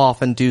 go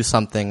off and do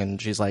something,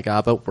 and she's like,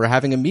 but we're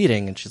having a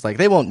meeting, and she's like,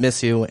 they won't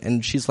miss you,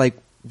 and she's like,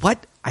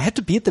 what? I have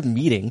to be at the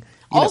meeting?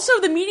 Also,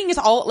 the meeting is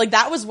all,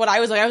 that was what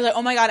I was like,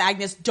 oh my god,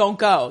 Agnes, don't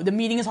go. The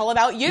meeting is all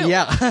about you.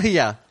 Yeah,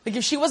 yeah.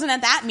 If she wasn't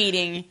at that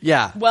meeting,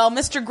 yeah. Well,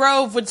 Mr.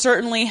 Grove would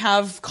certainly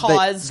have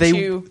cause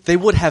to... They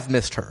would have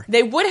missed her.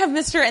 They would have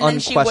missed her, and then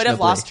she would have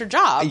lost her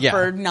job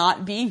for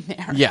not being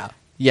there. Yeah,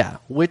 yeah.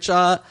 Which,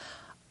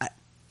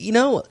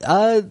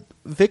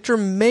 Victor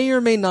may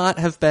or may not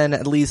have been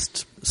at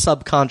least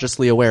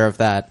subconsciously aware of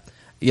that.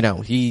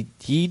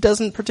 He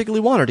doesn't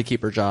particularly want her to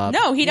keep her job.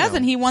 No, he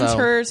doesn't. He wants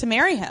her to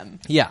marry him.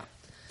 Yeah.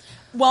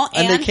 Well,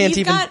 and they can't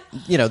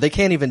they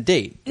can't even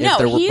date if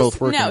they're both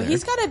working there.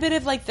 He's got a bit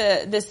of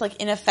this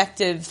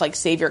ineffective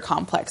savior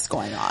complex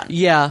going on.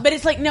 Yeah. But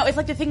it's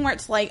it's the thing where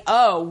it's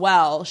oh,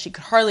 well, she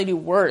could hardly do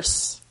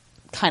worse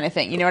kind of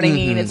thing. You know what I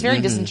mean? It's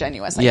very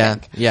disingenuous, I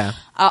think. Yeah.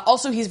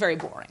 Also, he's very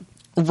boring.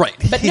 Right.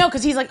 But no,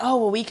 because he's like, oh,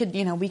 well, we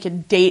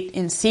could date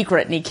in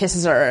secret, and he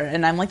kisses her,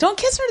 and I'm like, don't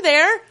kiss her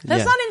there.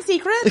 That's not in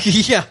secret.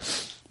 Yeah.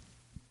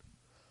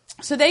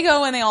 So they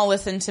go and they all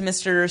listen to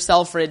Mr.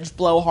 Selfridge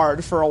blow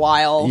hard for a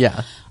while.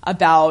 Yeah.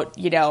 About,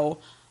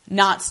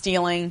 not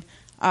stealing.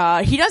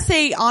 He does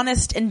say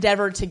honest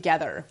endeavor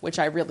together, which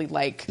I really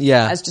like.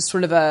 Yeah. As just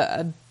sort of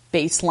a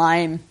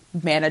baseline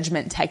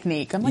management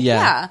technique. I'm like,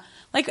 yeah.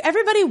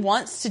 Everybody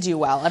wants to do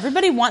well.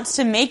 Everybody wants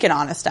to make an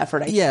honest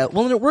effort, I think. Yeah,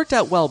 well, and it worked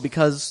out well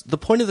because the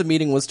point of the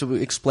meeting was to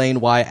explain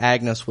why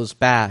Agnes was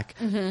back.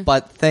 Mm-hmm.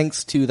 But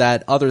thanks to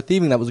that other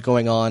theming that was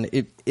going on,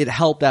 it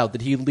helped out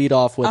that he'd lead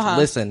off with,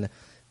 listen,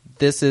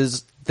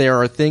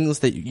 there are things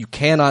that you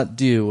cannot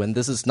do, and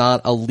this is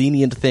not a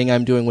lenient thing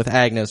I'm doing with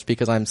Agnes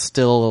because I'm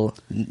still,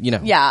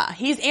 Yeah,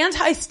 he's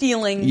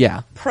anti-stealing,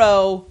 Yeah.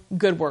 pro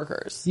good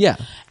workers. Yeah.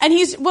 And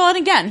and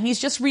again, he's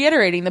just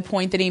reiterating the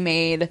point that he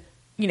made.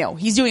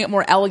 He's doing it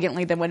more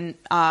elegantly than when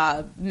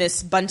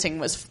Miss Bunting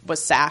was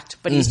sacked.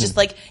 But he's just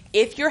like,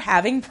 if you're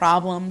having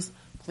problems,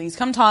 please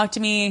come talk to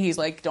me. He's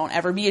like, don't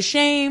ever be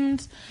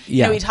ashamed.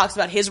 Yeah. He talks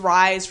about his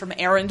rise from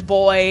errand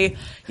boy,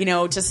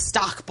 to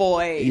stock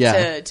boy,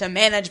 to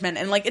management.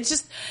 And like,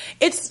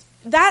 it's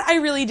that I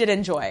really did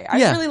enjoy.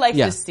 I really liked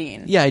this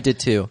scene. Yeah, I did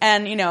too.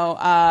 And,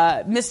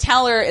 Miss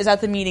Teller is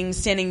at the meeting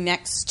standing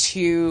next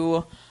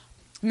to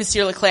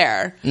Monsieur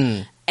Leclerc.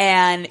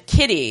 And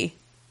Kitty,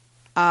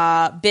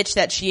 bitch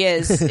that she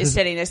is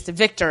standing next to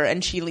Victor,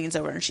 and she leans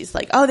over and she's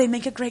like, oh, they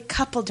make a great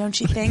couple, don't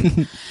you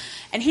think?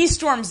 And he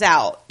storms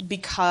out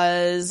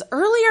because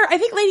earlier, I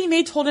think Lady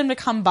Mae told him to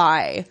come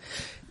by.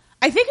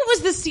 I think it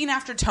was this scene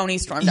after Tony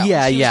stormed out.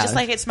 Yeah, she was yeah. just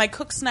like, it's my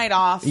cook's night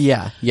off.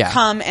 Yeah, yeah.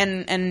 Come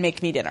and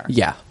make me dinner.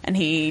 Yeah. And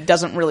he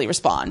doesn't really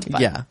respond.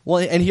 But. Yeah.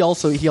 Well, and he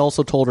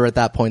also told her at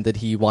that point that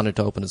he wanted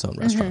to open his own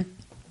restaurant.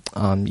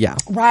 Yeah.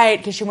 Right,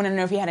 because she wanted to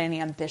know if he had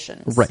any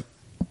ambitions. Right.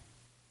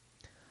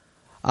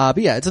 But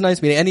yeah, it's a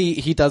nice meeting. And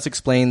he does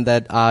explain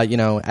that,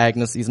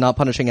 Agnes, he's not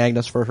punishing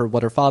Agnes for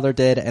what her father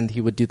did, and he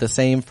would do the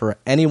same for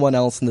anyone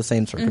else in the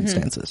same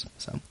circumstances.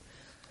 So,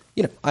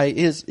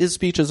 his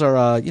speeches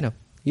are,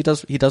 he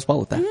does well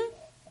with that.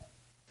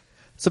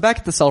 So back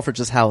at the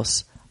Selfridges'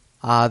 house,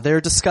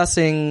 they're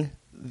discussing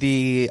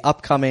the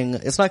upcoming,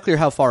 it's not clear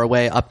how far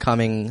away,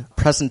 upcoming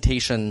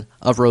presentation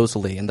of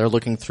Rosalie, and they're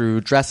looking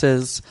through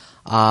dresses.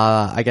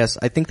 I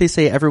think they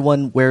say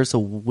everyone wears a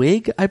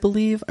wig, I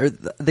believe. Or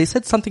they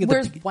said something.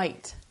 Wears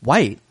white.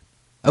 White?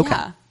 Okay.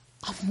 Yeah.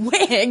 A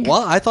wig?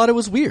 Well, I thought it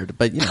was weird,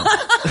 but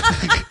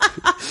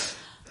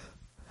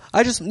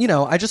I just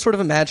sort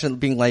of imagine it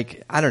being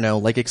like, I don't know,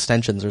 like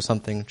extensions or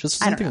something. Just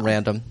something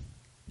random.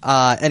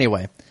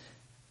 Anyway.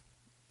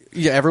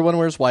 Yeah, everyone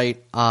wears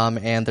white,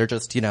 and they're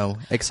just,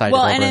 excited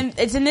Well, over and it.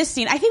 it's in this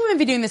scene. I think we might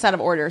be doing this out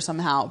of order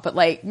somehow, but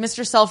like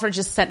Mr. Selfridge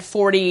just sent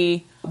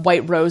 40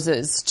 white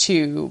roses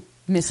to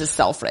Mrs.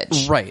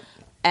 Selfridge. Right.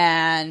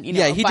 And, he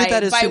did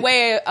that by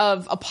way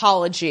of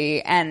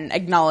apology and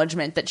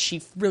acknowledgement that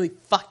she really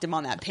fucked him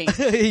on that paint.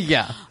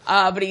 Yeah.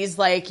 But he's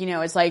like,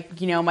 it's like,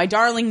 my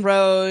darling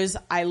Rose,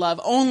 I love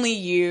only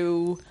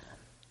you.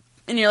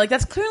 And you're like,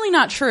 that's clearly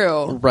not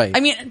true. Right. I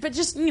mean, but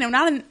just,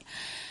 not an...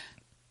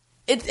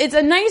 It's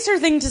a nicer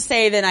thing to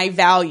say than I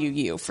value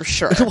you, for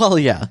sure. Well,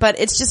 yeah. But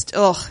it's just,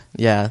 ugh.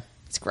 Yeah.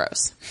 It's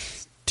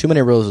gross. Too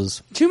many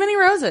roses. Too many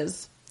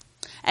roses.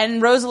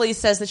 And Rosalie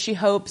says that she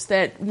hopes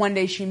that one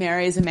day she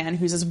marries a man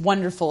who's as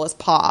wonderful as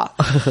Pa.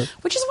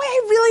 Which is why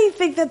I really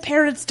think that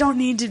parents don't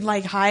need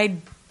to, hide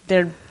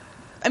their...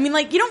 I mean,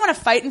 you don't want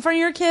to fight in front of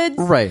your kids.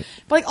 Right.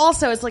 But,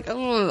 also, it's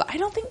ugh, I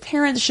don't think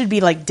parents should be,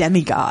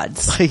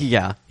 demigods.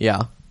 Yeah,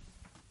 yeah.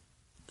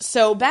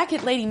 So back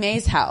at Lady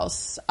Mae's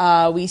house,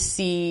 we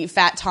see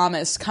Fat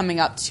Thomas coming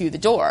up to the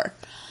door.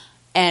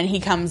 And he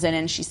comes in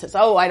and she says,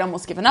 oh, I'd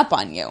almost given up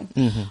on you.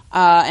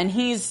 And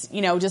he's,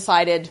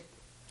 decided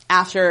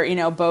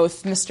after,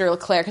 both Mr.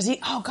 Leclerc, because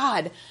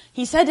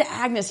he said to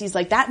Agnes, he's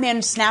like, that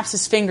man snaps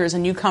his fingers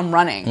and you come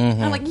running.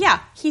 And I'm like,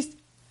 yeah, he's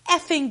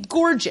effing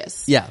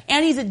gorgeous. Yeah.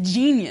 And he's a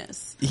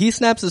genius. He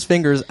snaps his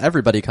fingers,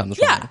 everybody comes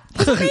running. Yeah,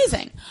 he's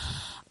amazing.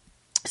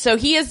 So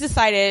he has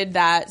decided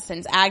that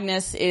since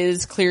Agnes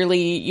is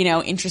clearly,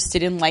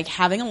 interested in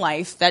having a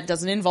life that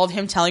doesn't involve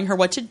him telling her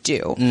what to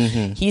do,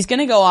 he's going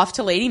to go off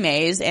to Lady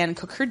Mae's and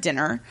cook her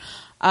dinner.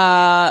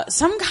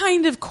 Some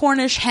kind of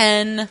Cornish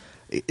hen.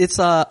 It's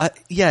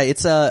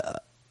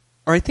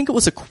or I think it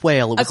was a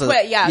quail. It was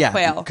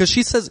quail. Because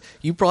she says,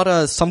 you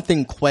brought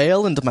something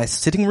quail into my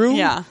sitting room?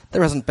 Yeah.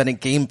 There hasn't been a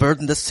game bird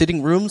in the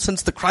sitting room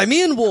since the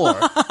Crimean War.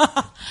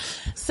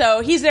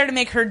 So he's there to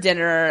make her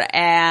dinner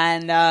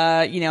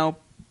and,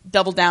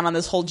 double down on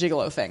this whole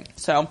gigolo thing.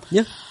 So,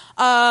 yeah.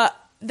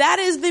 That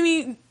is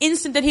the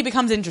instant that he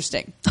becomes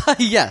interesting.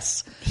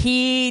 Yes.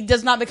 He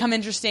does not become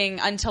interesting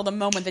until the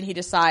moment that he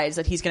decides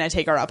that he's going to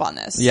take her up on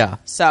this. Yeah.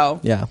 So.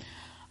 Yeah.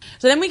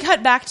 So then we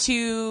cut back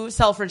to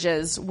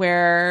Selfridge's,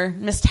 where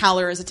Miss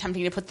Towler is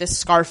attempting to put this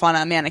scarf on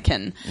a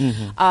mannequin.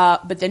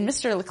 But then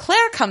Mr.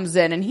 Leclerc comes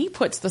in and he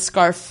puts the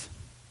scarf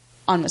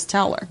on Miss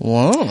Towler.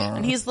 Whoa.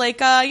 And he's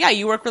like, yeah,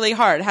 you work really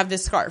hard. Have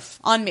this scarf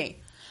on me.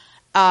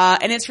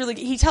 And it's really,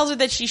 he tells her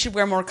that she should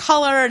wear more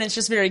color, and it's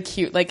just very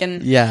cute.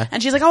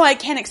 And she's like, oh, I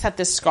can't accept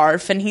this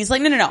scarf. And he's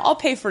like, no, I'll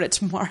pay for it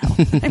tomorrow.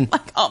 I'm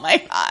like, oh my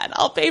God,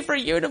 I'll pay for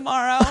you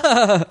tomorrow.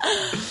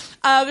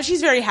 But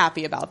she's very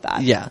happy about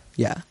that. Yeah,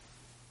 yeah.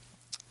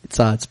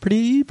 It's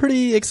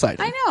pretty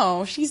exciting. I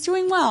know. She's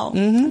doing well.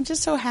 I'm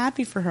just so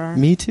happy for her.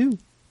 Me too.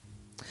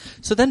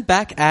 So then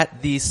back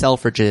at the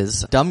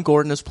Selfridges, Dumb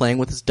Gordon is playing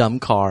with his dumb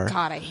car.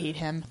 God, I hate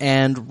him.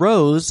 And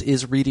Rose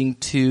is reading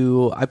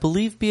to, I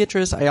believe,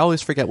 Beatrice. I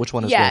always forget which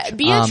one is which. Yeah,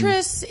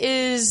 Beatrice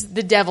is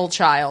the devil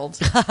child.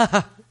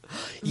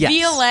 Yes.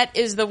 Violette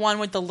is the one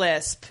with the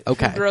lisp.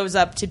 Okay. Who grows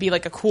up to be a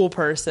cool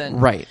person.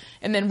 Right.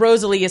 And then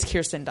Rosalie is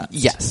Kirsten Dunst.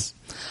 Yes.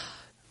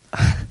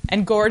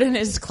 And Gordon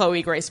is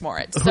Chloe Grace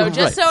Moritz. So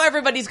just so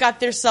everybody's got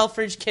their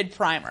Selfridge kid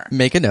primer.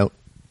 Make a note.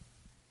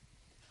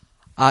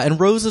 And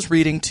Rose is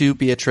reading to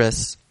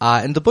Beatrice,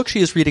 and the book she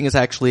is reading is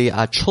actually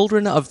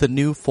Children of the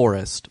New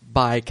Forest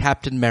by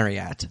Captain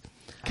Marryat.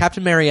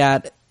 Captain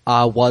Marryat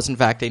was, in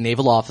fact, a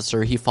naval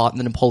officer. He fought in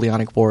the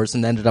Napoleonic Wars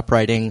and ended up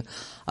writing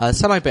a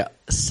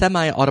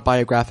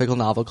semi-autobiographical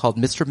novel called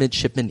Mr.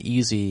 Midshipman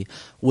Easy,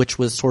 which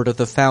was sort of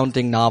the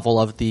founding novel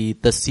of the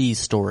sea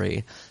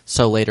story.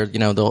 So later,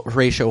 the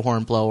Horatio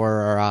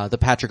Hornblower or the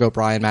Patrick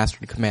O'Brian Master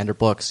and Commander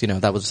books,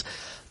 that was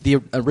the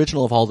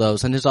original of all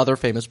those. And his other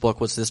famous book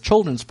was this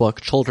children's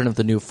book, Children of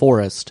the New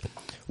Forest,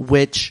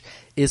 which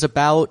is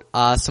about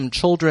some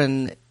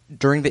children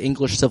during the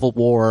English Civil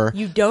War.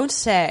 You don't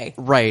say.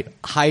 Right.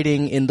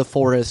 Hiding in the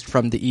forest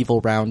from the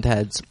evil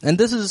Roundheads. And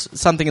this is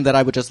something that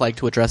I would just like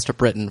to address to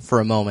Britain for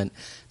a moment.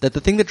 That the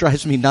thing that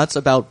drives me nuts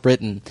about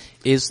Britain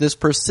is this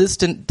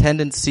persistent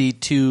tendency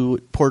to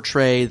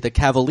portray the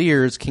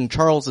Cavaliers, King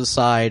Charles's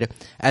side,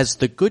 as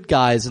the good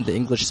guys in the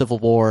English Civil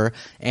War,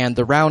 and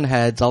the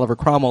Roundheads, Oliver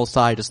Cromwell's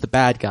side, as the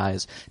bad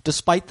guys.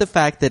 Despite the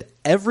fact that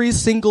every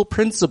single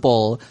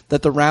principle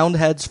that the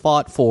Roundheads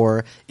fought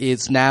for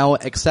is now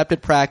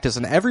accepted practice,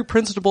 and every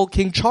principle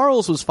King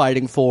Charles was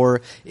fighting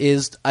for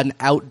is an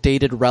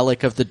outdated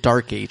relic of the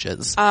Dark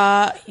Ages.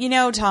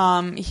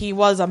 Tom, he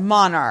was a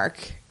monarch.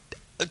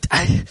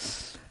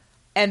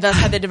 And thus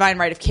had the divine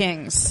right of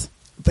kings.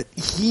 But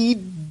he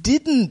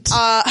didn't.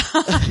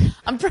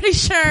 I'm pretty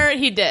sure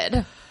he did.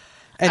 Anyway.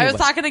 I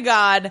was talking to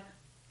God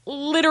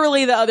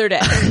literally the other day.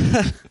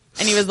 And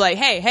he was like,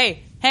 hey,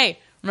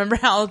 remember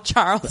how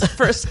Charles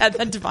first had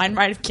the divine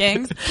right of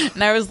kings?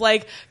 And I was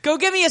like, go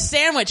get me a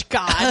sandwich,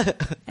 God.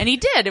 And he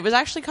did. It was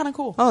actually kind of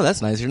cool. Oh,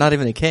 that's nice. You're not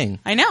even a king.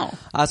 I know.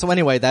 So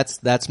anyway,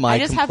 that's my I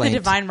just complaint. have the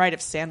divine right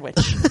of sandwich.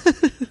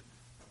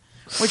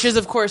 Which is,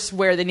 of course,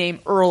 where the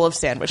name Earl of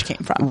Sandwich came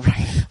from.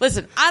 Right.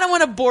 Listen, I don't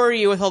want to bore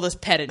you with all this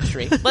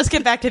pedantry. Let's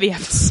get back to the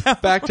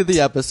episode. Back to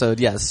the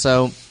episode, yes.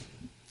 So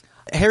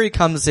Harry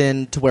comes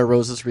in to where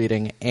Rose is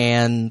reading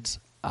and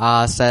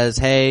says,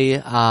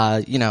 hey,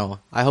 I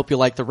hope you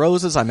like the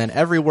roses. I meant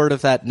every word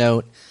of that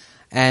note.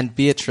 And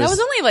Beatrice... That was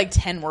only like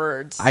 10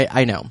 words.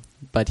 I know,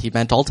 but he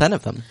meant all 10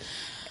 of them.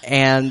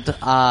 And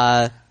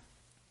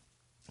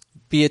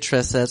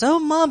Beatrice says, oh,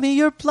 Mommy,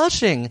 you're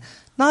blushing.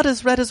 Not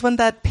as red as when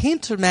that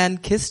painter man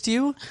kissed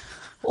you,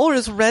 or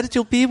as red as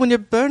you'll be when you're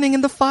burning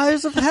in the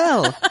fires of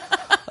hell.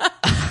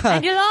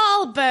 And you'll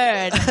all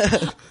burn.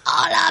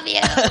 All of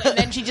you. And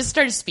then she just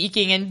started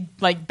speaking in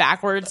like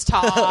backwards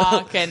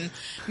talk, and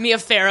Mia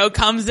Farrow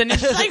comes in and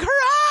she's like, her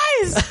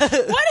eyes! What have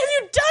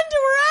you done to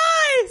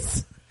her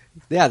eyes?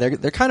 Yeah,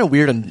 they're kind of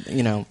weird,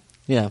 and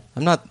yeah,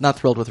 I'm not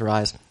thrilled with her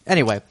eyes.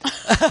 Anyway.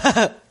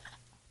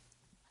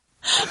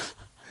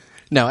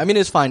 No, I mean,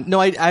 it's fine. No,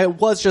 I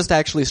was just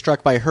actually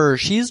struck by her.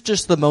 She's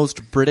just the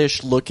most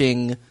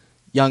British-looking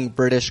young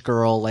British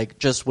girl, like,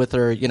 just with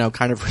her,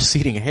 kind of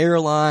receding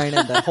hairline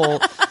and the whole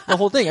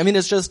thing. I mean,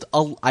 it's just,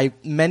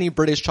 many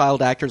British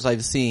child actors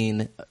I've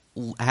seen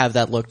have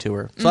that look to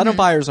her. So I don't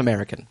buy her as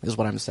American, is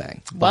what I'm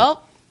saying. But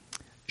well,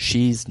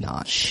 she's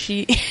not.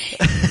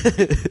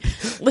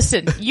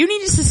 Listen, you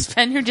need to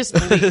suspend your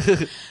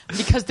disbelief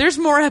because there's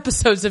more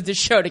episodes of this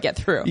show to get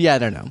through. Yeah, I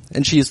don't know.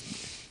 And she's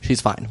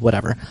fine.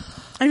 Whatever.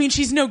 I mean,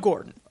 she's no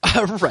Gordon.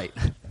 Right.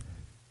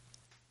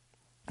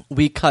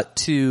 We cut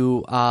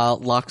to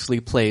Locksley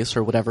Place,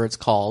 or whatever it's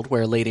called,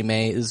 where Lady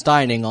May is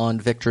dining on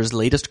Victor's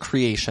latest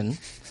creation.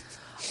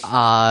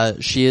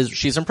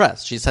 She's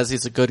impressed. She says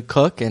he's a good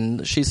cook,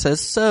 and she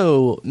says,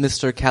 so,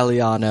 Mr.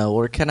 Caliano,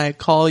 or can I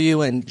call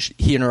you? And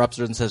he interrupts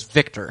her and says,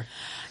 Victor.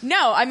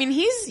 No, I mean,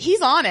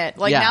 he's on it.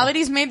 Like, now that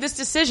he's made this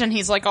decision,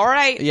 he's like, all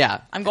right,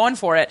 yeah, I'm going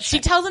for it. She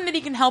tells him that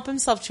he can help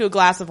himself to a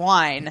glass of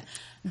wine.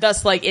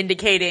 Thus, like,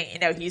 indicating,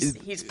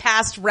 he's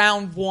past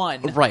round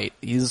one. Right.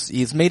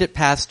 He's made it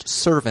past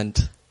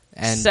servant.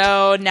 And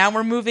so now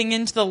we're moving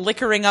into the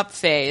liquoring up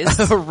phase.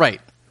 Right.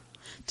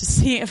 To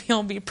see if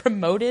he'll be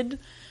promoted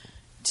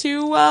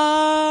to,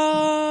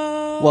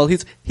 Well,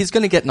 he's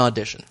gonna get an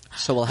audition.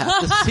 So we'll have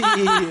to see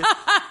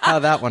how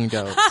that one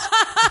goes.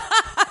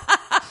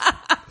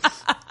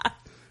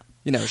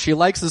 She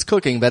likes his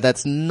cooking, but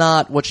that's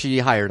not what she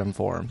hired him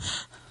for.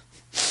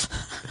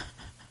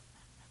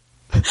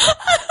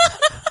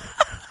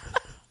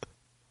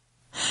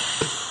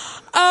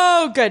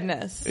 Oh,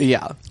 goodness.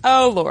 Yeah.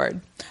 Oh,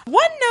 Lord.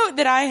 One note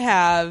that I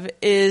have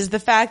is the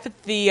fact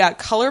that the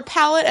color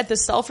palette at the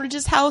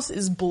Selfridge's house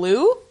is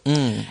blue,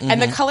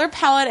 and the color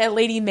palette at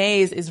Lady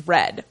May's is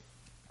red.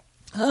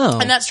 Oh.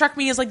 And that struck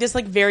me as, like, this,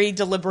 like, very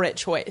deliberate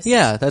choice.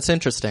 Yeah, that's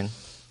interesting.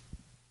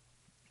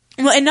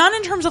 Well, and not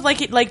in terms of,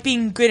 like, it, like,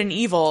 being good and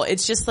evil.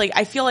 It's just, like,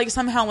 I feel like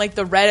somehow, like,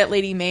 the red at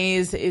Lady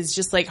May's is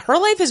just, like, her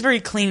life is very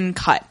clean and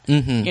cut.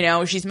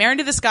 Mm-hmm. She's married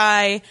to this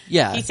guy.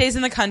 Yeah. He stays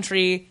in the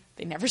country.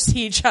 They never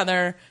see each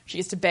other. She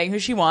gets to bang who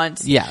she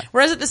wants. Yeah.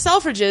 Whereas at the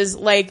Selfridges,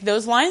 like,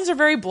 those lines are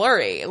very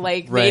blurry.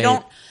 Like, right. they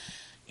don't,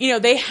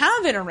 they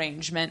have an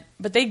arrangement,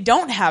 but they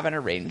don't have an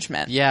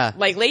arrangement. Yeah.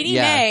 Like, Lady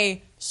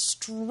May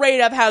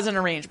straight up has an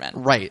arrangement.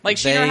 Right. Like,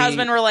 she and her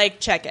husband were like,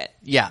 check it.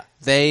 Yeah.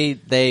 They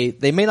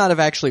may not have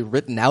actually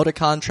written out a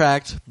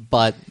contract,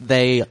 but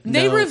they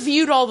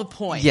reviewed all the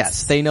points.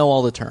 Yes, they know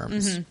all the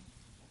terms. Mm-hmm.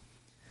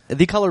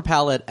 The color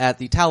palette at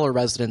the Towler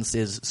residence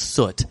is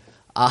soot.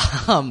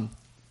 It's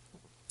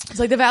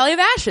like the Valley of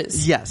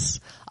Ashes. Yes.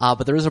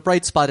 But there is a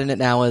bright spot in it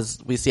now as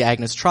we see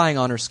Agnes trying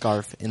on her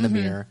scarf in the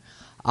mirror.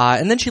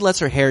 And then she lets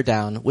her hair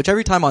down, which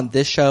every time on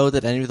this show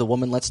that any of the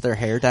woman lets their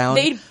hair down...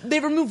 They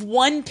remove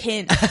one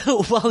pin.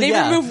 They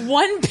remove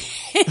one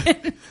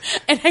pin.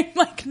 And I'm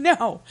like,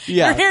 no.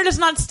 Yeah. Your hair does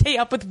not stay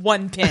up with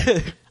one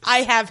pin.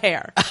 I have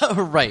hair.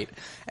 Right.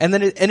 And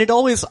then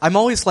I'm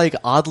always like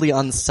oddly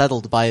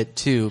unsettled by it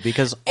too,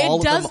 because all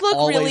of them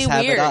always really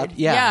have weird. it up.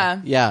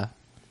 Yeah.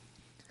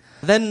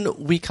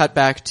 Then we cut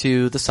back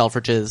to the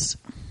Selfridges,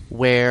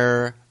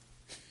 where...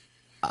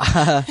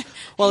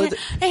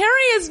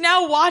 Harry is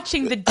now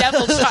watching the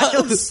Devil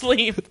Child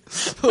sleep.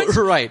 Which,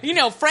 right.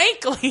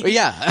 Frankly,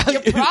 yeah.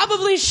 you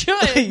probably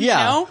should.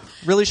 Yeah.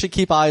 Really should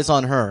keep eyes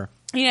on her.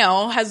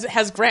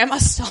 Has Grandma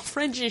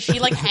Selfridge, is she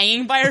like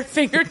hanging by her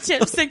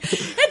fingertips saying,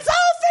 it's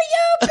all for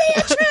you,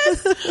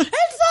 Beatrice!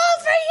 It's all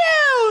for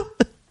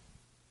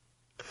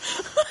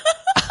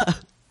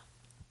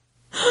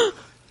you!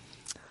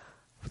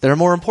 There are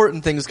more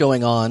important things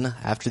going on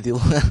after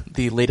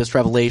the latest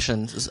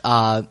revelations.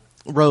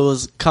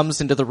 Rose comes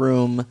into the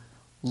room,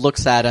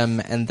 looks at him,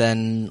 and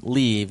then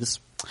leaves.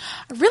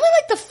 I really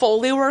like the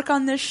Foley work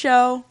on this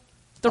show.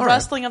 The All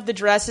rustling of the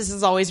dresses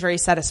is always very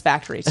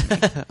satisfactory to me.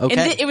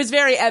 Okay. It was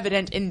very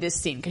evident in this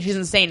scene because she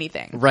doesn't say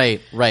anything.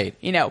 Right.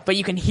 But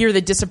you can hear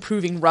the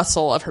disapproving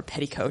rustle of her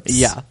petticoats.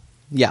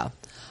 Yeah.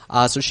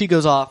 So she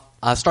goes off,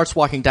 starts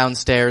walking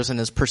downstairs, and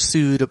is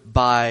pursued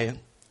by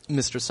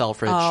Mr.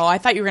 Selfridge. Oh, I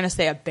thought you were going to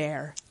say a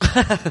bear.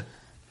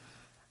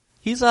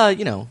 He's,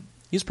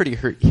 he's pretty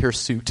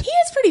hirsute. He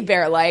is pretty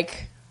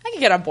bear-like. I can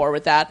get on board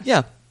with that.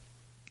 Yeah.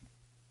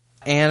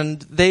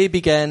 And they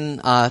begin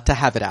to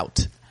have it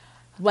out.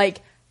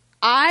 Like,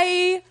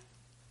 I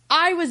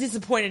was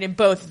disappointed in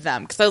both of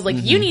them because I was like,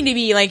 you need to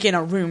be like in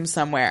a room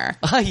somewhere.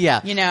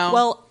 Yeah.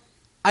 Well,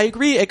 I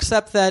agree,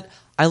 except that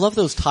I love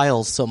those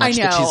tiles so much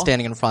that she's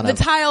standing in front of.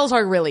 The tiles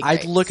are really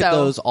great. I'd look at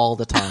those all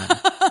the time.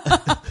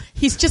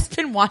 He's just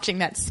been watching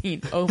that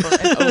scene over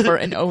and over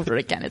and over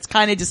again. It's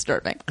kind of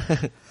disturbing.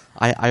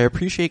 I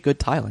appreciate good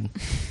tiling.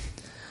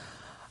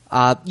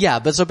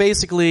 But so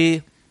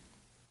basically,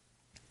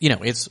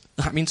 it's,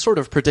 sort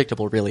of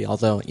predictable really,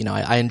 although,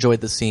 I enjoyed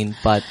the scene,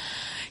 but...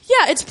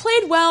 Yeah, it's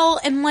played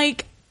well, and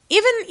like,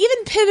 even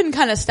Piven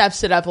kind of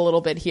steps it up a little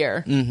bit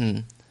here. Mm-hmm.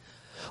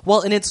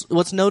 Well, and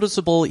what's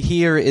noticeable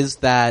here is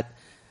that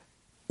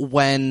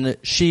when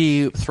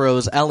she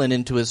throws Ellen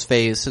into his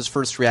face, his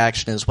first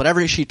reaction is,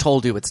 whatever she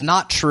told you, it's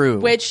not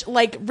true. Which,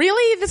 like,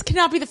 really? This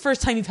cannot be the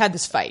first time you've had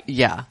this fight.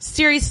 Yeah.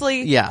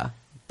 Seriously? Yeah.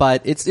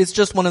 But it's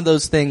just one of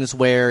those things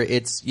where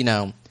it's,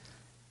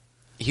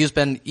 he's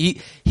been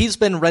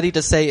ready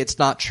to say it's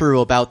not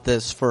true about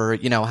this for,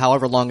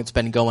 however long it's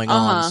been going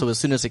on. So as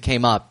soon as it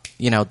came up,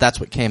 that's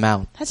what came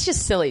out. That's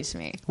just silly to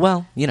me.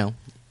 Well,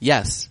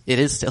 yes, it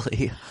is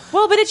silly.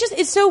 Well, but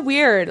it's so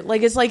weird.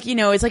 Like, it's like,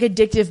 it's like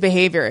addictive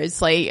behavior.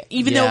 It's like,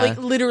 even though like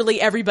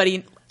literally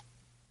everybody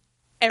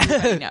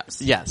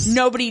knows. Yes.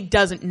 Nobody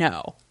doesn't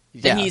know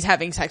that Yeah. he's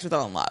having sex with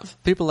Ellen Love.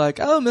 People are like,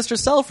 oh, Mr.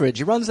 Selfridge,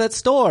 he runs that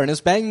store and is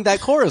banging that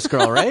chorus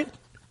girl, right?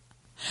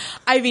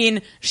 I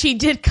mean, she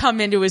did come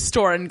into his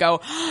store and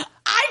go,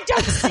 I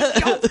don't see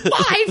your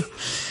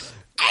wife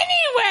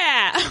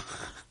anywhere.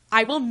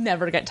 I will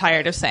never get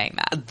tired of saying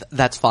that.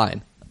 That's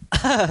fine.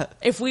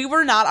 If we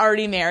were not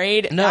already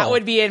married, that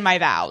would be in my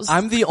vows.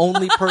 I'm the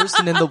only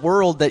person in the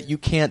world that you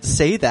can't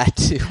say that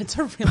to. That's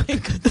a really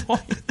good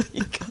point.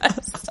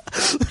 Because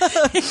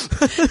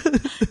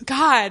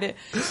God,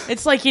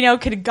 it's like,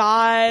 could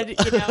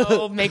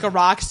God, make a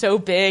rock so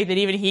big that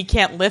even he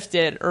can't lift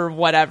it or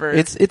whatever?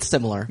 It's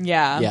similar.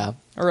 Yeah. Yeah.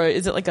 Or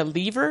is it like a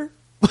lever?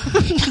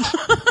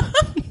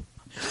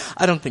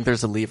 I don't think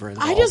there's a lever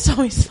involved. I just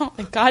always felt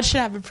like God should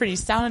have a pretty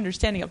sound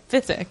understanding of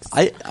physics.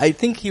 I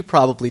think he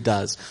probably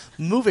does.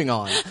 Moving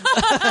on.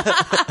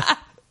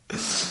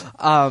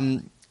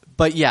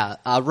 But yeah,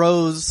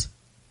 Rose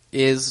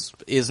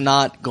is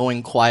not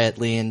going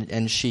quietly,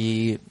 and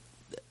she,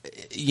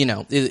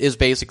 is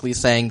basically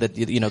saying that,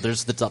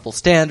 there's the double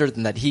standard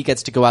and that he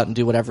gets to go out and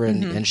do whatever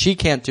and she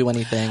can't do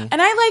anything.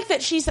 And I like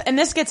that and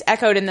this gets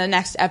echoed in the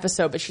next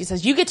episode, but she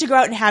says, you get to go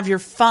out and have your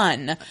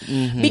fun.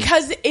 Mm-hmm.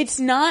 Because it's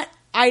not,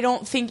 I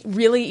don't think,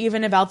 really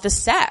even about the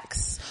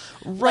sex.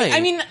 Right.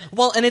 Like,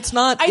 well, and it's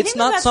not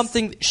that's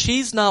something,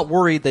 she's not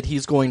worried that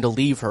he's going to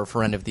leave her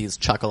for any of these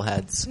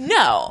chuckleheads.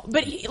 No,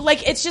 but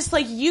it's just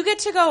like, you get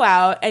to go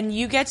out and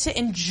you get to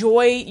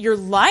enjoy your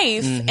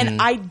life,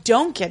 and I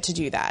don't get to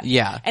do that.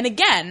 Yeah. And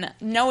again,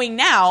 knowing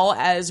now,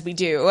 as we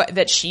do,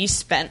 that she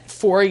spent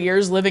 4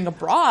 years living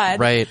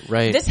abroad. Right.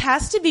 This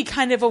has to be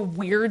kind of a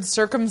weird,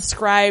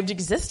 circumscribed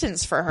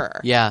existence for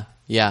her. Yeah.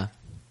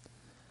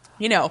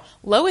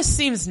 Lois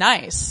seems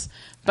nice,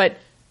 but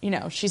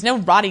she's no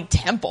Roddy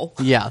Temple.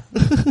 Yeah.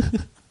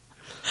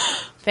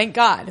 Thank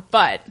God.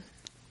 But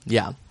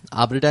yeah.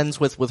 But it ends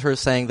with her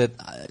saying that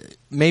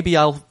maybe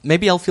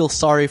I'll feel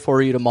sorry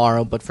for you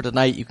tomorrow, but for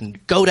tonight you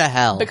can go to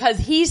hell. Because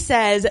he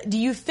says, do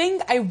you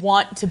think I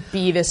want to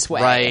be this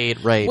way?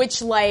 Right.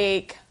 Which,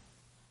 like,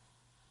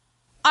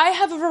 I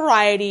have a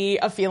variety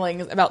of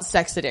feelings about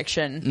sex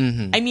addiction.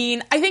 Mm-hmm. I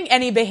mean, I think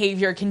any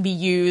behavior can be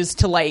used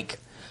to, like,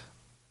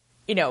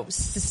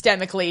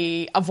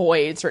 systemically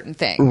avoid certain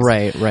things.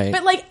 Right.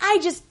 But, like, I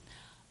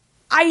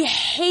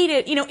hate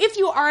it. If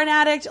you are an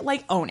addict,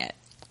 like, own it.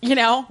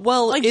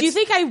 Well, like, do you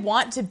think I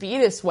want to be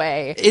this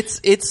way? It's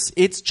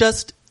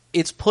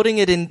putting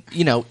it in,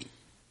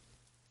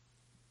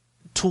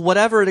 to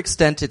whatever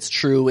extent it's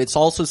true, it's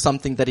also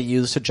something that he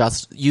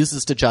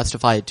uses to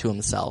justify it to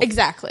himself.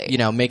 Exactly.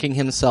 Making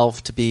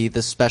himself to be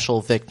the special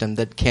victim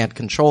that can't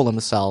control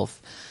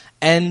himself.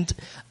 And,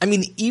 I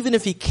mean, even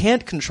if he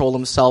can't control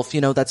himself,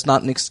 that's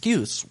not an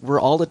excuse. We're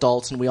all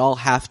adults and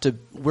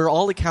we're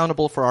all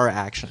accountable for our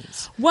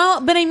actions. Well,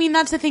 but I mean,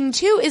 that's the thing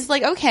too, is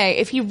like, okay,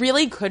 if he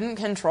really couldn't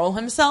control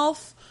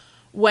himself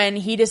when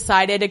he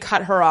decided to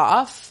cut her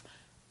off,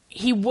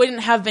 he wouldn't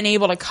have been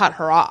able to cut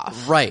her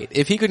off. Right.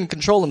 If he couldn't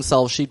control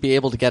himself, she'd be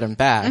able to get him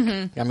back.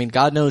 Mm-hmm. I mean,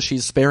 God knows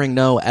she's sparing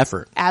no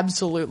effort.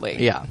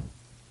 Absolutely. Yeah.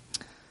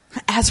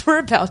 As we're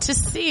about to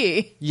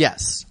see.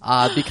 Yes,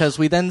 because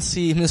we then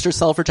see Mr.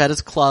 Selfridge at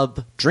his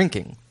club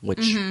drinking,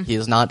 which he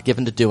is not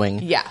given to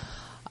doing. Yeah.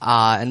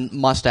 And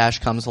Mustache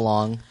comes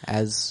along,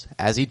 as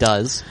he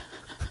does.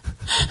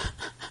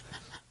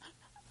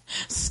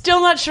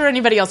 Still not sure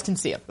anybody else can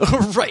see him.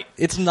 Right.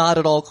 It's not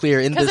at all clear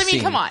in this scene. Because, I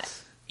mean, come on.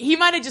 He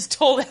might have just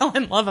told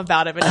Ellen Love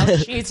about it, but now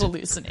she's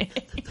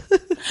hallucinating. No,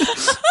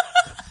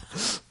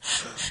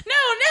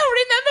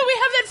 remember we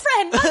have that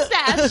friend,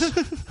 Mustache.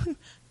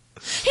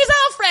 He's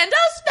our friend,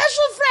 our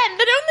special friend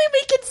that only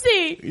we can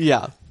see.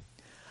 Yeah.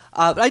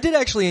 I did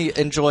actually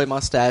enjoy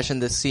Mustache in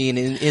this scene.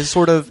 Is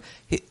sort of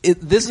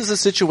this is a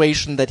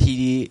situation that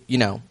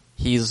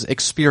he's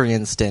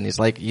experienced in. He's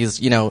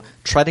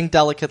treading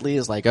delicately.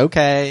 He's like,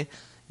 okay,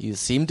 you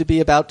seem to be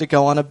about to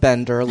go on a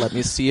bender. Let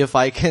me see if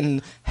I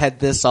can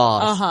head this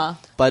off. Uh-huh.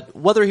 But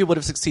whether he would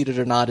have succeeded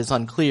or not is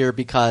unclear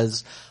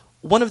because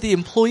one of the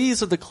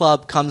employees of the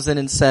club comes in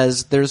and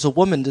says, "There's a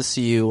woman to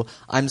see you.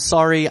 I'm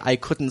sorry, I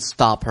couldn't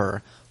stop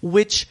her."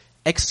 Which,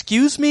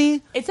 excuse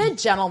me? It's a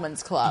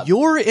gentleman's club.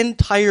 Your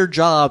entire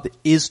job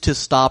is to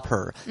stop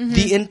her. Mm-hmm.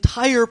 The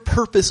entire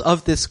purpose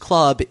of this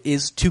club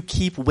is to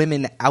keep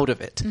women out of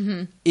it.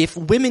 Mm-hmm. If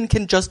women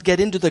can just get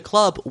into the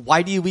club,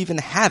 why do you even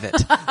have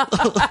it?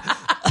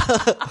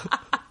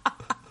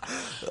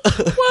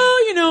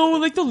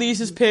 Well, like the lease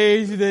is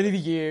paid through the end of the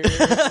year.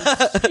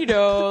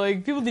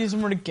 Like people need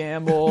somewhere to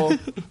gamble.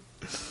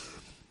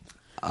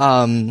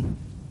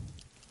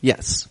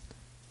 Yes.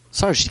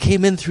 Sorry, she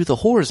came in through the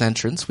whore's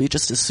entrance. We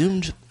just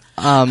assumed.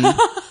 We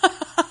thought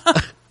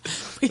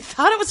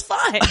it was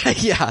fine.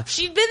 Yeah.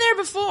 She'd been there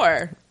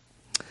before.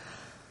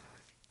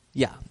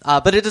 Yeah.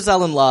 But it is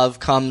Ellen Love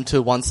come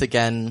to once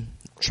again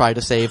try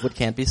to save what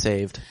can't be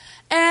saved.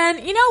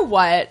 And you know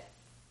what?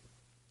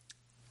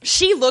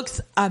 She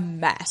looks a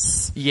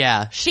mess.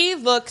 Yeah. She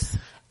looks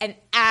an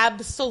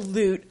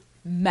absolute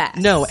mess.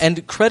 No,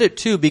 and credit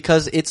too,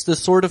 because it's the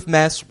sort of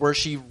mess where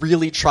she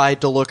really tried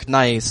to look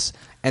nice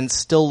and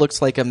still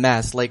looks like a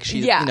mess. Like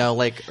she's,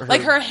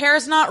 like her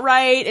hair's not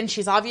right, and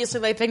she's obviously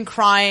like been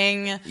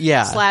crying,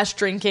 yeah, /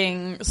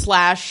 drinking, /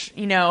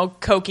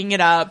 coking it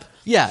up.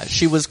 Yeah,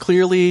 she was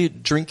clearly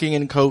drinking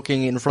and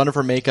coking in front of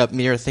her makeup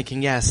mirror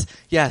thinking, yes,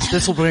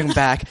 this will bring him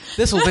back.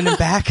 This will bring him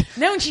back.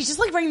 No, and she's just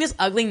like wearing this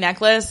ugly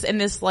necklace and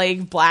this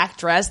like black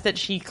dress that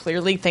she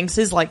clearly thinks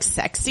is like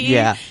sexy.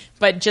 Yeah.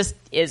 But just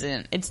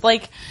isn't. It's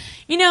like,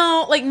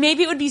 like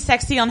maybe it would be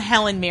sexy on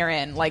Helen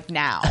Mirren like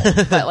now,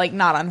 but like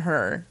not on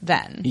her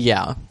then.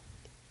 Yeah.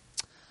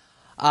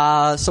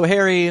 So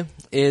Harry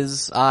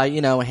is,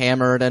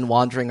 hammered and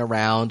wandering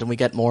around, and we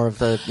get more of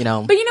the, But you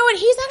know what?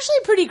 He's actually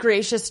pretty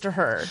gracious to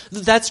her.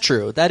 That's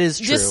true. That is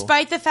true.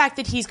 Despite the fact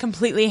that he's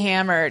completely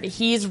hammered,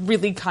 he's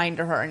really kind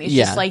to her, and he's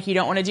just like, you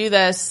don't want to do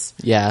this.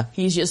 Yeah.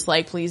 He's just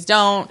like, please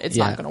don't. It's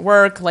not going to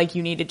work. Like,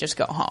 you need to just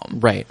go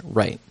home. Right.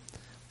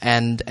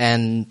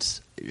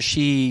 And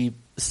she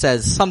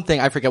says something,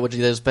 I forget what she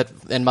does,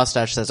 and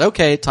Mustache says,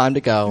 okay, time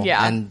to go.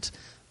 Yeah. And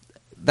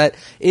that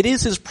it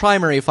is his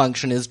primary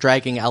function is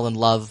dragging Ellen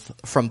Love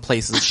from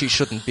places she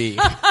shouldn't be.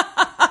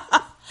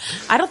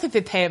 I don't think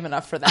they pay him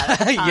enough for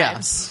that at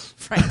times,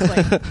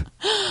 frankly.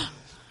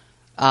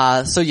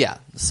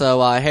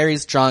 So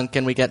Harry's drunk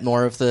and we get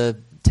more of the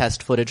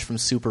test footage from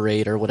Super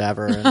 8 or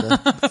whatever and the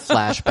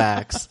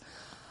flashbacks.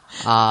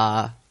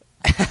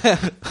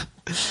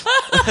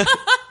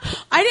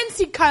 I didn't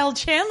see Kyle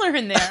Chandler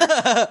in there.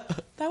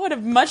 That would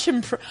have much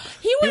improved.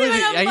 He would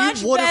have been a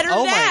much better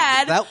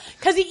dad.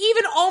 Because he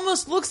even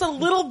almost looks a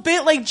little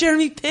bit like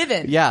Jeremy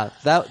Piven. Yeah,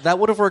 that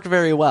would have worked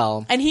very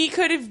well. And he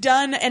could have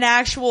done an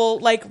actual,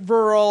 like,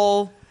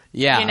 rural,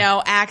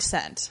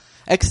 accent.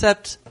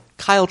 Except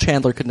Kyle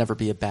Chandler could never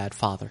be a bad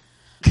father.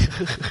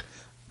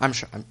 I'm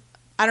sure.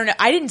 I don't know.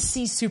 I didn't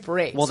see Super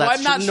 8, Well, so that's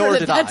I'm not true. sure Nor that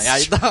did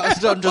that's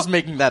true. I'm just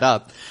making that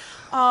up.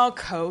 Oh,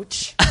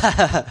 Coach.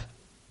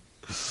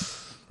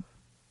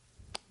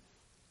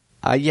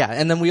 Yeah,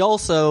 and then we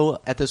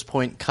also, at this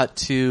point, cut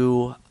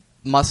to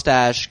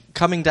Mustache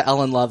coming to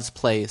Ellen Love's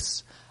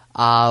place,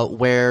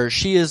 where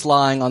she is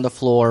lying on the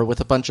floor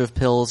with a bunch of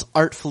pills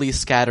artfully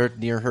scattered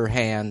near her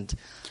hand.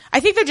 I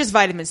think they're just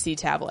vitamin C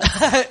tablets.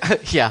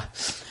 Yeah.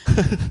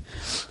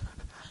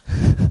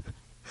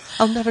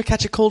 I'll never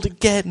catch a cold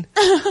again.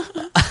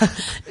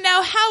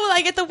 Now how will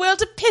I get the world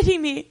to pity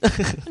me?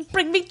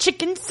 Bring me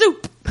chicken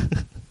soup.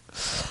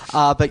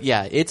 But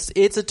yeah, it's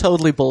a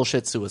totally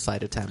bullshit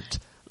suicide attempt.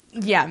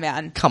 Yeah,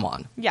 man. Come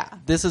on. Yeah.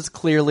 This is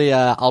clearly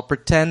I'll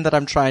pretend that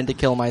I'm trying to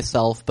kill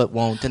myself, but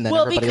won't, and then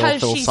Well, everybody will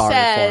because feel she sorry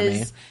for me.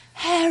 says,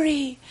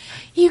 Harry,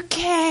 you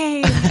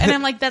came. And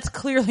I'm like, that's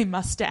clearly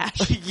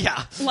Mustache.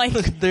 Yeah. Like,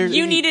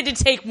 you needed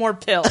to take more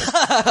pills.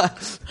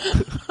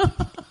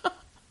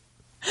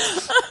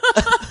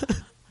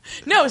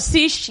 No,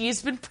 see,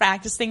 she's been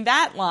practicing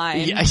that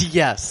line.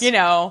 Yes. You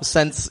know,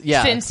 since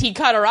he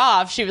cut her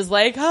off, she was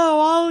like, oh,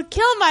 I'll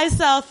kill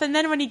myself. And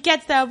then when he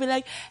gets there, I'll be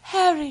like,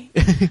 Harry,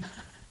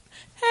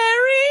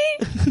 Harry,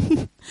 can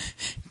you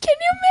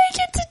make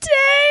it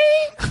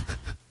today?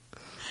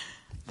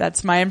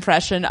 That's my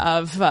impression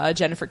of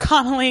Jennifer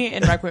Connelly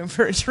in Requiem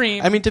for a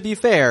Dream. I mean, to be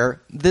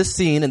fair, this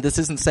scene, and this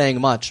isn't saying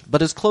much,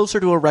 but is closer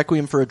to a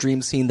Requiem for a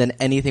Dream scene than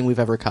anything we've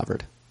ever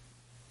covered.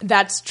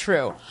 That's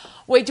true.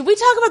 Wait, did we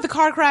talk about the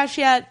car crash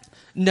yet?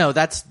 No,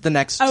 that's the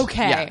next.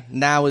 Okay. Yeah,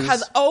 now is...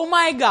 Because, oh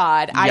my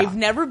God, Yeah. I've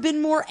never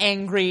been more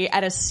angry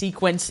at a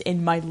sequence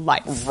in my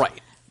life.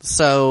 Right.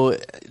 So,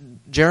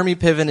 Jeremy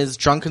Piven is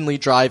drunkenly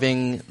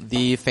driving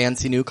the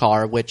fancy new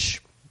car,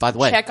 which, by the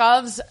way...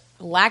 Chekhov's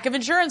lack of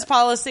insurance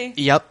policy.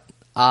 Yep.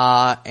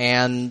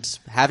 And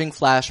having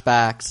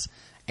flashbacks,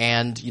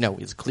 and, you know,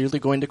 he's clearly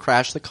going to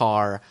crash the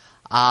car.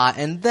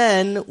 And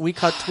then we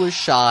cut to a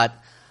shot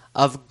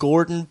of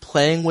Gordon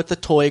playing with the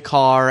toy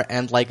car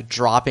and, like,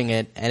 dropping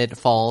it, and it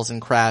falls and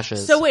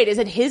crashes. So wait, is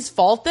it his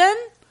fault then?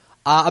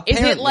 Apparently,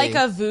 Is it like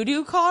a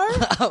voodoo car?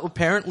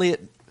 Apparently,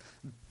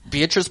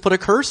 Beatrice put a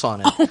curse on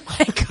it. Oh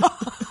my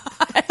God.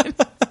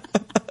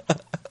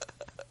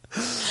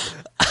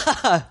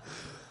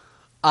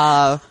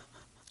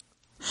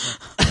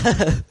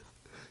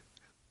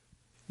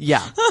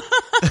 Yeah.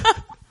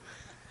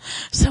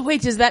 So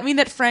wait, does that mean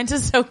that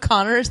Francis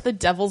O'Connor is the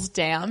Devil's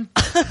Dam?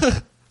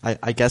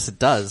 I guess it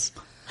does.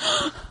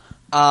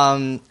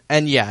 And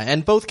yeah,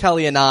 and both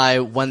Kelly and I,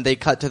 when they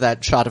cut to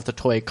that shot of the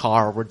toy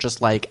car, were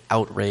just like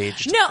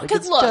outraged. No,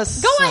 because look,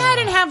 just, go ahead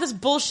and have this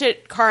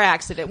bullshit car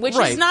accident, which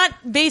Right. is not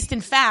based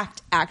in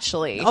fact,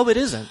 actually. Oh, it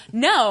isn't.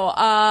 No,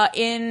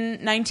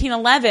 in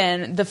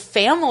 1911, the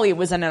family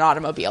was in an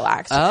automobile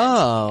accident.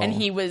 Oh. And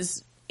he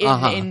was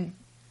in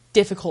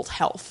difficult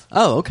health.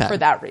 Oh, okay. For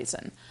that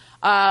reason.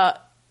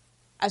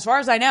 As far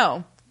as I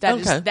know,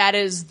 that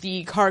is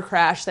the car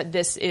crash that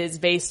this is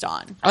based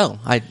on. Oh,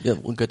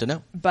 well, good to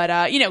know.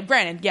 But, you know,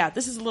 granted, yeah,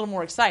 this is a little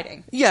more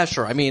exciting. Yeah,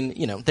 sure. I mean,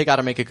 you know, they got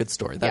to make a good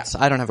story.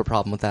 I don't have a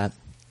problem with that.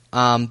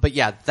 But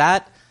yeah,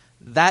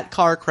 that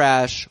car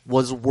crash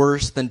was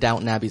worse than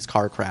Downton Abbey's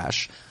car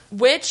crash.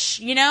 Which,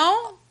 you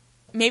know,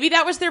 maybe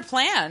that was their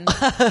plan.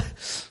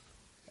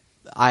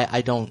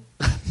 I don't.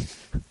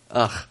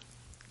 Ugh.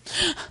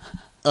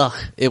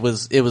 It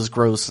was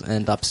gross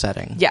and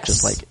upsetting. Yes.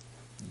 Just like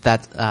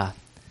that.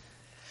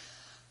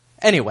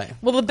 Anyway.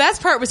 Well, the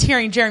best part was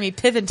hearing Jeremy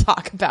Piven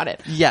talk about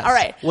it. Yes. All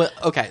right. Well,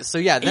 okay. So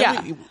yeah,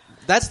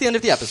 that's the end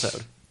of the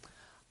episode.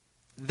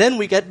 Then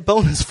we get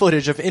bonus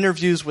footage of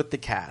interviews with the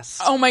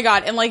cast. Oh my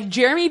God. And like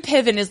Jeremy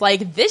Piven is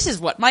like, this is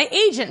what my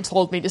agent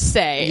told me to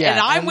say. Yeah, and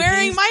I'm and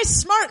wearing my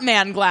smart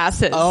man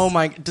glasses. Oh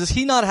my, does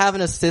he not have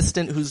an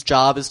assistant whose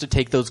job is to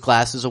take those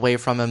glasses away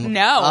from him?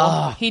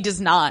 No, he does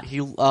not. He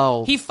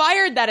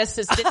fired that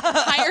assistant and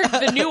hired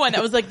the new one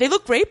that was like, they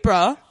look great,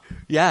 bro.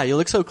 Yeah, you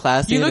look so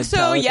classy. You and look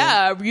so,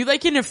 intelligent. were you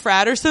like in a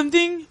frat or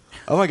something?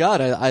 Oh my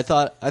God, I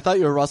thought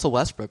you were Russell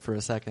Westbrook for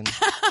a second.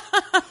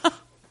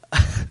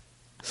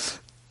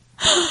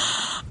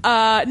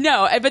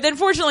 No, but then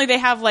fortunately they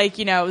have like,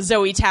 you know,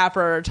 Zoe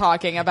Tapper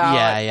talking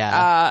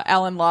about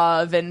Ellen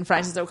Love and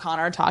Francis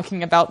O'Connor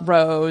talking about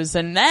Rose.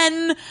 And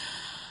then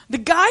the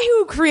guy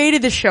who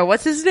created the show,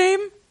 what's his name?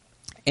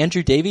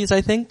 Andrew Davies,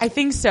 I think. I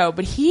think so,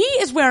 but he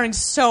is wearing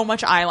so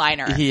much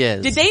eyeliner. He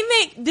is. Did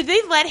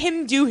they let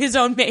him do his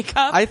own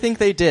makeup? I think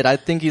they did. I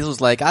think he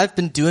was like, I've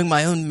been doing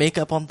my own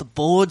makeup on the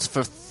boards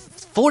for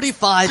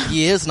 45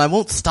 years and I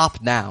won't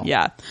stop now.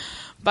 Yeah.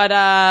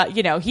 But,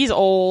 you know, he's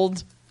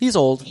old. He's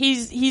old.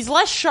 He's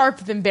less sharp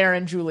than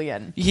Baron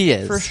Julian. He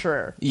is. For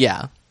sure.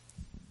 Yeah.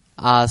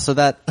 So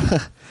that's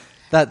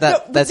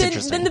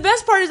interesting. Then the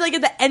best part is like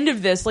at the end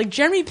of this, like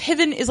Jeremy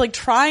Piven is like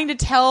trying to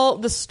tell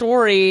the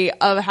story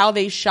of how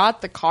they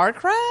shot the car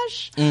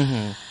crash.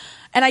 Mm-hmm.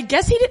 And I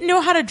guess he didn't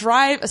know how to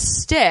drive a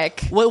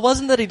stick. Well, it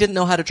wasn't that he didn't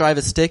know how to drive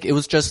a stick. It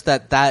was just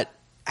that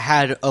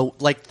had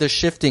the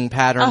shifting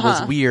pattern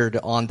was weird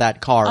on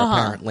that car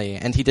apparently,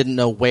 and he didn't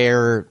know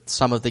where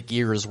some of the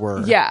gears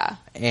were. Yeah.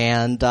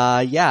 And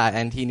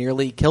and he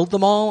nearly killed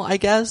them all, I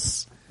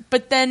guess.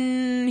 But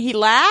then he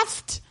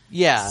laughed.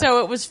 Yeah.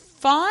 So it was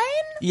fine?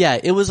 Yeah,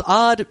 it was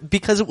odd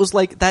because it was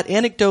like that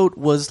anecdote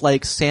was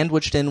like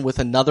sandwiched in with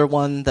another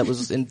one that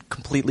was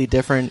completely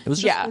different. It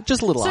was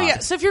just a little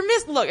odd. So if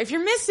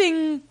you're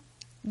missing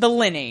the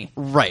Linny,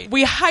 right,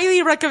 we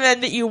highly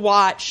recommend that you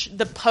watch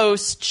the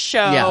post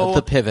show. Yeah,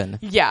 the Piven.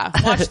 Yeah,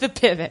 watch the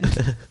Piven.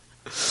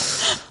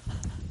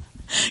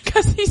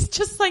 Because he's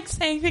just like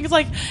saying things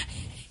like,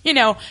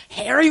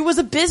 Harry was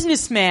a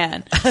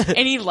businessman and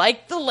he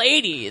liked the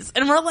ladies.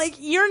 And we're like,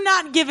 you're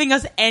not giving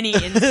us any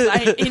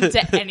insight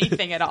into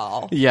anything at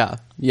all. Yeah.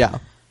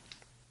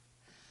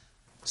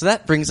 So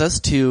that brings us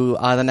to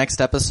the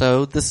next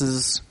episode. This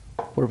is,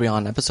 what are we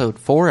on? Episode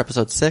 4?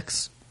 Episode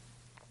 6?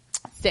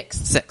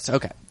 6,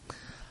 okay.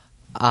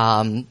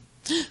 The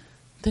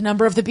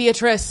number of the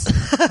Beatrice.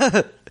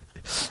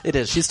 It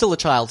is. She's still a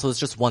child, so it's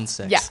just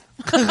 1/6. Yeah.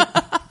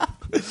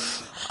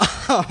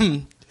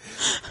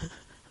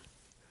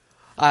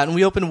 And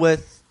we open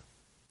with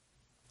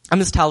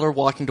Miss Towler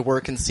walking to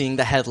work and seeing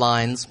the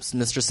headlines,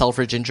 Mr.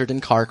 Selfridge injured in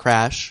car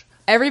crash.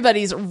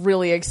 Everybody's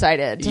really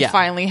excited to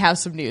finally have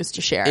some news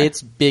to share.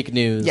 It's big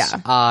news.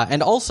 Yeah.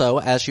 And also,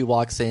 as she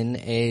walks in,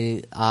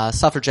 a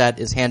suffragette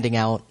is handing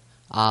out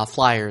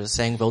flyers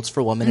saying votes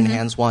for women and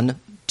hands one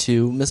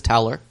to Miss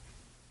Towler.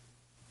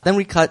 Then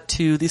we cut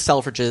to the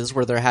Selfridges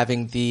where they're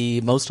having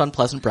the most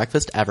unpleasant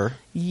breakfast ever.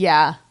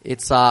 Yeah.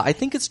 It's I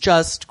think it's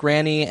just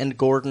Granny and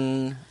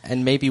Gordon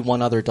and maybe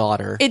one other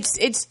daughter.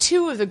 It's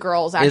 2 of the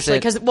girls actually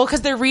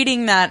because they're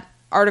reading that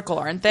article,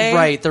 aren't they?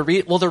 Right. They're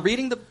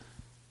reading the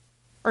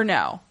or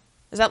no.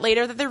 Is that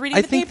later that they're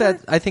reading the paper?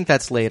 I think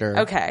that's later.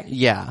 Okay.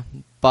 Yeah.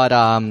 But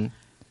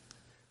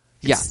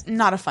it's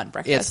not a fun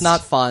breakfast. It's not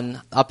fun.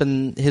 Up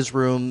in his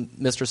room,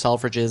 Mr.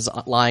 Selfridge is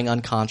lying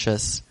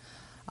unconscious.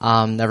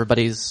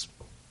 Everybody's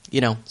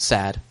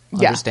sad,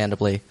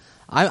 understandably.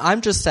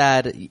 I'm just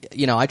sad,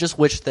 I just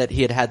wish that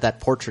he had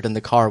that portrait in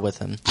the car with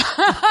him.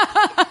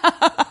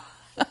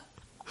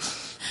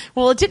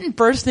 Well, it didn't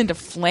burst into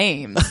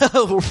flames.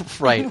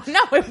 Right.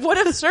 No, it would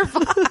have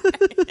survived.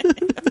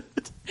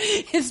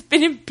 It's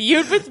been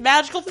imbued with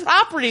magical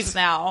properties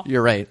now.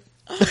 You're right.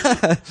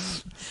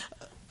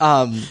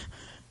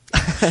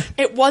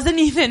 It wasn't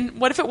even,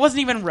 what if it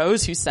wasn't even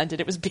Rose who sent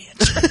it? It was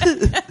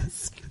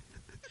Beatrice.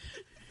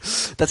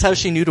 That's how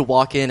she knew to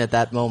walk in at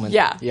that moment.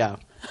 Yeah. Yeah.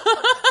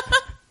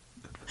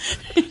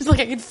 He's like,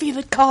 I can feel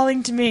it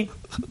calling to me.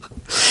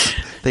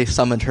 They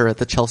summoned her at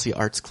the Chelsea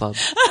Arts Club.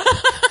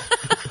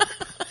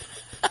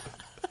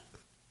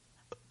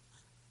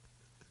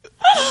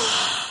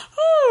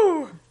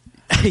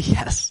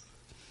 Yes.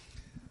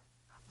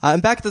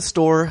 And back at the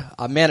store,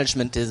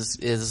 management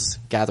is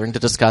gathering to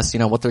discuss,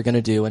 what they're going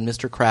to do, and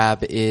Mr.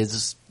 Crabbe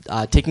is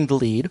taking the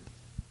lead.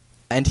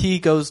 And he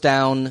goes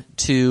down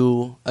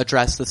to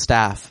address the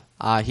staff.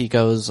 He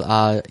goes,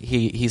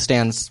 he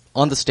stands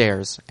on the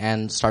stairs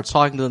and starts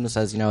talking to them and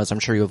says, as I'm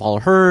sure you have all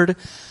heard,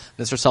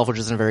 Mr. Selfridge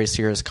is in a very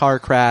serious car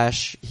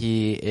crash.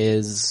 He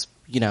is,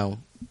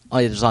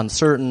 is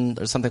uncertain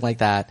or something like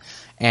that.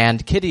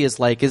 And Kitty is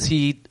like, is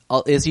he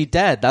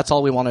dead? That's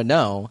all we want to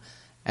know.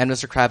 And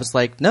Mr. Crabbe is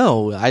like,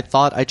 no, I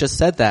thought I just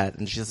said that.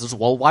 And she says,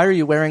 well, why are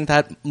you wearing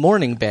that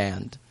mourning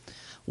band?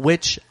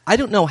 Which I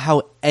don't know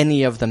how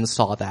any of them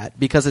saw that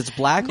because it's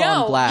black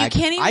on black.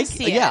 You can't even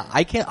see it. Yeah,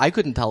 I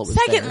couldn't tell it was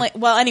Secondly,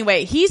 well,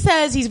 anyway, he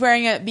says he's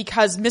wearing it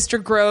because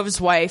Mr. Grove's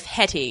wife,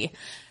 Hetty,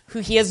 who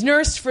he has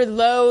nursed for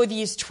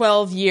these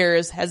 12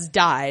 years, has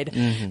died.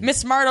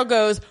 Miss Martle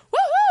goes,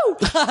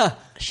 woohoo!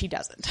 She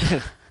doesn't.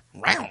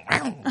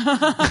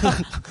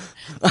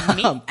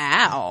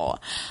 Meow.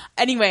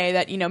 Anyway,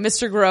 that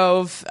Mr.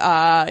 Grove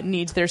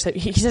needs their.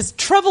 He says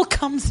trouble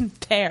comes in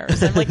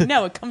pairs. I'm like,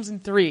 no, it comes in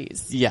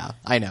threes. Yeah,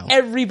 I know.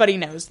 Everybody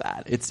knows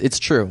that. It's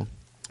true.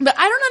 But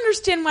I don't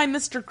understand why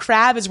Mr.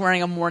 Crabbe is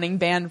wearing a mourning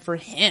band for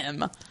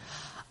him.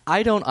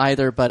 I don't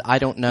either, but I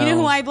don't know. You know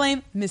who I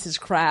blame? Mrs.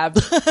 Crabbe.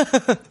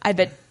 I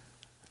bet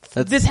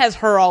this has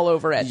her all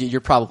over it.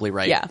 You're probably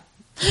right. Yeah.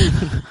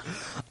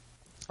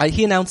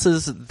 He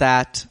announces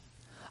that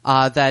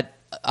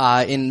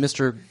in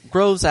Mr.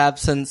 Grove's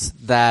absence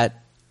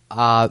that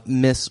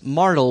Miss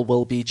Martle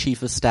will be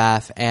chief of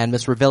staff and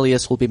Miss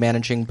Revilius will be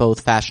managing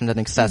both fashion and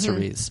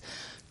accessories.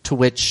 To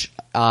which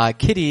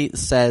Kitty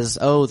says,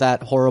 oh,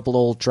 that horrible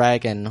old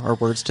dragon, or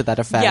words to that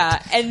effect.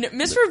 Yeah, and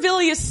Miss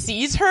Revilius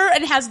sees her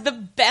and has the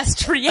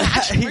best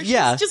reaction. She's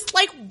just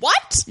like,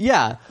 what?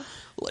 Yeah.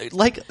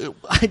 Like,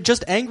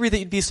 just angry that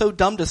you'd be so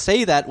dumb to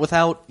say that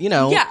without,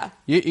 Yeah.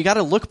 You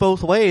gotta look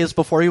both ways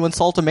before you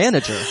insult a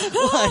manager.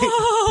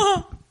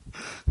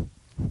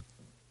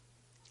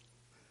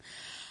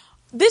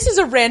 this is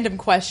a random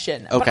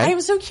question, but Okay. I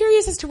am so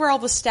curious as to where all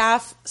the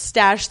staff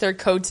stash their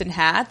coats and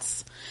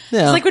hats.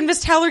 Yeah. It's like when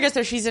Miss Teller gets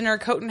there, she's in her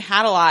coat and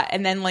hat a lot,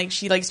 and then like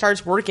she like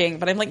starts working.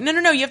 But I'm like,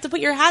 no, you have to put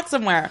your hat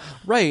somewhere.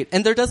 Right,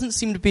 and there doesn't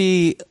seem to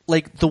be,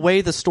 like, the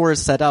way the store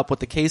is set up with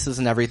the cases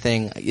and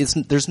everything,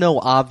 there's no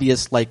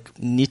obvious, like,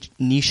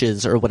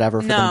 niches or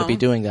whatever for them to No. be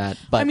doing that.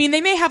 But I mean,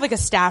 they may have like a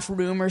staff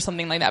room or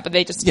something like that, but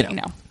they just, you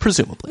know,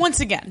 presumably. Once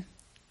again,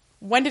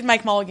 when did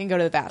Mike Mulligan go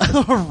to the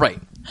bathroom? Right.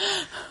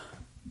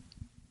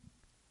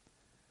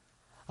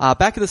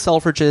 Back at the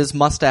Selfridges,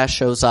 Mustache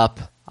shows up.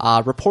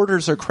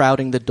 Reporters are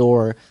crowding the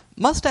door.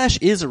 Mustache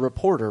is a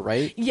reporter,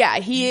 right? Yeah,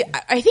 I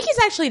think he's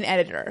actually an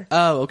editor.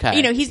 Oh, okay.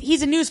 You know,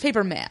 he's a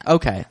newspaper man.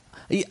 Okay.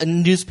 A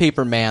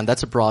newspaper man,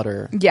 that's a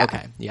broader... Yeah.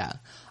 Okay, yeah.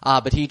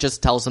 But he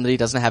just tells them that he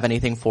doesn't have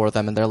anything for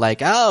them, and they're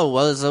like, oh,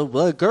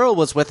 a girl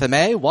was with him,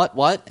 eh?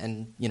 What?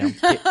 And, you know,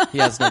 he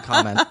has no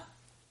comment.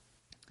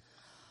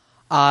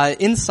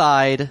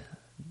 Inside...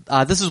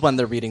 this is when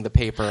they're reading the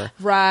paper.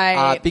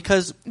 Right.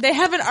 Because... They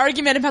have an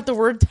argument about the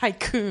word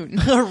tycoon.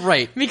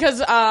 Right.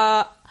 Because,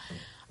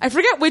 I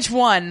forget which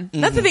one.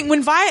 That's the thing.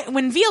 When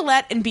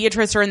Violette and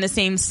Beatrice are in the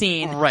same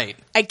scene. Right.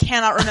 I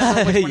cannot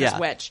remember which one Yeah. is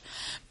which.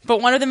 But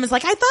one of them is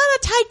like, I thought a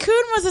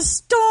tycoon was a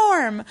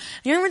storm. And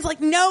the other one's like,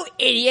 no,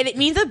 idiot. It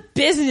means a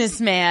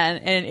businessman.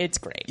 And it's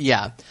great.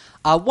 Yeah.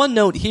 One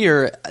note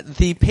here,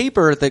 the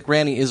paper that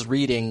Granny is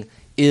reading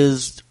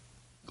is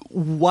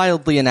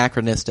wildly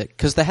anachronistic,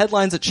 because the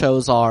headlines it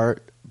shows are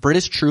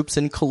British troops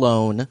in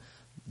Cologne,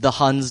 the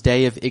Huns'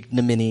 day of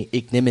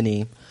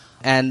ignominy,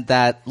 and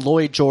that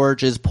Lloyd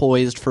George is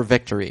poised for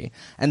victory.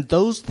 And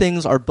those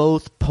things are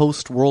both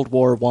post-World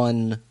War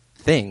I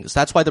things.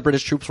 That's why the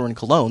British troops were in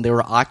Cologne. They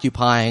were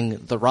occupying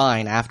the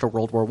Rhine after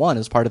World War I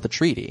as part of the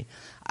treaty.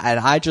 And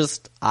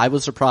I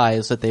was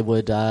surprised that they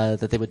would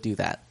do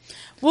that.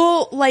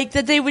 Well, like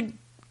that they would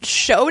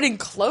show it in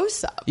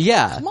close up.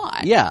 Yeah. Come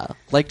on. Yeah.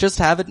 Like, just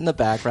have it in the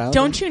background.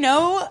 Don't you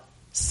know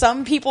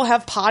some people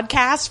have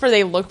podcasts where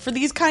they look for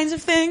these kinds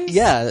of things?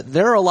 Yeah,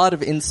 there are a lot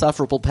of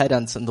insufferable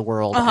pedants in the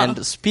world,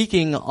 and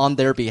speaking on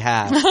their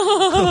behalf,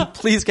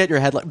 please get your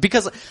headline,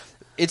 because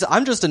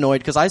I'm just annoyed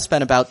because I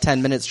spent about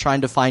 10 minutes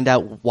trying to find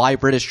out why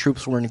British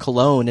troops were in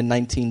Cologne in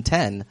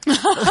 1910.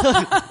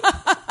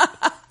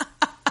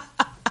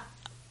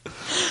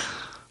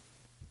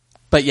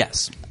 But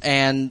yes,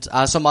 and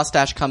so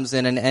Mustache comes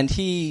in, and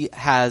he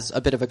has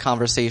a bit of a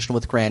conversation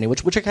with Granny,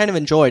 which I kind of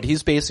enjoyed.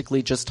 He's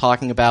basically just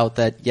talking about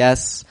that,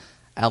 yes,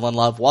 Ellen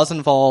Love was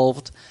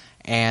involved,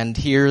 and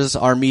here's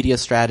our media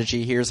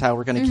strategy, here's how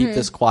we're going to keep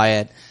this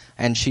quiet.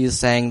 And she's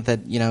saying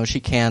that, you know, she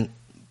can't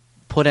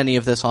put any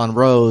of this on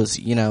Rose.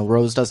 You know,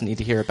 Rose doesn't need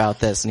to hear about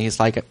this. And he's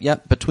like,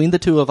 yep, between the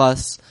two of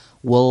us,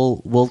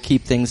 we'll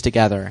keep things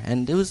together.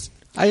 And it was...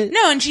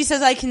 No, and she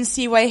says, I can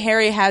see why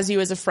Harry has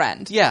you as a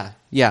friend. Yeah.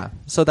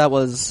 So that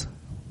was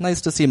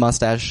nice to see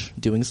Mustache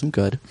doing some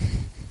good.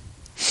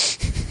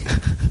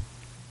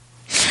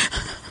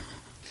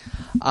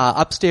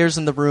 Upstairs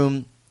in the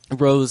room,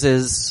 Rose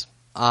is,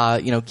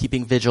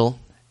 keeping vigil,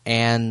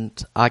 and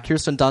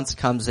Kirsten Dunst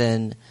comes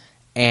in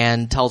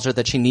and tells her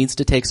that she needs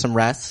to take some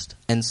rest,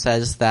 and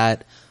says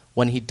that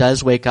when he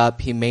does wake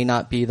up, he may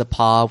not be the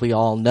Pa we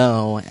all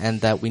know,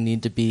 and that we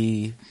need to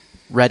be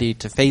ready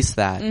to face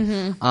that.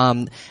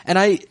 And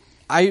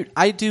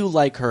I do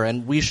like her,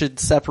 and we should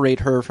separate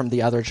her from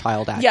the other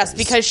child actors. Yes,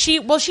 because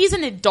she's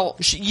an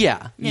adult. You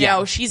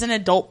know, she's an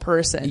adult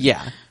person.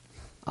 Yeah.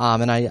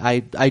 And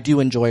I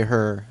do enjoy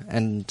her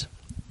and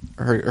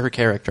her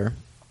character.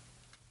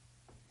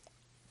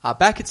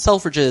 Back at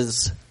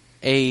Selfridges,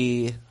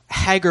 a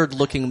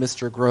haggard-looking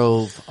Mr.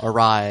 Grove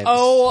arrives.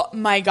 Oh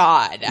my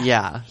God.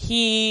 Yeah.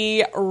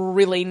 He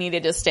really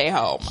needed to stay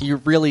home. He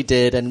really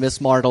did, and Miss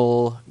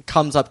Martle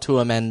comes up to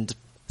him and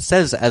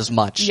says as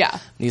much. Yeah.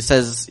 And he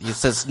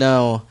says,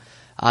 no,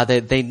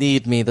 they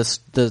need me.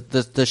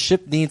 The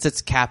ship needs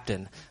its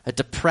captain. A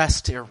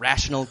depressed,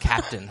 irrational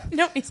captain.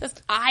 No, he says,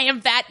 I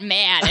am that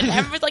man. And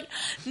everyone's like,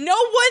 no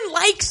one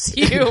likes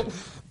you.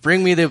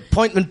 Bring me the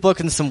appointment book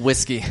and some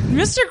whiskey.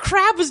 Mr.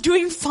 Crab was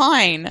doing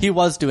fine. He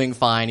was doing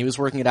fine. He was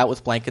working it out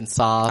with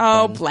Blankensop.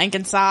 Oh,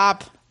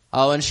 Blankensop.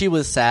 Oh, and she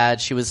was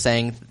sad. She was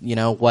saying, you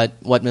know,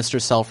 what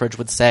Mr. Selfridge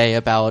would say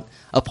about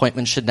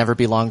appointments should never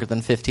be longer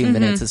than 15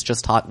 minutes. It's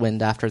just hot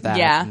wind after that.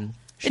 Yeah. And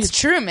It's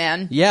true,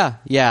 man. Yeah.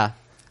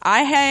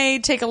 I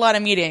take a lot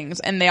of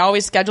meetings, and they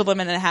always schedule them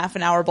in a half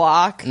an hour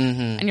block.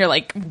 And you're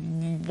like,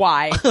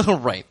 why?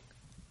 Right.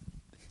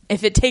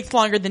 If it takes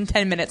longer than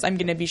 10 minutes, I'm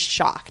going to be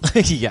shocked.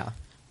 Yeah.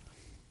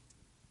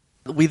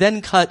 We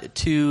then cut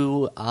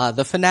to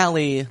the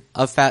finale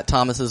of Fat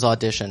Thomas's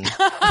audition.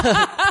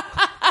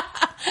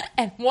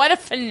 And what a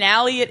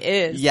finale it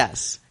is.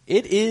 Yes.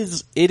 It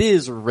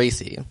is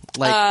racy.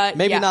 Like,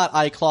 maybe not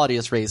I,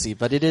 Claudius racy,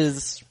 but it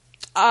is...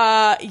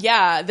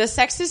 Yeah, the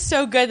sex is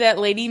so good that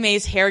Lady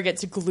May's hair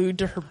gets glued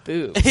to her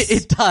boobs.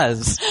 It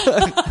does.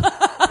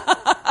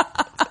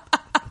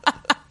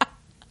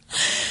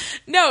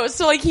 No,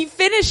 so like he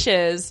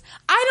finishes.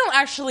 I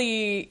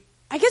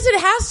guess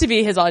it has to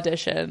be his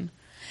audition.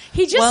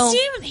 He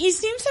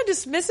seems so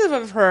dismissive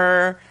of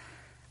her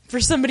for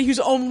somebody who's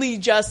only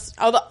just,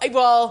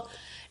 well,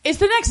 it's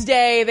the next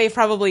day. They've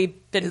probably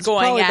been It's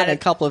going probably at been it a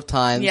couple of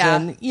times, Yeah.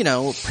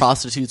 and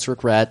prostitutes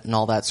regret and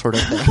all that sort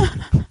of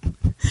thing.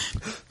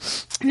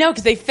 No,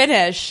 because they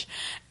finish,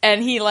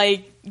 and he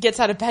gets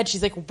out of bed.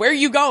 She's like, "Where are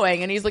you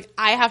going?" And he's like,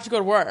 "I have to go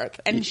to work."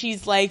 And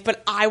she's like,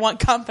 "But I want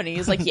company."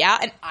 He's like, "Yeah,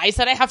 and I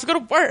said I have to go to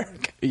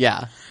work."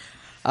 Yeah.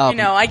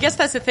 I guess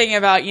that's the thing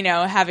about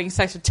having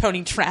sex with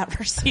Tony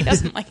Travers. He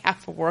doesn't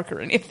have to work or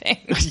anything.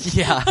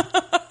 Yeah.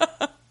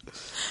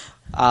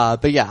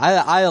 But yeah,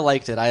 I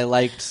liked it. I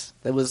liked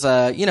it was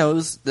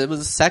it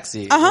was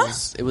sexy.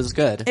 It was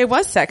good. It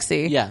was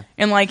sexy. Yeah.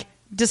 And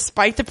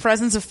despite the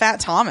presence of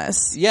Fat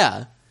Thomas.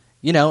 Yeah.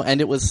 And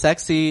it was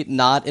sexy,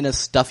 not in a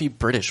stuffy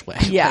British way.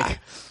 Yeah.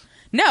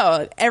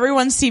 No,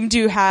 everyone seemed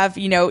to have,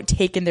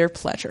 taken their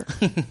pleasure.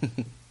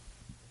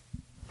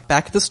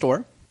 Back at the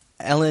store,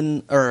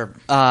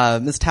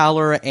 Miss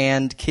Towler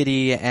and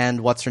Kitty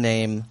and what's her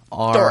name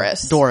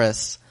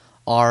Doris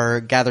are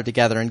gathered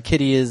together, and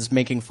Kitty is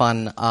making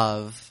fun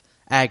of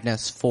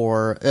Agnes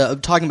for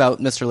talking about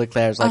Mr.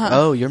 Leclerc's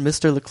oh, you're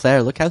Mr.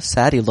 Leclerc, look how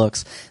sad he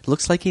looks. It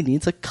looks like he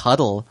needs a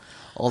cuddle.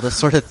 All this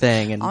sort of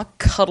thing. And I'll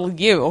cuddle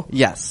you.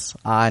 yes.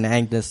 And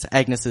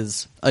Agnes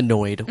is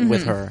annoyed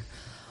with her.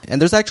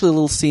 And there's actually a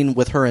little scene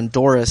with her and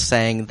Doris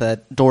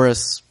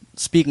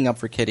speaking up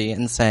for Kitty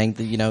and saying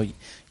that,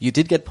 you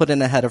did get put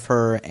in ahead of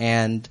her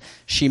and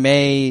she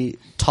may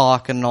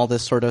talk and all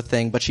this sort of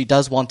thing, but she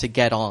does want to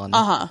get on.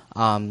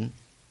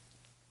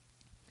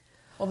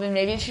 Well, then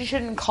maybe she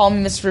shouldn't call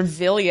Mr.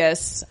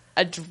 Villius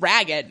a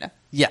dragon.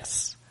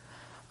 Yes.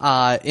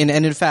 And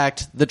in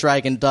fact, the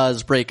dragon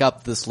does break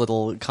up this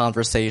little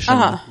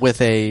conversation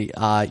with a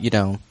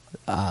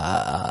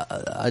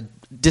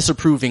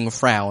disapproving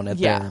frown at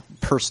their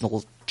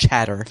personal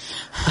chatter.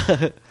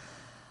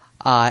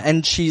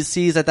 And she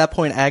sees at that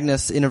point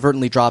Agnes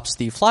inadvertently drops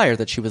the flyer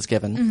that she was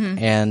given,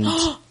 and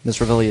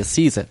Mr. Villius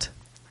sees it.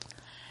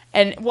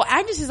 And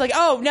Agnes is like,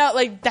 "Oh no,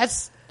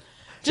 that's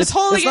just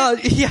holding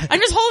it. Yeah. I'm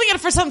just holding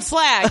it for some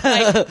slag."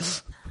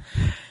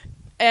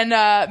 And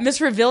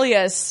Mr.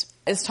 Villius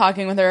is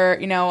talking with her,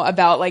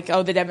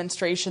 about the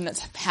demonstration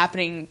that's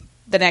happening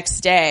the next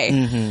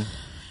day.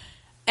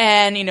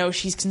 And,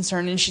 she's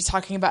concerned and she's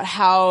talking about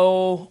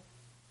how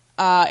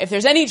if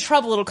there's any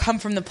trouble, it'll come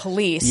from the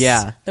police.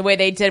 Yeah. The way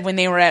they did when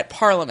they were at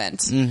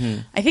Parliament.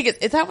 I think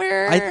is that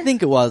where? I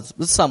think it was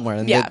somewhere.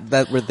 And Yeah.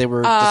 that where they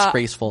were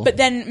disgraceful. But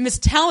then Miss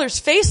Towler's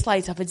face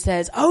lights up and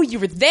says, "Oh, you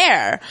were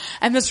there."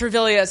 And Mr.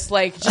 Villius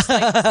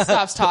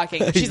stops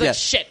talking. She's like,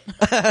 "Shit."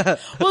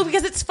 Well,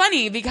 because it's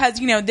funny because,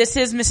 this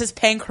is Mrs.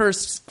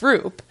 Pankhurst's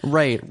group.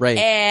 Right.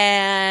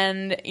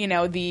 And,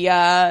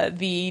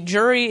 the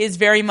jury is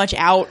very much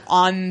out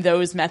on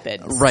those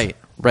methods. Right.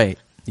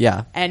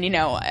 Yeah. And,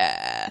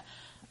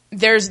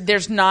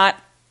 there's not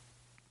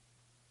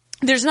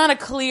a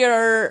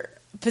clear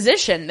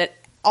position that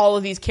all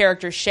of these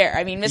characters share.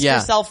 I mean,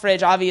 Mr.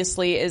 Selfridge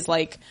obviously is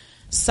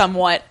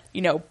somewhat,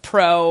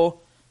 pro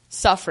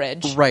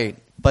suffrage. Right.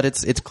 But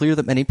it's clear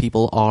that many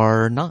people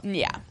are not.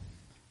 Yeah.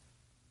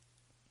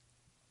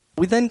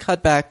 We then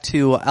cut back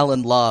to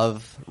Ellen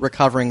Love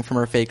recovering from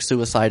her fake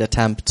suicide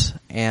attempt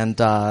and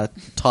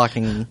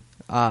talking.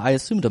 I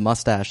assumed a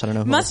mustache. I don't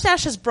know.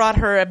 Mustache has brought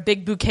her a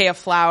big bouquet of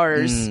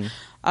flowers.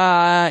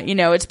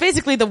 It's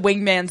basically the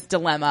wingman's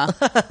dilemma.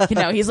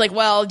 He's like,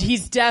 well,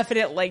 he's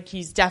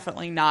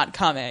definitely not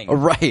coming.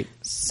 Right.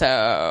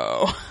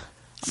 So I'm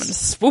gonna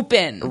swoop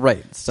in.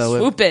 Right. So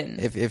swoop in.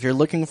 If you're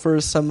looking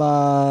for some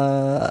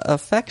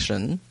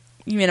affection,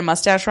 you mean a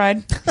mustache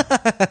ride?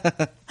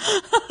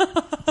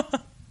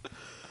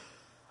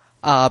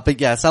 But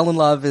yes, Ellen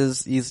Love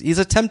he's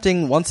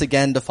attempting once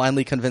again to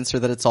finally convince her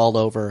that it's all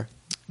over.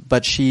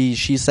 But she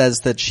says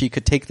that she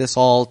could take this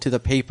all to the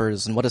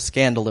papers and what a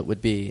scandal it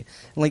would be.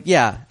 And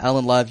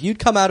Ellen Love, you'd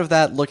come out of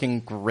that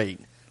looking great.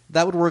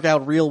 That would work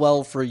out real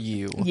well for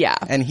you. Yeah.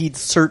 And he'd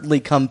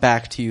certainly come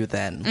back to you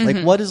then.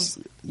 This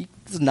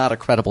is not a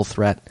credible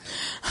threat.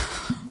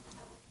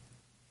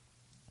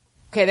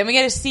 Okay, then we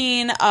get a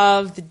scene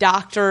of the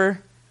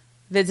doctor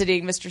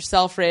visiting Mr.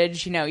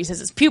 Selfridge. He says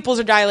his pupils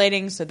are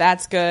dilating, so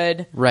that's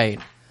good.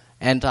 Right.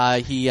 And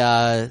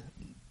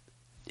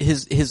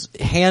his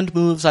hand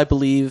moves, I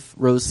believe.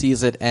 Rose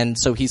sees it, and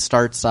so he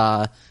starts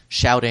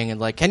shouting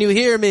and "Can you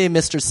hear me,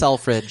 Mr.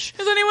 Selfridge?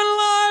 Is anyone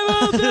alive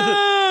out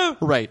there?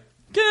 Right.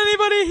 Can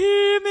anybody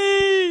hear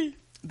me?"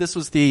 This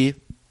was the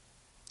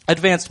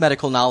advanced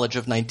medical knowledge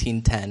of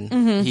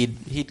 1910.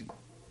 He'd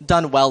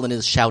done well in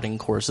his shouting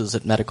courses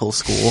at medical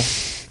school.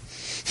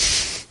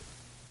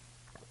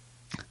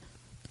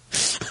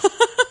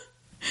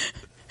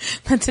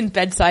 That's in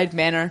bedside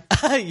manner.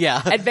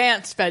 Yeah.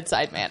 Advanced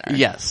bedside manner.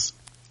 Yes.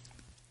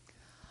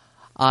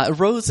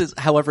 Rose,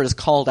 however, is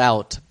called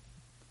out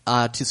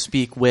to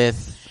speak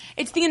with...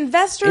 It's the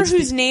investor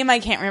whose name I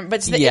can't remember, but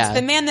it's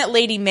the man that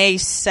Lady May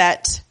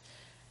set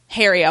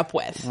Harry up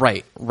with.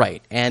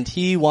 Right. And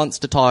he wants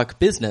to talk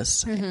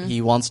business. He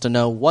wants to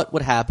know what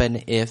would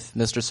happen if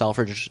Mr.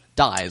 Selfridge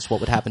dies. What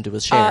would happen to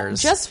his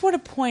shares? Just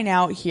want to point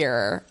out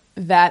here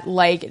that,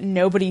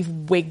 nobody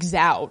wigs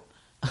out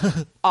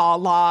a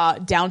la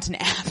Downton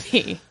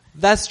Abbey.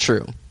 That's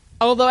true.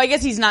 Although I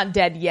guess he's not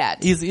dead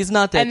yet. He's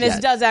not dead and this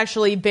yet. does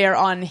actually bear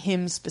on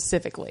him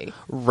specifically.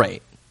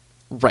 Right.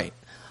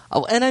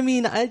 Oh, and I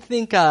mean, I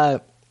think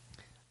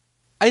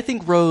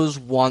Rose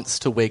wants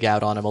to wig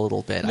out on him a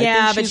little bit.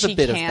 Yeah, I think she's but she a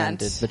bit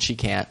can't. offended, but she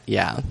can't.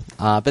 Yeah.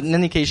 But in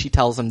any case, she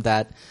tells him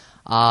that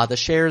the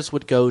shares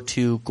would go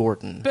to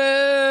Gordon.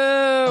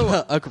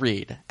 Boo!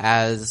 Agreed,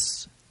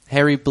 as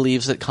Harry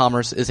believes that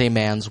commerce is a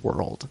man's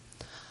world.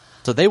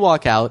 So they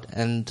walk out,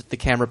 and the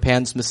camera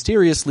pans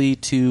mysteriously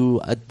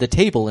to the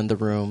table in the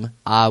room,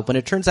 when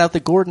it turns out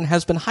that Gordon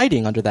has been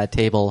hiding under that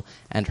table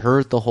and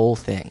heard the whole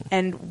thing.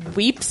 And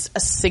weeps a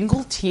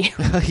single tear.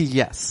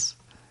 Yes.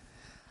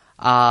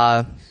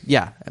 Yeah,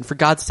 and for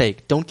God's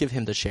sake, don't give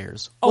him the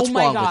shares. What's oh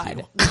my wrong God.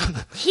 with you?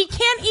 He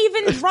can't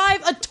even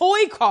drive a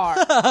toy car.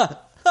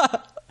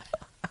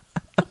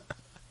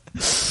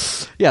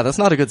 Yeah, that's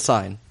not a good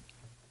sign.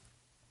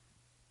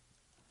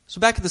 So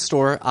back at the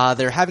store,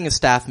 they're having a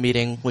staff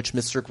meeting, which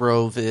Mr.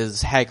 Grove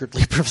is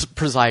haggardly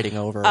presiding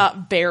over.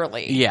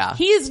 Barely. Yeah.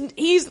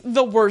 He's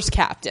the worst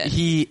captain.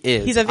 He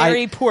is. He's a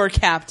very poor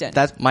captain.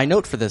 That's my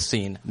note for this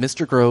scene.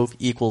 Mr. Grove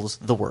equals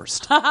the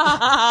worst.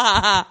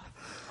 But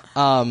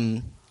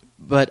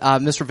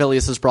Mr.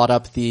 Villiers has brought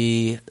up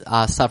the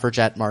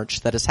suffragette march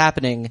that is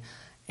happening,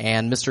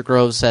 and Mr.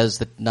 Grove says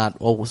that not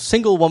a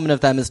single woman of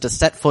them is to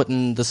set foot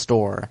in the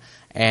store,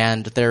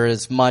 and there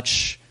is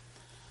much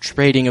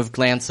trading of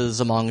glances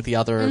among the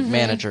other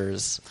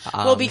managers.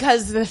 Well,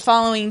 because the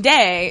following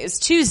day is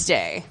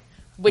Tuesday,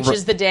 which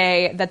is the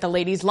day that the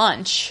ladies'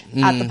 lunch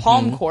at the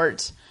Palm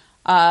Court.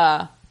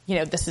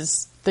 This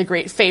is the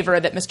great favor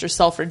that Mr.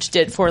 Selfridge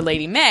did for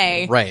Lady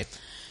May. Right.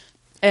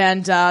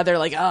 And they're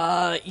like,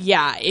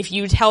 yeah, if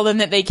you tell them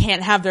that they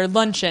can't have their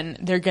luncheon,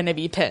 they're going to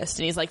be pissed.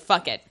 And he's like,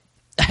 fuck it.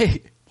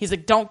 He's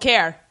like, don't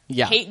care.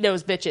 Yeah. Hate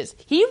those bitches.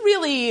 He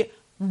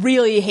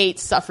really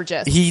hates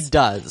suffragists. He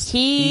does.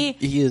 He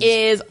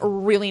is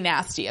really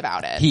nasty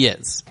about it. He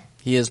is.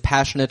 He is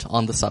passionate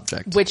on the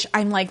subject. Which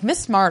I'm like,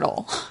 Miss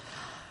Martle.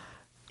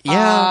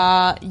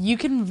 Yeah. You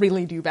can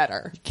really do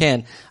better.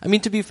 Can. I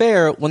mean, to be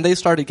fair, when they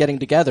started getting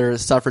together,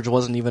 suffrage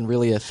wasn't even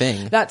really a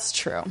thing. That's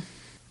true.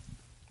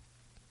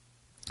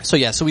 So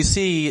we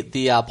see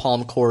the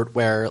Palm Court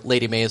where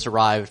Lady May has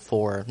arrived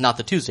for not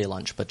the Tuesday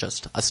lunch, but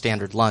just a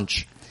standard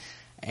lunch.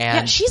 And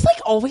Yeah, she's like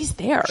always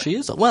there. she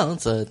is, well,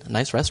 it's a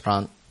nice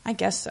restaurant. I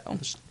guess so.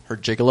 Her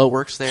gigolo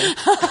works there.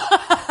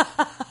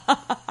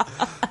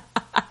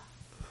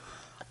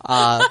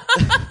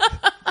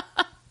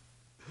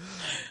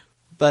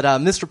 But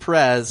Mr.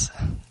 Perez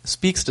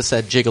speaks to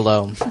said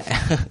gigolo.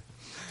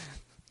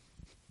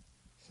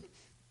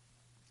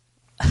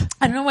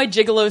 I don't know why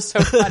Gigolo's so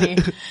funny.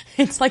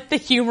 It's like the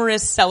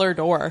humorous cellar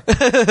door.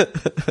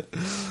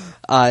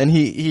 And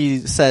he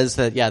says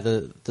that,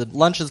 the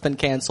lunch has been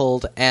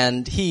canceled,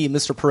 and he,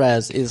 Mr.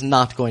 Perez, is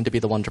not going to be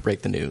the one to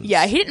break the news.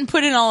 Yeah, he didn't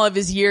put in all of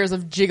his years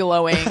of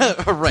gigoloing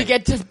Right. to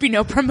get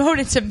to,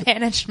 promoted to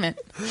management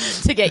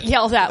to get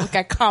yelled at like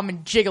a common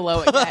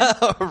gigolo again.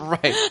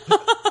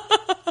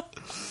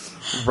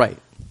 Right.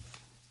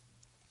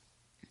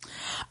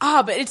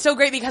 But it's so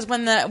great because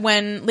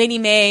when Lady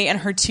May and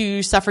her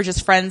two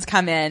suffragist friends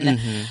come in,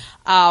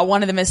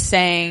 one of them is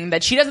saying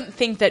that she doesn't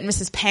think that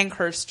Mrs.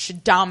 Pankhurst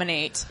should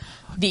dominate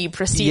the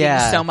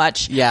proceedings so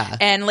much. Yeah.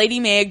 And Lady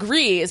May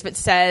agrees, but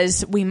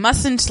says we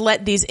mustn't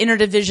let these inner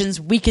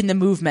divisions weaken the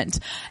movement.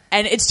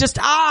 And it's just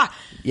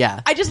Yeah.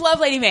 I just love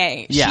Lady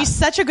May. Yeah. She's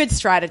such a good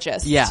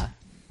strategist. Yeah.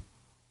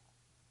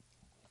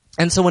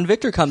 And so when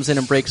Victor comes in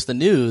and breaks the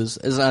news,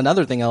 is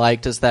another thing I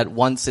liked is that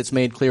once it's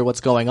made clear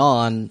what's going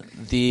on,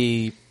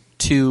 the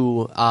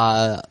two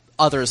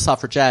other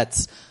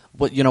suffragettes,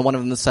 one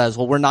of them says,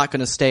 well, we're not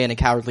going to stay in a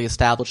cowardly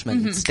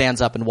establishment, and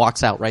stands up and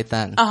walks out right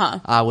then.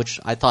 Which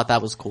I thought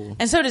that was cool.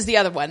 And so does the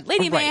other one.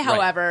 Lady May, Right.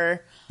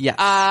 however, Yes.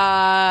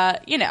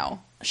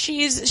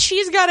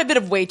 she's got a bit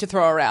of weight to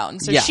throw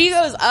around. So Yeah. she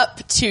goes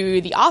up to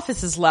the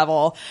office's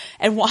level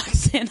and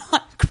walks in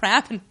on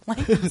Crab and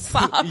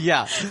Blankenshop.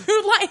 Yeah.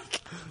 Who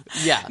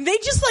Yeah. they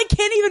just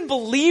can't even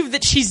believe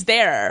that she's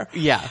there.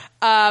 Yeah.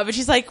 But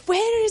she's like,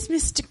 where is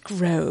Mr.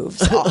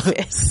 Grove's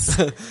office?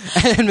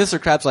 And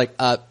Mr. Crab's like,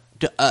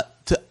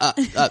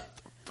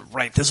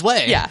 right this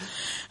way. Yeah.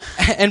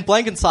 And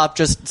Blankenshop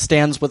just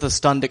stands with a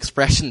stunned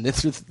expression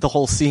through the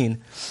whole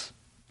scene.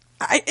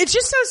 It's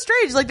just so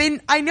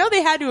strange. I know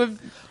they had to have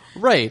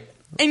Right.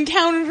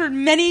 encountered her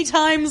many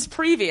times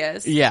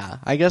previous. Yeah.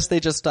 I guess they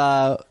just,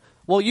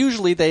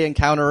 usually they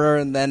encounter her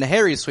and then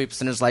Harry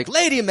sweeps in and is like,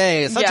 Lady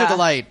May, such a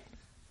delight.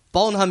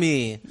 Bon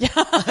ami.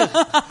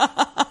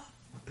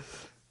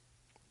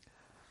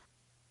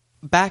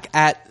 Back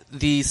at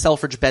the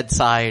Selfridge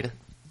bedside,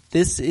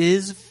 this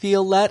is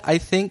Violette, I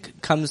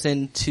think, comes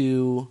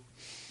into...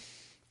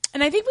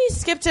 And I think we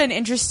skipped an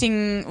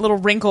interesting little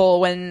wrinkle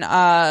when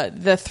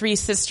the three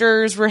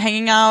sisters were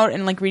hanging out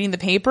and reading the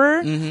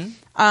paper.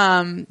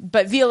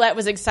 But Violette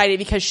was excited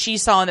because she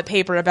saw in the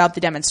paper about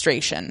the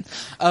demonstration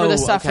for the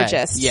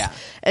suffragists. Okay. Yeah.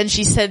 And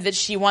she said that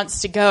she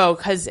wants to go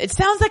because it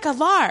sounds like a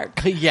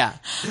lark. Yeah.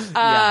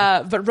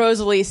 But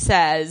Rosalie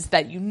says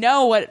that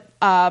what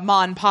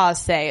Ma and Pa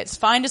say. It's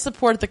fine to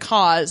support the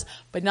cause,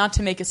 but not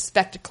to make a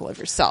spectacle of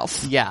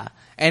yourself. Yeah.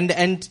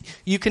 And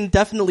you can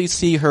definitely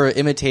see her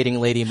imitating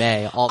Lady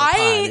May all the time.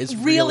 I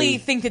really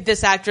think that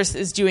this actress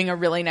is doing a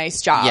really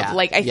nice job. Yeah,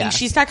 I think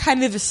she's got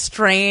kind of a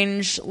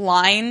strange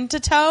line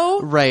to toe.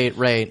 Right.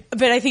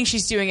 But I think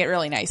she's doing it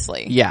really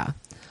nicely. Yeah.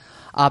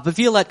 But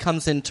Violette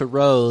comes into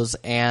Rose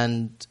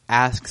and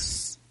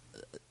asks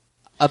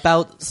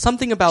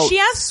something about... She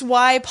asks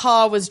why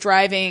Pa was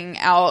driving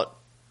out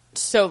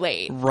so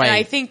late. Right. And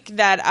I think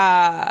that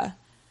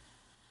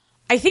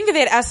they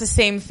had asked the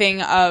same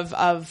thing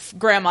of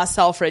Grandma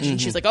Selfridge, and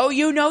she's like, "Oh,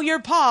 you know your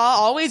Pa,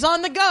 always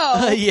on the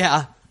go."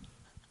 Yeah.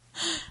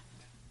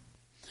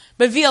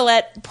 But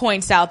Violette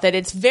points out that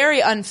it's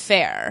very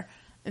unfair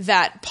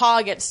that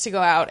Pa gets to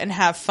go out and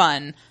have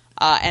fun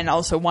and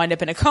also wind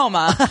up in a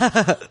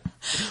coma,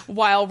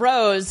 while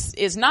Rose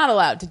is not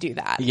allowed to do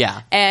that.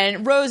 Yeah.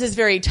 And Rose is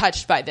very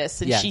touched by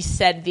this, and she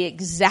said the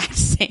exact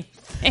same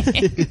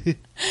thing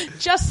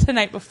just the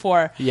night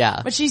before.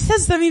 Yeah. But she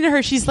says something to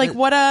her. She's like,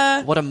 what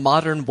a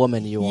modern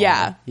woman you are.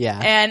 Yeah. Yeah.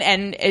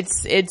 And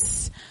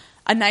it's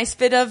a nice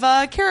bit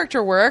of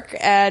character work,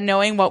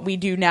 knowing what we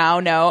do now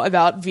know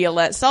about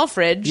Violette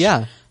Selfridge.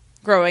 Yeah.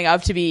 Growing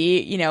up to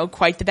be,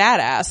 quite the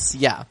badass.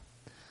 Yeah.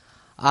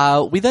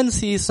 We then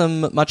see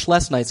some much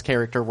less nice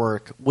character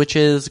work, which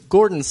is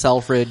Gordon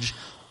Selfridge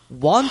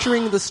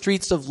wandering the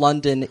streets of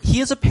London. He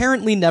has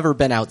apparently never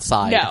been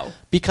outside. No.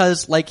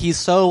 Because, he's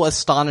so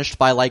astonished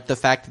by, the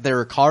fact that there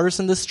are cars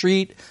in the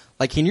street.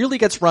 He nearly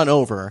gets run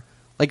over.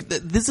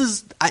 This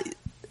is...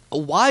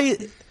 why...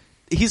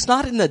 He's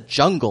not in the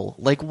jungle.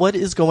 What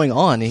is going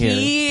on here?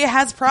 He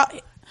has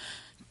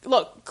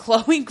Look,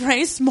 Chloe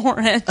Grace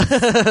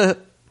Moretz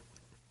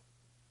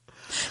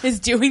is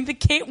doing the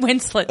Kate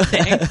Winslet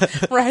thing.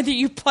 Whether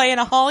you play in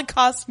a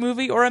Holocaust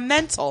movie or a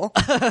mental.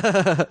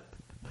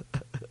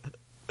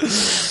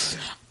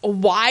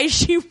 Why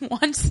she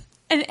wants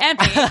an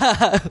Emmy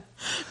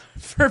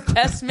for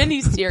Best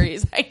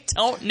Miniseries, I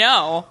don't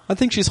know. I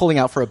think she's holding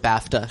out for a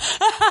BAFTA.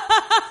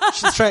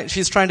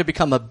 She's trying to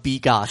become a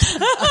BGOT.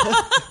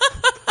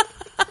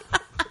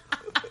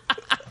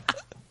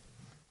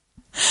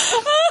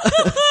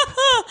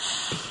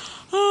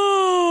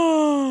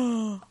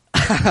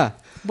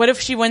 What if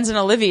she wins an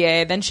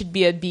Olivier? Then she'd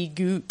be a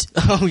B-Goot.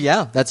 Oh,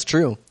 yeah, that's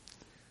true.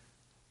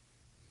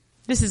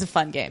 This is a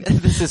fun game.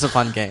 This is a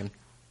fun game.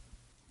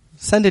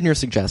 Send in your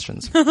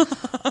suggestions.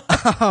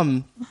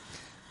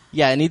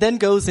 Yeah, and he then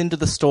goes into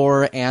the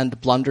store and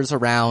blunders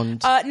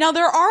around. Now,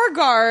 there are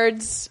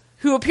guards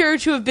who appear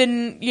to have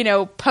been,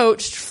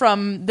 poached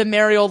from the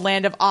merry old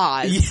land of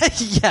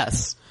Oz.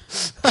 Yes.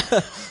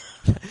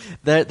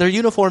 Their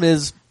uniform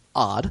is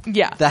odd.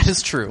 Yeah. That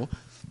is true.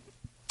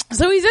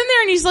 So he's in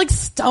there and he's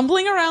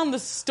stumbling around the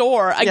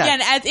store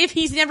again, as if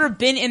he's never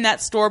been in that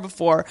store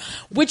before,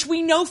 which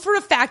we know for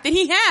a fact that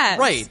he has.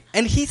 Right.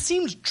 And he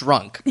seems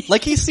drunk.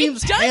 He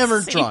seems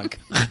hammered drunk.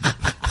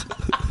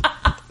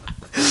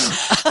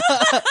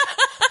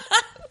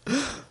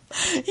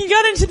 He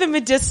got into the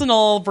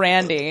medicinal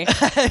brandy.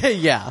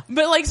 Yeah.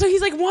 But so he's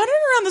wandering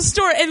around the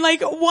store and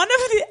one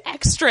of the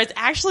extras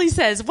actually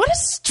says, "What a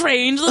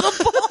strange little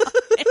boy."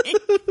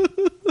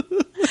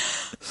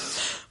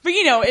 But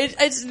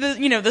it's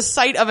the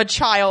sight of a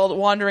child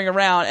wandering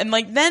around, and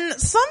then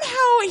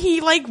somehow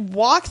he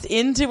walks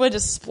into a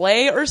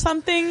display or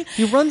something.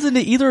 He runs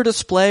into either a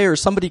display or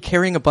somebody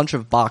carrying a bunch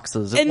of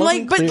boxes. It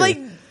wasn't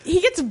clear. He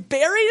gets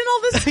buried in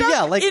all this stuff.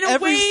 Yeah, in a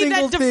every way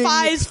single that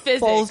defies thing physics.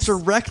 falls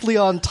directly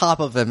on top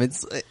of him.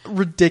 It's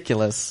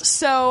ridiculous.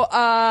 So,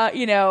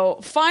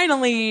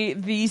 finally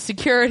the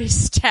security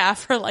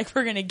staff are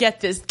we're gonna get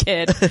this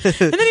kid. And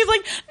then he's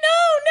like,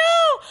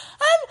 no,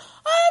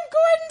 I'm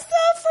Gordon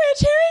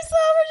Selfridge. Harry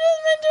Selfridge has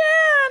been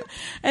down.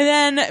 And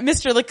then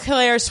Mr.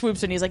 Leclerc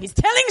swoops in. He's like, he's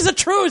telling the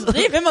truth.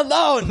 Leave him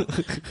alone.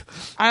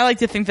 I like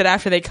to think that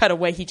after they cut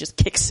away, he just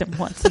kicks him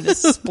once in the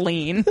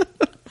spleen.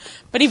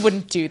 But he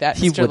wouldn't do that, Mr.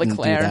 He wouldn't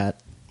Leclerc. do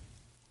that.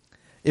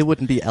 It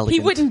wouldn't be elegant. He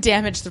wouldn't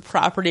damage the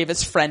property of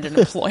his friend and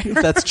employer.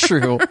 That's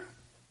true.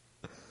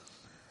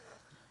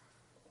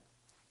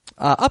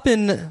 Up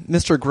in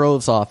Mr.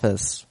 Grove's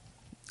office,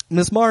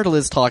 Ms. Martle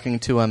is talking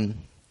to him.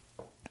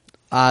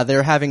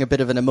 They're having a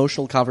bit of an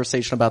emotional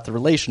conversation about the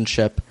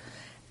relationship,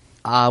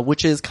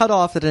 which is cut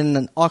off at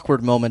an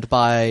awkward moment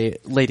by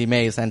Lady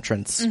May's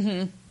entrance.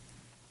 Mm-hmm.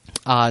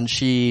 And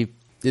she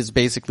is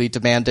basically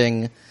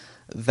demanding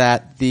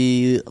that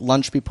the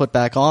lunch be put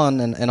back on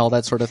and all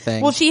that sort of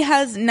thing. Well, she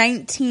has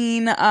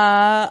 19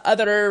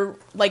 other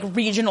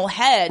regional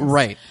heads.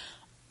 Right.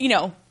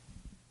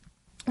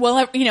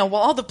 While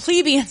all the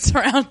plebeians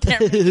are out there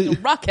making a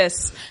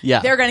ruckus,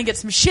 they're going to get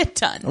some shit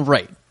done.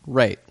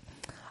 Right.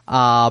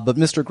 But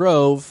Mr.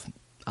 Grove,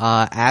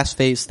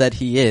 ass-face that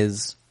he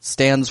is,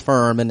 stands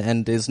firm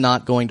and is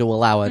not going to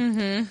allow it.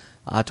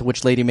 Mm-hmm. To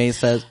which Lady May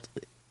says,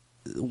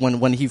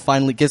 when he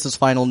finally gives his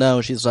final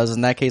no, she says,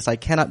 in that case, I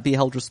cannot be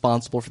held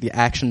responsible for the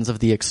actions of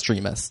the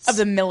extremists. Of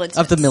the militants.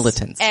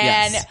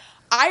 And yes.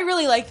 I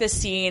really like this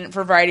scene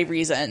for a variety of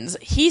reasons.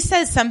 He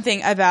says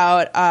something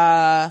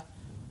about,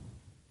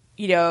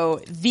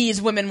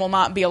 these women will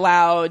not be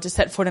allowed to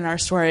set foot in our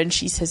store. And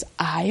she says,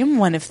 I am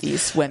one of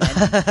these women.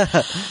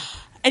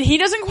 And he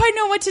doesn't quite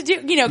know what to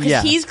do,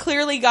 because he's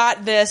clearly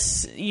got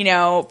this,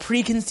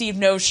 preconceived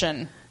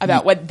notion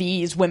about what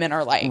these women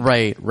are like.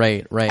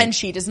 Right. And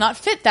she does not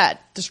fit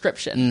that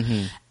description.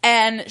 Mm-hmm.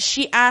 And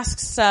she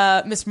asks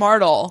Miss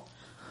Martle,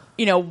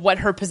 what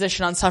her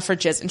position on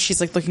suffrage is. And she's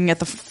like looking at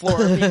the floor,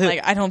 being like,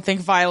 I don't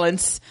think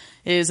violence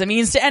is a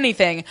means to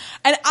anything.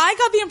 And I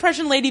got the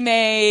impression Lady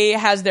May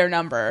has their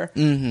number.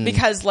 Mm-hmm.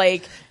 Because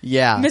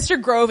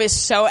Mr. Grove is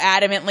so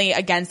adamantly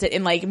against it,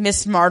 and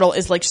Miss Martle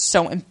is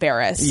so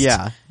embarrassed.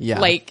 Yeah.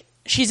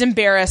 She's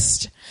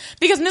embarrassed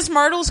because Miss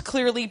Martle's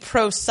clearly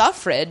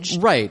pro-suffrage.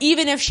 Right.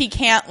 Even if she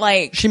can't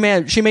She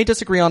may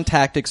disagree on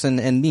tactics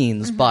and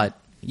means, mm-hmm. but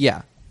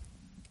yeah.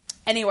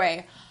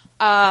 Anyway,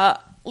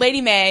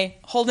 Lady May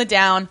holding it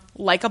down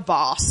like a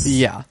boss.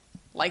 Yeah.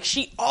 Like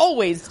she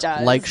always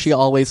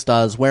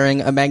does.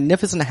 Wearing a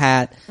magnificent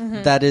hat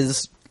mm-hmm. that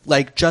is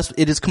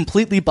it is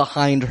completely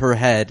behind her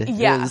head.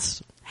 Yeah.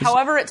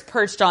 However it's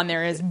perched on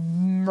there is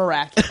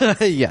miraculous.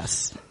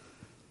 Yes.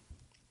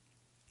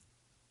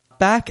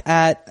 Back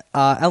at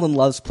Ellen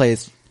Love's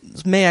place,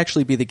 this may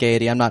actually be the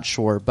Gaiety, I'm not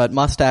sure, but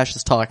Mustache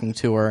is talking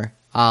to her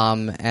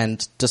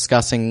and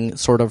discussing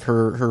sort of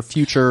her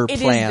future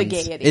plans.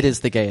 It is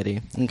the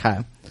Gaiety. Okay.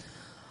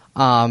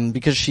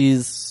 Because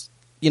she's,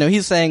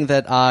 he's saying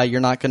that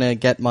you're not going to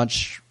get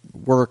much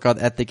work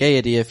at the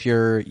Gaiety if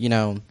you're,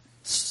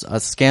 a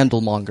scandal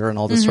monger and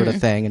all this mm-hmm. sort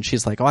of thing. And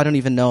she's like, I don't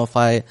even know if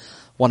I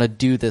want to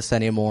do this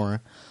anymore.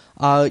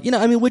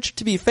 Which,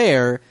 to be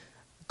fair,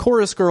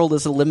 Chorus Girl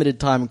is a limited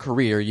time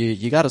career.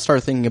 You got to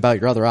start thinking about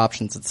your other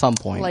options at some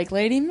point. Like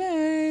Lady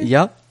May.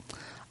 Yep.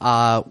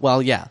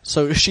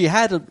 So she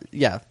had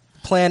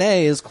plan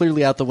A is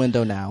clearly out the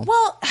window now.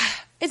 Well,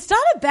 it's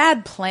not a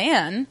bad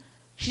plan.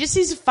 She just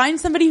needs to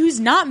find somebody who's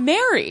not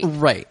married.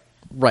 Right.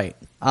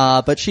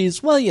 But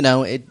she's,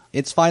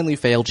 it's finally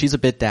failed. She's a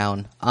bit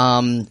down.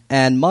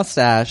 And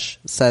Mustache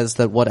says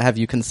that what have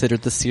you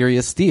considered the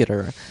serious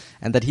theater?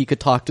 And that he could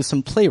talk to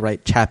some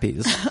playwright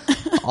chappies.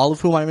 All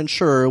of whom I'm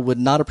sure would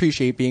not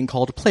appreciate being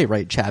called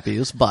playwright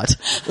chappies, but,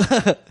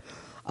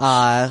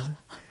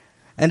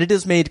 and it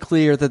is made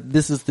clear that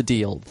this is the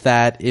deal,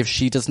 that if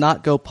she does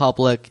not go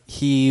public,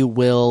 he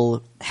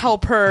will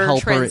help her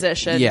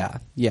transition.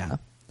 Yeah.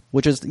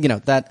 Which is,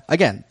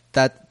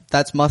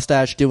 that's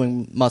Mustache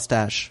doing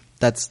Mustache.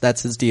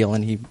 That's his deal,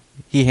 and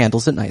he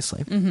handles it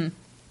nicely. Mm-hmm.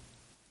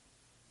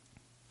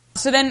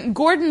 So then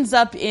Gordon's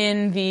up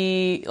in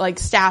the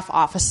staff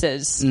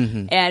offices,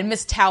 mm-hmm. and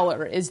Miss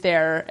Towler is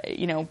there,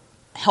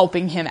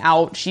 helping him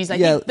out. She's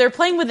they're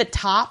playing with a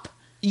top.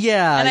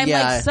 Yeah, and I'm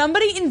like,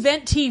 somebody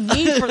invent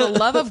TV for the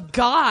love of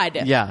God.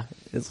 Yeah,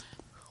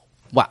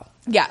 wow.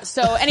 Yeah.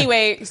 So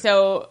anyway,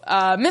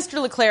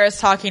 Mr. LeClaire is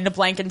talking to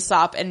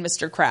Blenkinsop and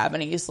Mr. Crabbe,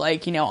 and he's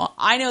like,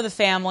 I know the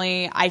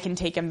family. I can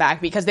take him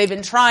back because they've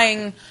been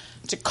trying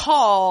to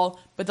call,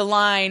 but the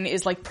line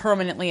is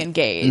permanently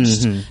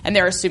engaged, mm-hmm. and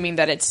they're assuming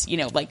that it's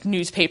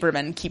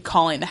newspapermen keep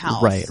calling the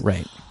house.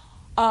 Right.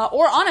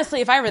 Or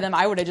honestly, if I were them,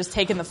 I would have just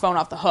taken the phone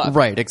off the hook.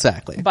 Right,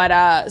 exactly.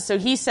 But so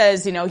he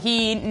says,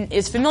 he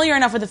is familiar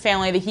enough with the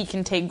family that he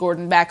can take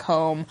Gordon back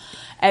home,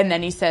 and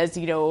then he says,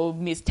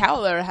 Miss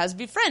Towler has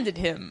befriended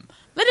him.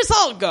 Let us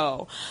all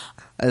go.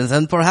 And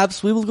then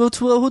perhaps we will go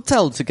to a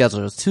hotel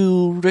together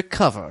to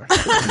recover.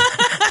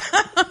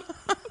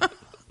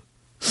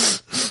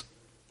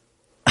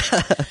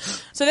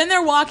 So then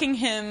they're walking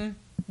him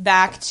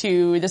back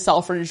to the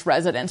Selfridge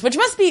residence, which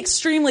must be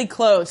extremely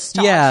close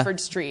to Oxford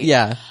Street.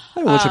 Yeah,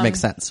 which would make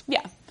sense.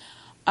 Yeah.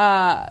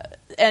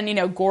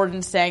 And,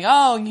 Gordon's saying,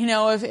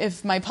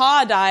 if my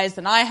pa dies,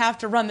 then I have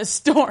to run the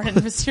store. And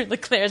Mr.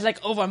 LeClaire's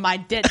like, over my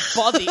dead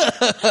body.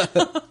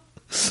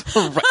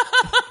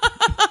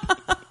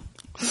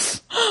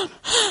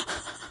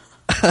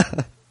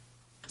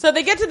 So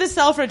they get to the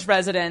Selfridge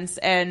residence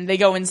and they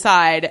go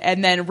inside,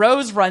 and then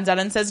Rose runs out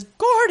and says,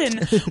 Gordon,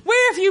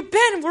 where have you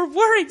been? We're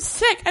worried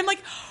sick. I'm like,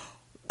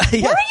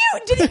 yeah. Were you?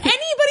 Did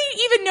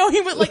anybody even know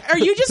he was are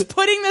you just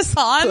putting this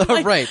on?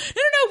 Right.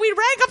 No, we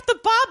rang up the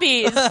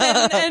Bobbies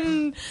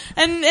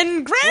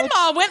and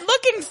Grandma went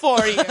looking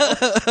for you.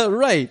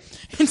 Right.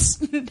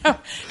 No,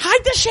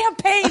 hide the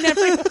champagne,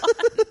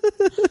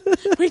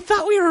 everyone. We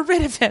thought we were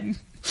rid of him.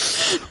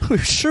 We're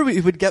sure we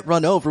would get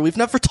run over. We've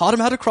never taught him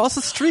how to cross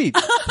the street.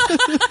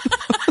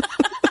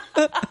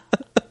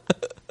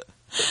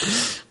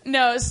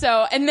 No,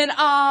 and then,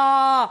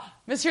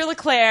 Monsieur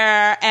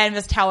Leclerc and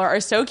Miss Towler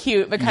are so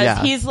cute because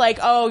he's like,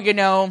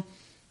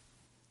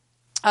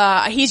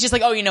 he's just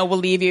like, we'll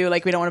leave you.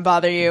 Like, we don't want to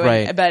bother you.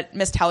 Right. But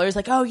Miss Towler's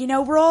like,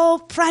 we're all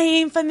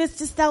praying for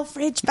Mr.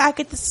 Selfridge back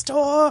at the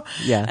store.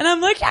 Yeah. And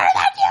I'm like, you're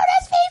the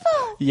cutest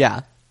people.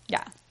 Yeah.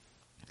 Yeah.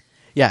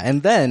 Yeah,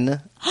 and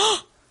then...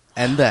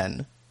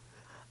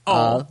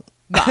 Nah.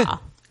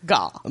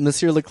 Gah.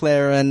 Monsieur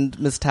Leclerc and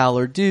Miss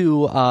Towler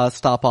do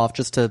stop off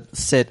just to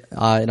sit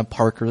in a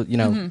park or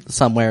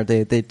somewhere.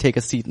 They take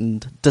a seat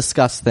and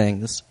discuss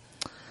things.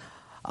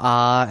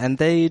 And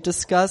they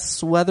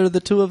discuss whether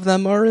the two of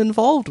them are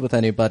involved with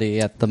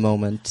anybody at the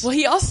moment. Well,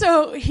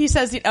 he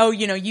says,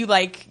 you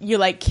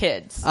like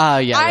kids.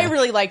 Yeah. I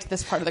really liked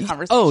this part of the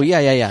conversation. Oh,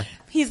 yeah.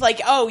 He's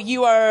like, oh,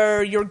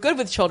 you're good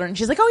with children.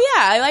 She's like, oh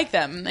yeah, I like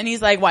them. And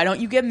he's like, why don't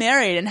you get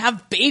married and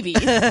have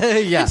babies?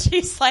 Yeah. And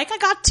she's like, I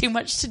got too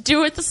much to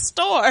do at the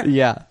store.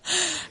 Yeah.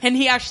 And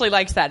he actually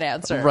likes that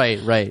answer. Right.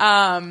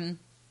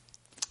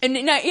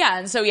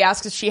 And so he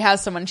asks if she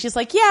has someone. She's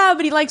like, yeah,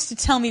 but he likes to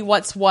tell me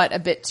what's what a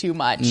bit too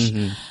much.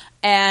 Mm-hmm.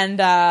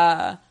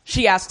 And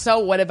she asks,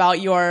 oh, what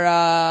about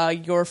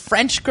your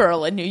French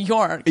girl in New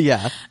York?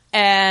 Yeah.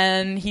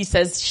 And he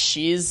says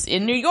she's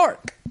in New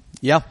York.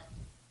 Yeah.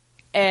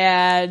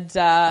 And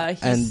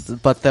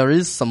but there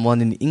is someone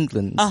in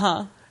England.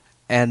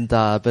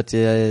 But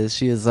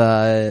she is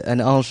an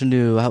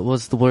ingenue. What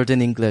was the word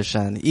in English?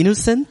 An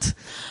innocent.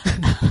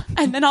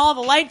 And then all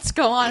the lights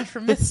go on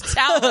for Miss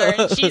Towler,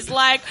 and she's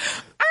like,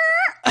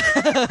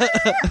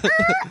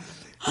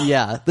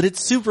 Yeah, but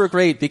it's super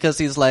great because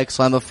he's like,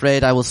 so I'm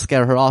afraid I will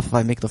scare her off if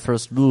I make the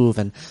first move.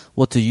 And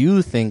what do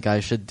you think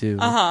I should do?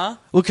 Well,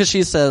 because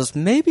she says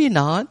maybe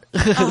not.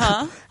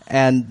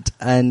 And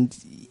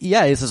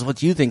yeah, he says, what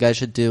do you think I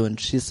should do? And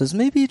she says,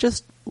 maybe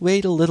just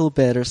wait a little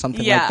bit or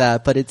something like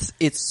that. But it's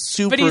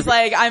super. But he's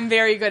like, I'm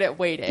very good at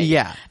waiting.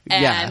 Yeah.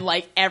 And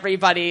like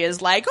everybody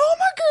is like, oh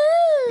my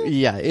God.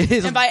 Yeah.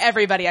 And by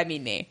everybody, I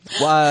mean me.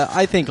 Well,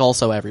 I think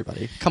also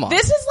everybody. Come on.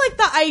 This is like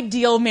the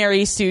ideal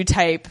Mary Sue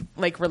type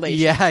like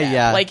relationship.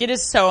 Yeah. Like it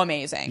is so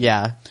amazing.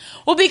 Yeah.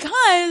 Well,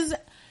 because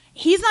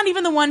he's not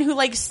even the one who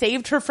like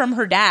saved her from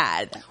her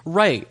dad.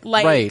 Right.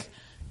 Like, right.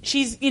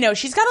 She's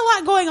got a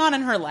lot going on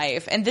in her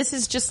life, and this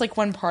is just like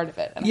one part of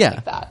it. And I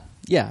like that.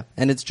 Yeah,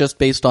 and it's just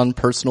based on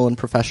personal and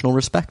professional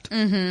respect.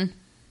 Mm-hmm.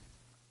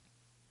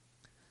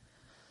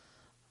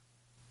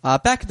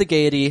 Back at the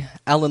Gaiety,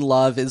 Ellen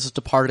Love is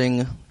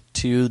departing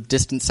to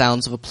distant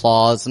sounds of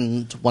applause,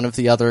 and one of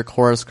the other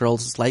chorus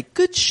girls is like,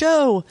 good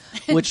show!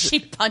 Which she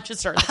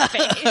punches her in the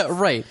face.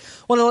 Right.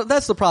 Well,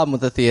 that's the problem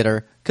with the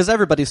theater, because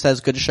everybody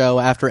says good show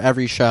after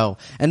every show,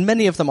 and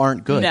many of them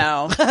aren't good.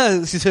 No.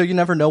 So you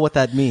never know what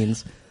that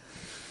means.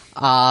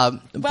 And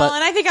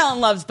I think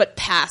Ellen Love's but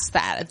past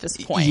that at this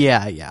point.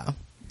 Yeah.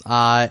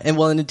 And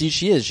indeed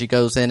she is. She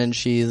goes in and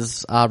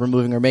she's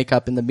removing her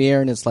makeup in the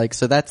mirror, and it's like,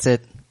 so that's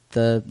it.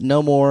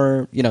 No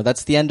more,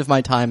 that's the end of my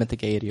time at the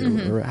Gaiety,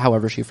 or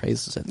however she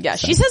phrases it. Yeah,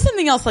 so. she says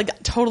something else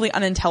like totally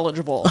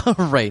unintelligible.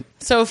 Right.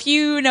 So if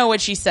you know what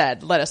she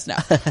said, let us know.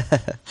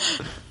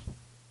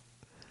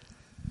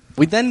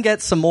 We then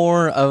get some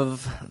more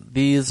of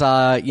these,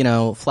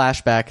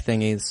 flashback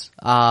thingies,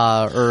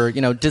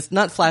 just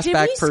not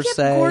flashback per se. Did we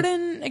skip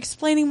Gordon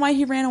explaining why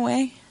he ran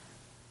away?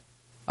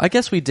 I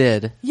guess we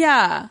did.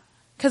 Yeah,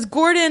 because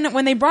Gordon,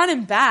 when they brought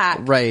him back,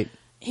 right,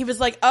 he was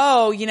like,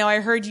 "Oh, I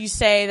heard you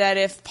say that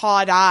if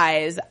Pa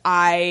dies,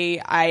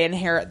 I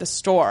inherit the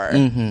store."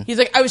 Mm-hmm. He's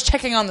like, "I was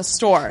checking on the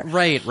store."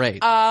 Right.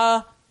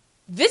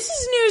 This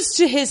is news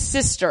to his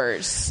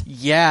sisters.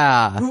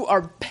 Yeah, who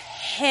are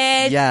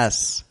pissed.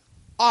 Yes.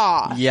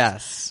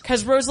 Yes.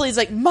 Because Rosalie's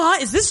like, Ma,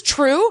 is this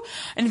true?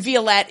 And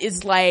Violette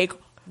is like,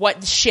 what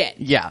the shit?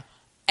 Yeah.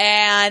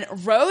 And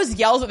Rose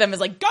yells at them,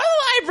 is like, go to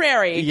the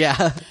library.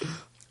 Yeah.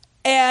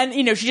 And,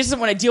 she just doesn't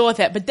want to deal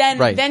with it. But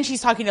then she's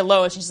talking to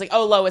Lois, and she's like,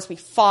 oh, Lois, we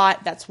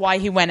fought. That's why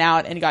he went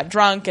out and got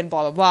drunk and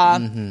blah, blah, blah.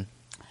 Mm-hmm.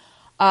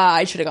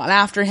 I should have gone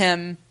after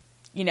him,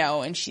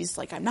 and she's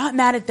like, I'm not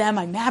mad at them.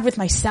 I'm mad with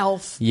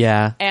myself.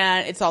 Yeah.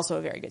 And it's also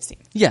a very good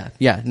scene. Yeah.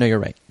 No, you're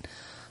right.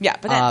 Yeah,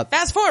 but then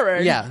fast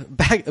forward. Yeah,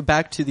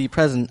 back to the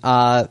present.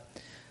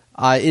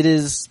 It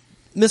is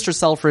Mr.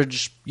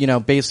 Selfridge,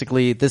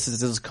 basically this is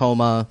his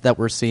coma that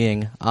we're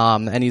seeing.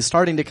 And he's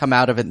starting to come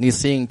out of it, and he's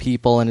seeing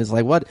people, and he's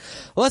like,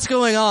 what's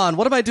going on?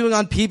 What am I doing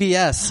on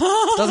PBS?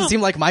 Doesn't seem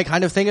like my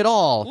kind of thing at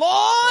all.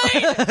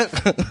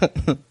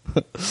 Lloyd!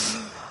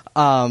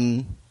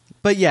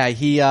 But yeah,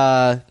 he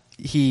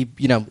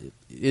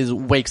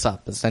wakes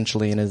up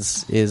essentially and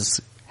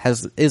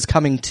is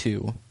coming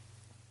to.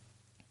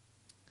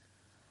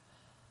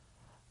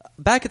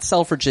 Back at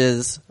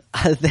Selfridge's,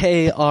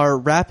 they are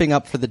wrapping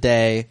up for the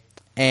day,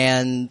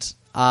 and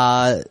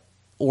or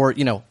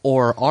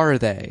are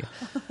they?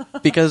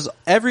 Because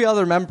every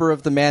other member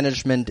of the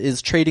management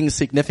is trading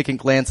significant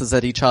glances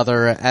at each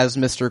other as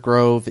Mr.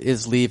 Grove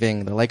is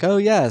leaving. They're like, "Oh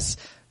yes,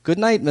 good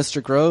night,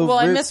 Mr. Grove." Well,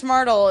 and Miss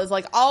Martle is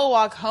like, "I'll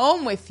walk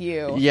home with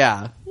you."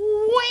 Yeah.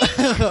 Wait.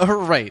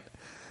 Right.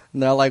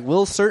 And they're like,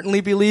 "We'll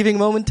certainly be leaving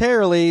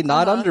momentarily,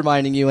 not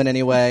undermining you in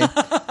any way."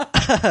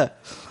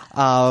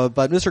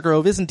 But Mr.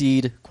 Grove is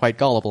indeed quite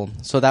gullible,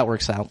 so that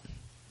works out.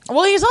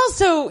 Well, he's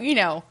also,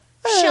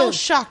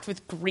 shell-shocked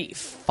with grief.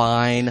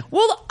 Fine.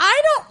 Well,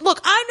 I'm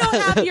no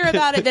happier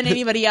about it than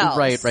anybody else.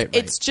 Right.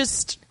 It's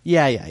just...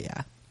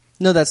 Yeah.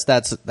 No, that's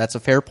a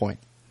fair point.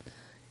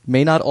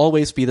 May not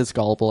always be this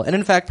gullible, and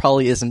in fact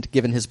probably isn't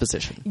given his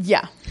position.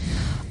 Yeah.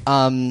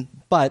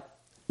 But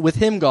with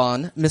him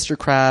gone, Mr.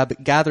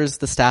 Crab gathers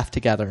the staff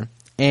together,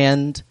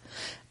 and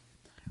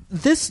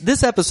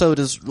this episode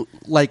is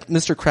like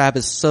Mr. Crab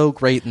is so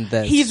great in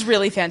this. He's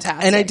really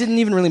fantastic. And I didn't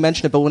even really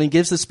mention it, but when he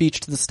gives the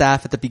speech to the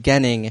staff at the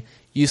beginning,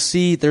 you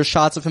see there's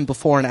shots of him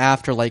before and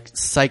after, like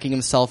psyching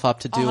himself up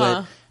to do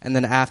it, and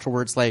then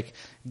afterwards, like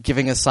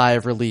giving a sigh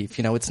of relief.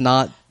 You know, that's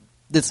not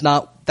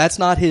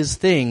his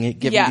thing,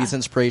 giving these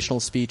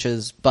inspirational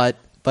speeches, but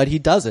he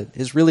does it.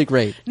 It's really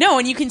great. No,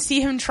 and you can see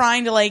him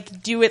trying to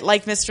like do it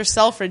like Mr.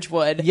 Selfridge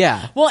would.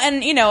 Yeah. Well,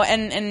 and you know,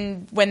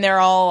 and when they're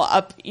all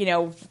up, you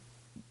know,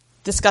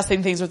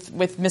 discussing things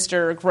with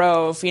Mr.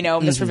 Grove, you know,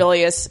 Mr.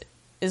 Villiers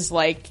is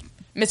like,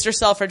 Mr.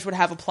 Selfridge would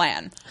have a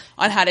plan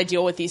on how to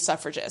deal with these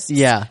suffragists.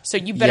 Yeah. So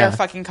you better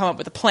fucking come up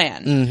with a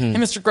plan. And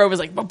Mr. Grove is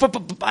like, but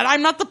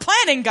I'm not the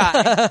planning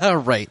guy.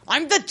 Right.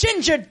 I'm the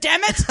ginger,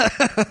 damn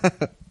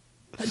it.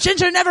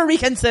 Ginger never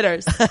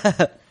reconsiders.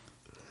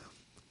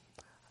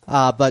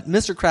 But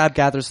Mr. Crab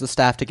gathers the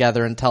staff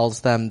together and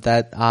tells them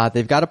that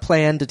they've got a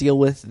plan to deal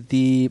with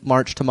the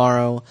march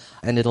tomorrow,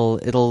 and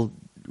it'll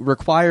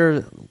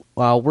require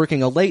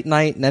working a late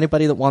night, and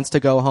anybody that wants to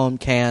go home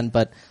can,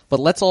 but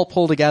let's all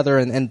pull together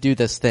and do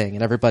this thing,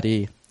 and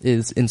everybody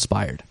is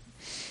inspired.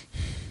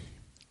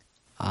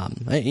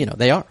 You know,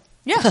 they are.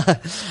 Yeah.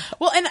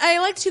 Well, and I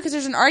like too because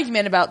there's an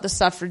argument about the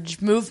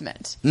suffrage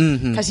movement.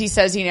 Because he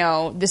says, you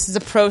know, this is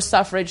a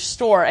pro-suffrage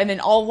store, and then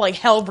all like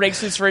hell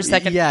breaks loose for a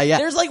second. Yeah.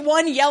 There's like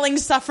one yelling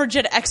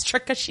suffragette extra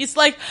because she's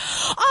like,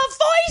 our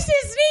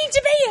voices need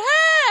to be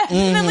heard.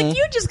 And then like,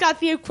 you just got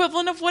the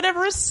equivalent of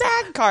whatever a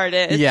SAG card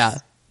is. Yeah.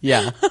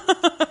 Yeah.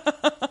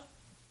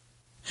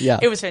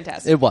 It was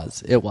fantastic. It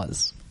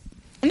was.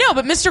 No,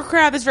 but Mr.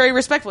 Crab is very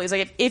respectful. He's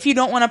like, if you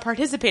don't want to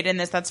participate in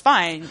this, that's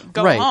fine.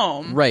 Go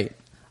home. Right.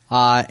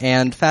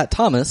 And Fat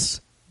Thomas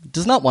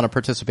does not want to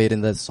participate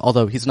in this,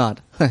 although he's not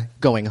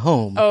going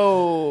home.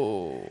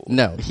 Oh.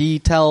 No, he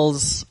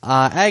tells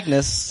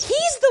Agnes...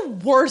 He's the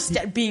worst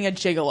at being a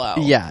gigolo.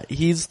 Yeah,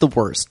 he's the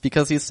worst,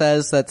 because he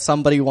says that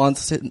somebody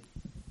wants him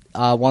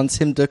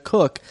to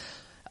cook,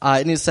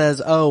 and he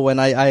says, oh, and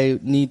I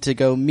need to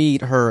go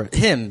meet her.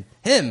 Him.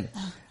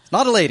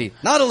 Not a lady.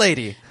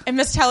 And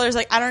Miss Teller's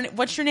like,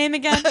 what's your name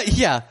again?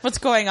 Yeah. What's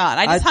going on?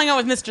 I just hung out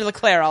with Mr.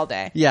 Leclerc all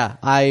day. Yeah,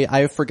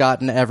 I've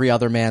forgotten every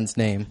other man's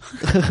name.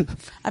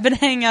 I've been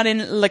hanging out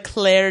in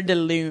Leclerc de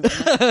Lune.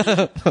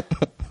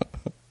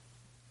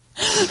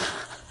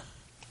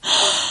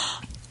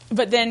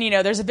 But then, you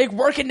know, there's a big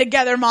working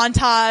together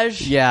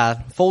montage.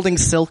 Yeah, folding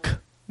silk.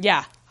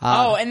 Yeah.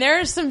 And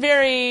there's some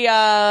very...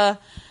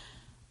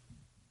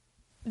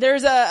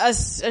 There's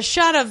a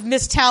shot of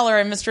Miss Taller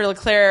and Mr.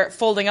 Leclerc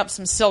folding up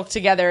some silk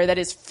together that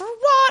is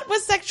fraught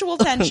with sexual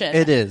tension.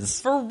 It is.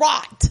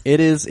 Fraught.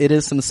 It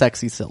is some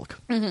sexy silk.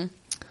 Mm-hmm.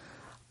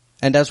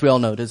 And as we all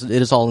know, it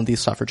is all in these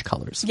suffrage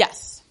colors.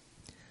 Yes.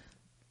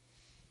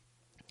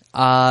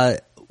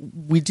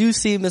 We do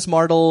see Miss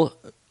Martle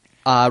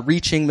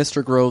reaching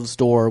Mr. Grove's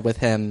door with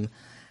him,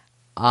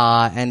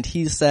 and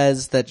he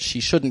says that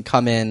she shouldn't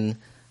come in.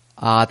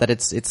 That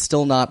it's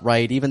still not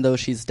right, even though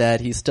she's dead,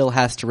 he still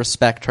has to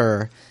respect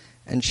her.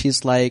 And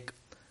she's like,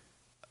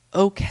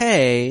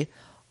 okay,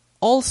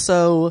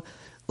 also,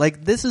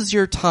 like, this is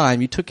your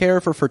time. You took care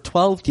of her for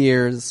 12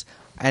 years,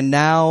 and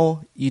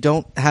now you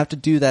don't have to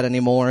do that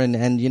anymore,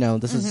 and you know,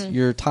 this is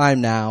your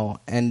time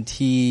now. And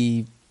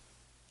he,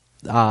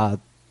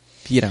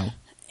 you know.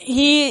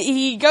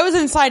 He goes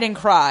inside and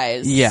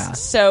cries. Yeah.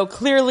 So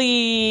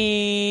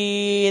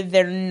clearly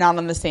they're not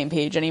on the same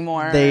page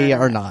anymore. They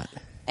are not.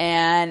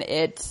 And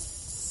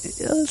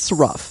it's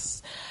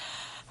rough.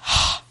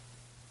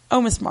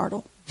 Oh, Miss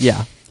Martle.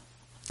 Yeah.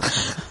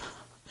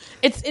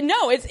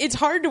 It's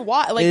hard to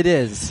watch. Like, it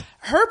is.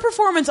 Her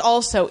performance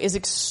also is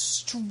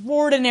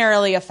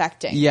extraordinarily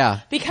affecting.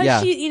 Yeah.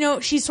 Because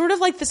she's sort of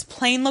like this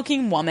plain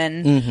looking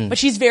woman, but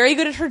she's very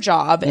good at her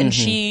job, and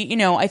she, you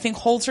know, I think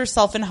holds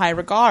herself in high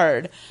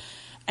regard.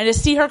 And to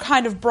see her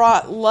kind of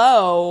brought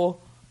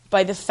low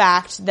by the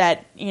fact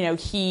that, you know,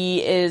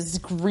 he is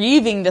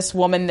grieving this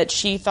woman that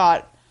she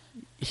thought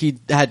he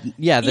had,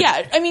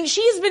 I mean,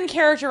 she's been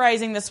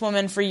characterizing this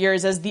woman for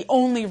years as the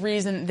only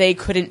reason they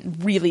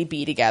couldn't really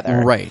be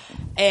together. Right.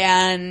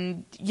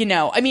 And, you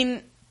know, I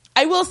mean,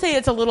 I will say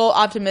it's a little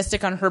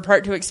optimistic on her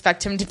part to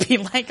expect him to be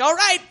like, all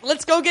right,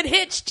 let's go get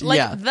hitched,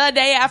 like the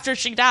day after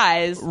she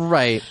dies.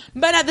 Right.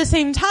 But at the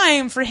same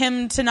time, for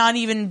him to not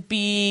even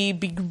be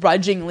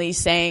begrudgingly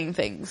saying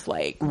things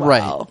like, well,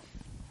 right.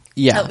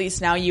 Yeah. At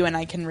least now you and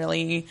I can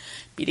really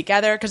be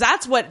together. Because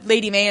that's what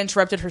Lady May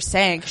interrupted her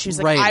saying. She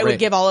was like, I would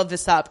give all of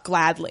this up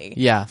gladly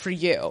for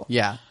you.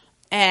 Yeah.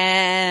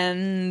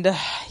 And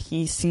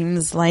he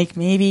seems like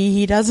maybe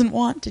he doesn't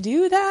want to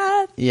do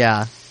that.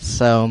 Yeah.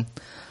 So.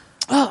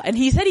 Oh, and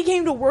he said he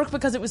came to work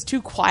because it was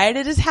too quiet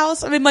at his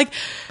house. I mean, like,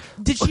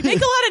 did she make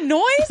a lot of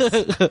noise?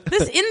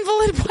 This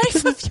invalid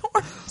wife of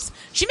yours?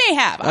 She may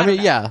have. I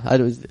mean, yeah.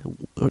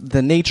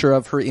 The nature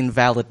of her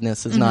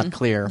invalidness is not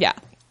clear. Yeah.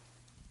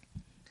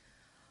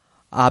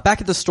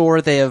 Back at the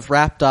store, they have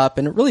wrapped up,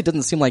 and it really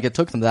didn't seem like it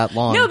took them that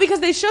long. No,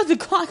 because they showed the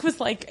clock was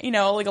like, a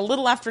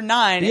little after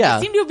 9. Yeah.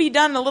 It seemed to be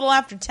done a little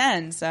after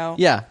 10, so.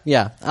 Yeah.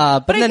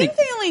 But I think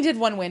they only did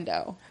one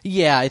window.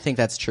 Yeah, I think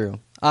that's true.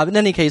 In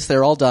any case,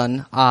 they're all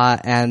done,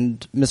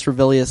 and Mr.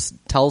 Villius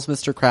tells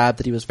Mr. Crab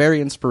that he was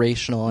very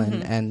inspirational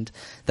and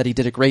that he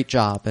did a great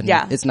job, and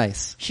it's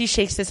nice. She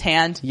shakes his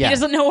hand. Yeah. He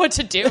doesn't know what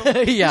to do.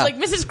 Yeah. He's like,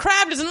 Mrs.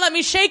 Crab doesn't let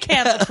me shake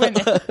hands with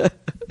women.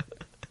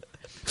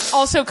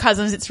 Also,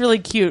 Cousins, it's really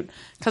cute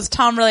because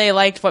Tom really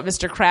liked what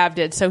Mr. Crab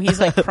did, so he's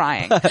like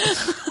crying.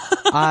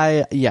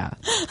 I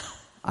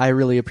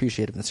really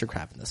appreciated Mr.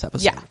 Crab in this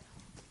episode.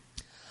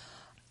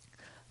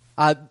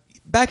 Yeah.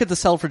 Back at the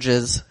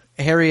Selfridges,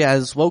 Harry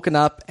has woken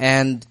up,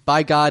 and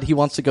by God, he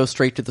wants to go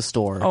straight to the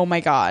store. Oh my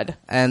God.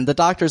 And the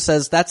doctor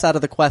says that's out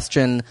of the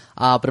question,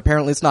 but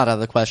apparently it's not out of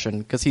the question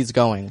because he's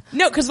going.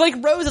 No, because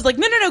Rose is like,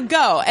 no,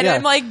 go. And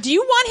I'm like, do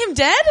you want him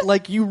dead?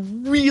 Like, you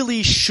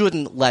really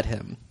shouldn't let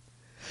him.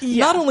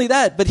 Yeah. Not only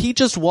that, but he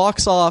just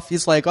walks off.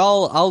 He's like,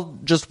 I'll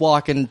just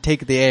walk and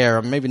take the air,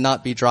 or maybe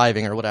not be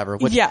driving or whatever.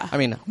 Which, I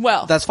mean,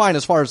 that's fine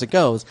as far as it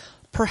goes.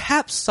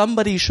 Perhaps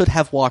somebody should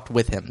have walked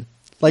with him.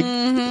 Like,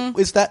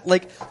 is that,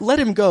 let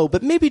him go,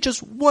 but maybe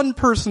just one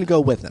person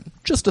go with him.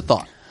 Just a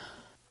thought.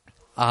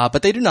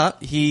 But they do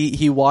not.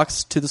 He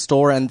walks to the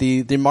store, and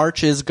the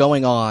march is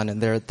going on,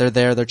 and they're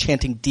there. They're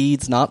chanting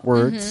deeds, not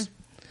words.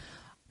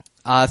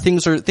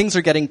 Things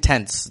are getting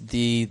tense.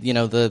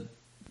 The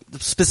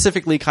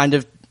specifically kind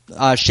of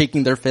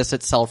shaking their fists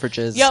at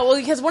Selfridges. Yeah, well,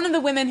 because one of the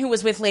women who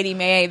was with Lady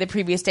May the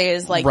previous day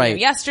is like,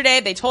 yesterday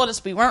they told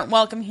us we weren't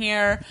welcome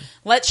here.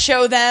 Let's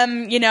show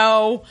them,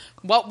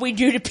 what we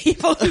do to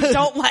people who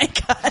don't like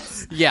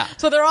us. Yeah.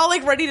 So they're all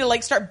ready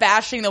to start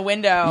bashing the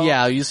window.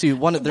 Yeah, you see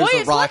there's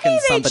a rock in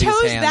somebody's hand. They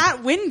chose that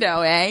window,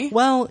 eh?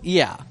 Well,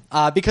 yeah.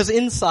 Because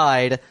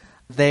inside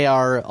they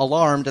are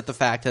alarmed at the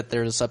fact that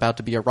there's about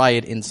to be a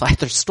riot inside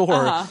their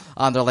store.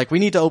 They're like, we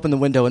need to open the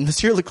window, and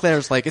Monsieur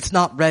Leclerc's like, it's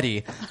not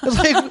ready.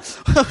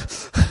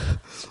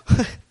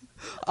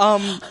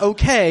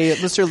 Okay,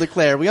 Monsieur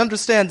Leclerc, we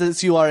understand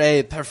that you are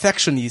a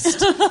perfectionist,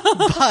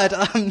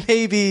 but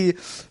maybe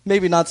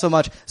not so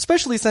much.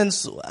 Especially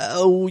since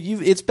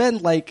it's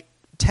been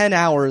 10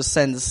 hours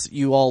since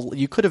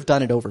you could have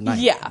done it overnight.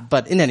 Yeah.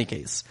 But in any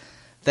case,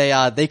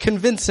 they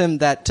convince him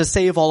that to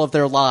save all of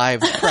their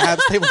lives,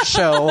 perhaps they will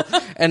show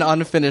an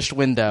unfinished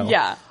window.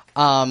 Yeah.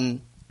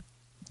 And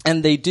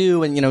they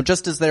do, and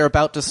just as they're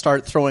about to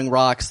start throwing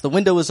rocks, the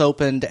window is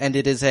opened, and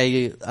it is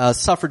a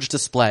suffrage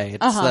display.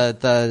 It's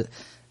the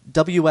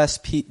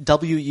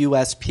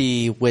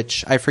WUSP,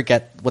 which I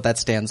forget what that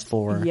stands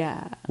for.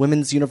 Yeah.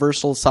 Women's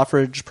Universal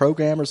Suffrage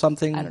Program or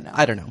something? I don't know.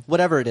 I don't know.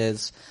 Whatever it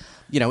is.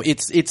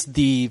 It's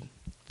the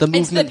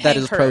movement that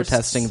is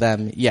protesting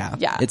them.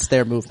 Yeah. It's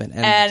their movement.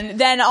 And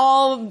then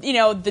all,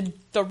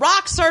 the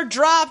rocks are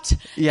dropped.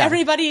 Yeah.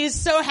 Everybody is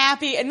so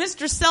happy. And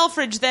Mr.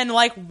 Selfridge then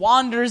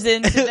wanders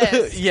into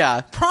this.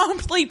 Yeah.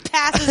 Promptly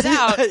passes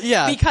out.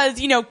 Yeah. Because,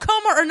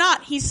 coma or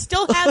not, he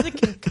still has a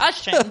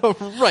concussion.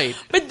 Right.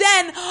 But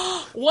then,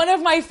 one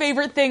of my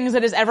favorite things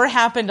that has ever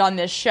happened on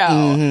this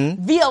show,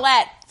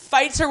 Violette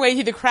fights her way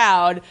through the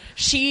crowd.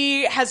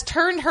 She has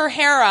turned her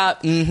hair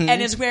up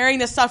and is wearing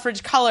the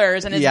suffrage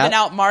colors and has been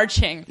out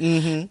marching.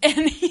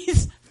 And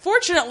he's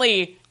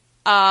fortunately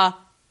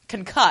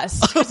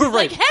concussed. He's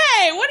like,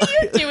 hey, what are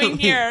you doing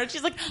here?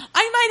 She's like,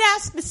 I might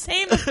ask the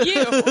same of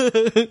you.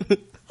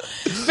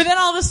 But then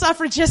all the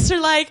suffragists are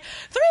like,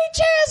 3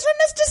 cheers for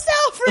Mr.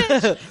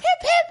 Selfridge! Hip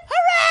hip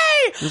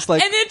hooray!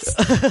 And it's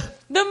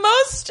the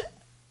most...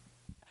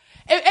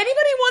 If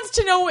anybody wants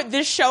to know what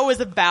this show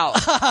is about,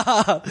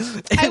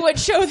 I would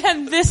show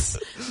them this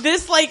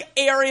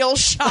aerial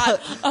shot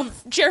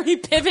of Jeremy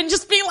Piven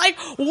just being like,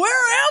 where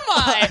am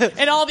I?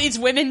 And all these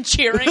women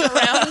cheering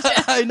around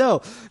him. I know.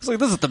 It's like,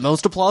 this is the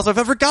most applause I've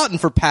ever gotten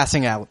for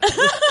passing out.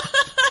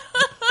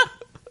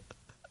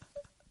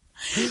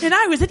 And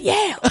I was at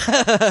Yale.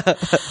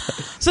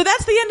 So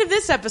that's the end of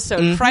this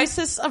episode.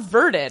 Crisis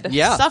averted,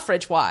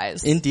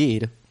 suffrage-wise.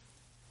 Indeed.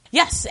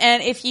 Yes,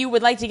 and if you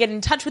would like to get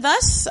in touch with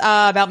us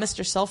about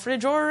Mr.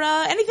 Selfridge or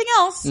anything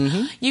else,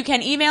 you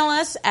can email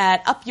us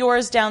at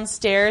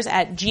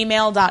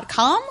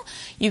upyoursdownstairs@gmail.com.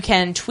 You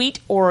can tweet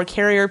or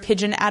carrier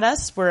pigeon at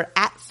us. We're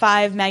at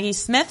 5 Maggie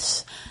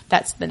Smiths.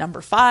 That's the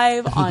number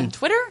 5 on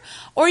Twitter.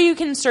 Or you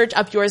can search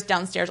Up Yours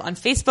Downstairs on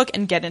Facebook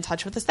and get in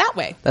touch with us that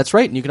way. That's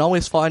right. And you can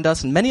always find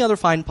us and many other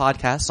fine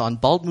podcasts on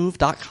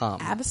baldmove.com.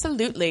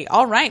 Absolutely.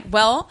 All right.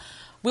 Well,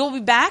 we'll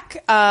be back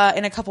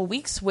in a couple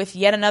weeks with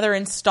yet another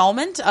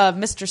installment of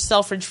Mr.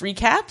 Selfridge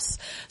Recaps.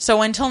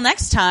 So until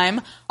next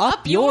time,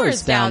 Up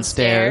yours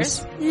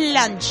downstairs.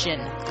 Luncheon.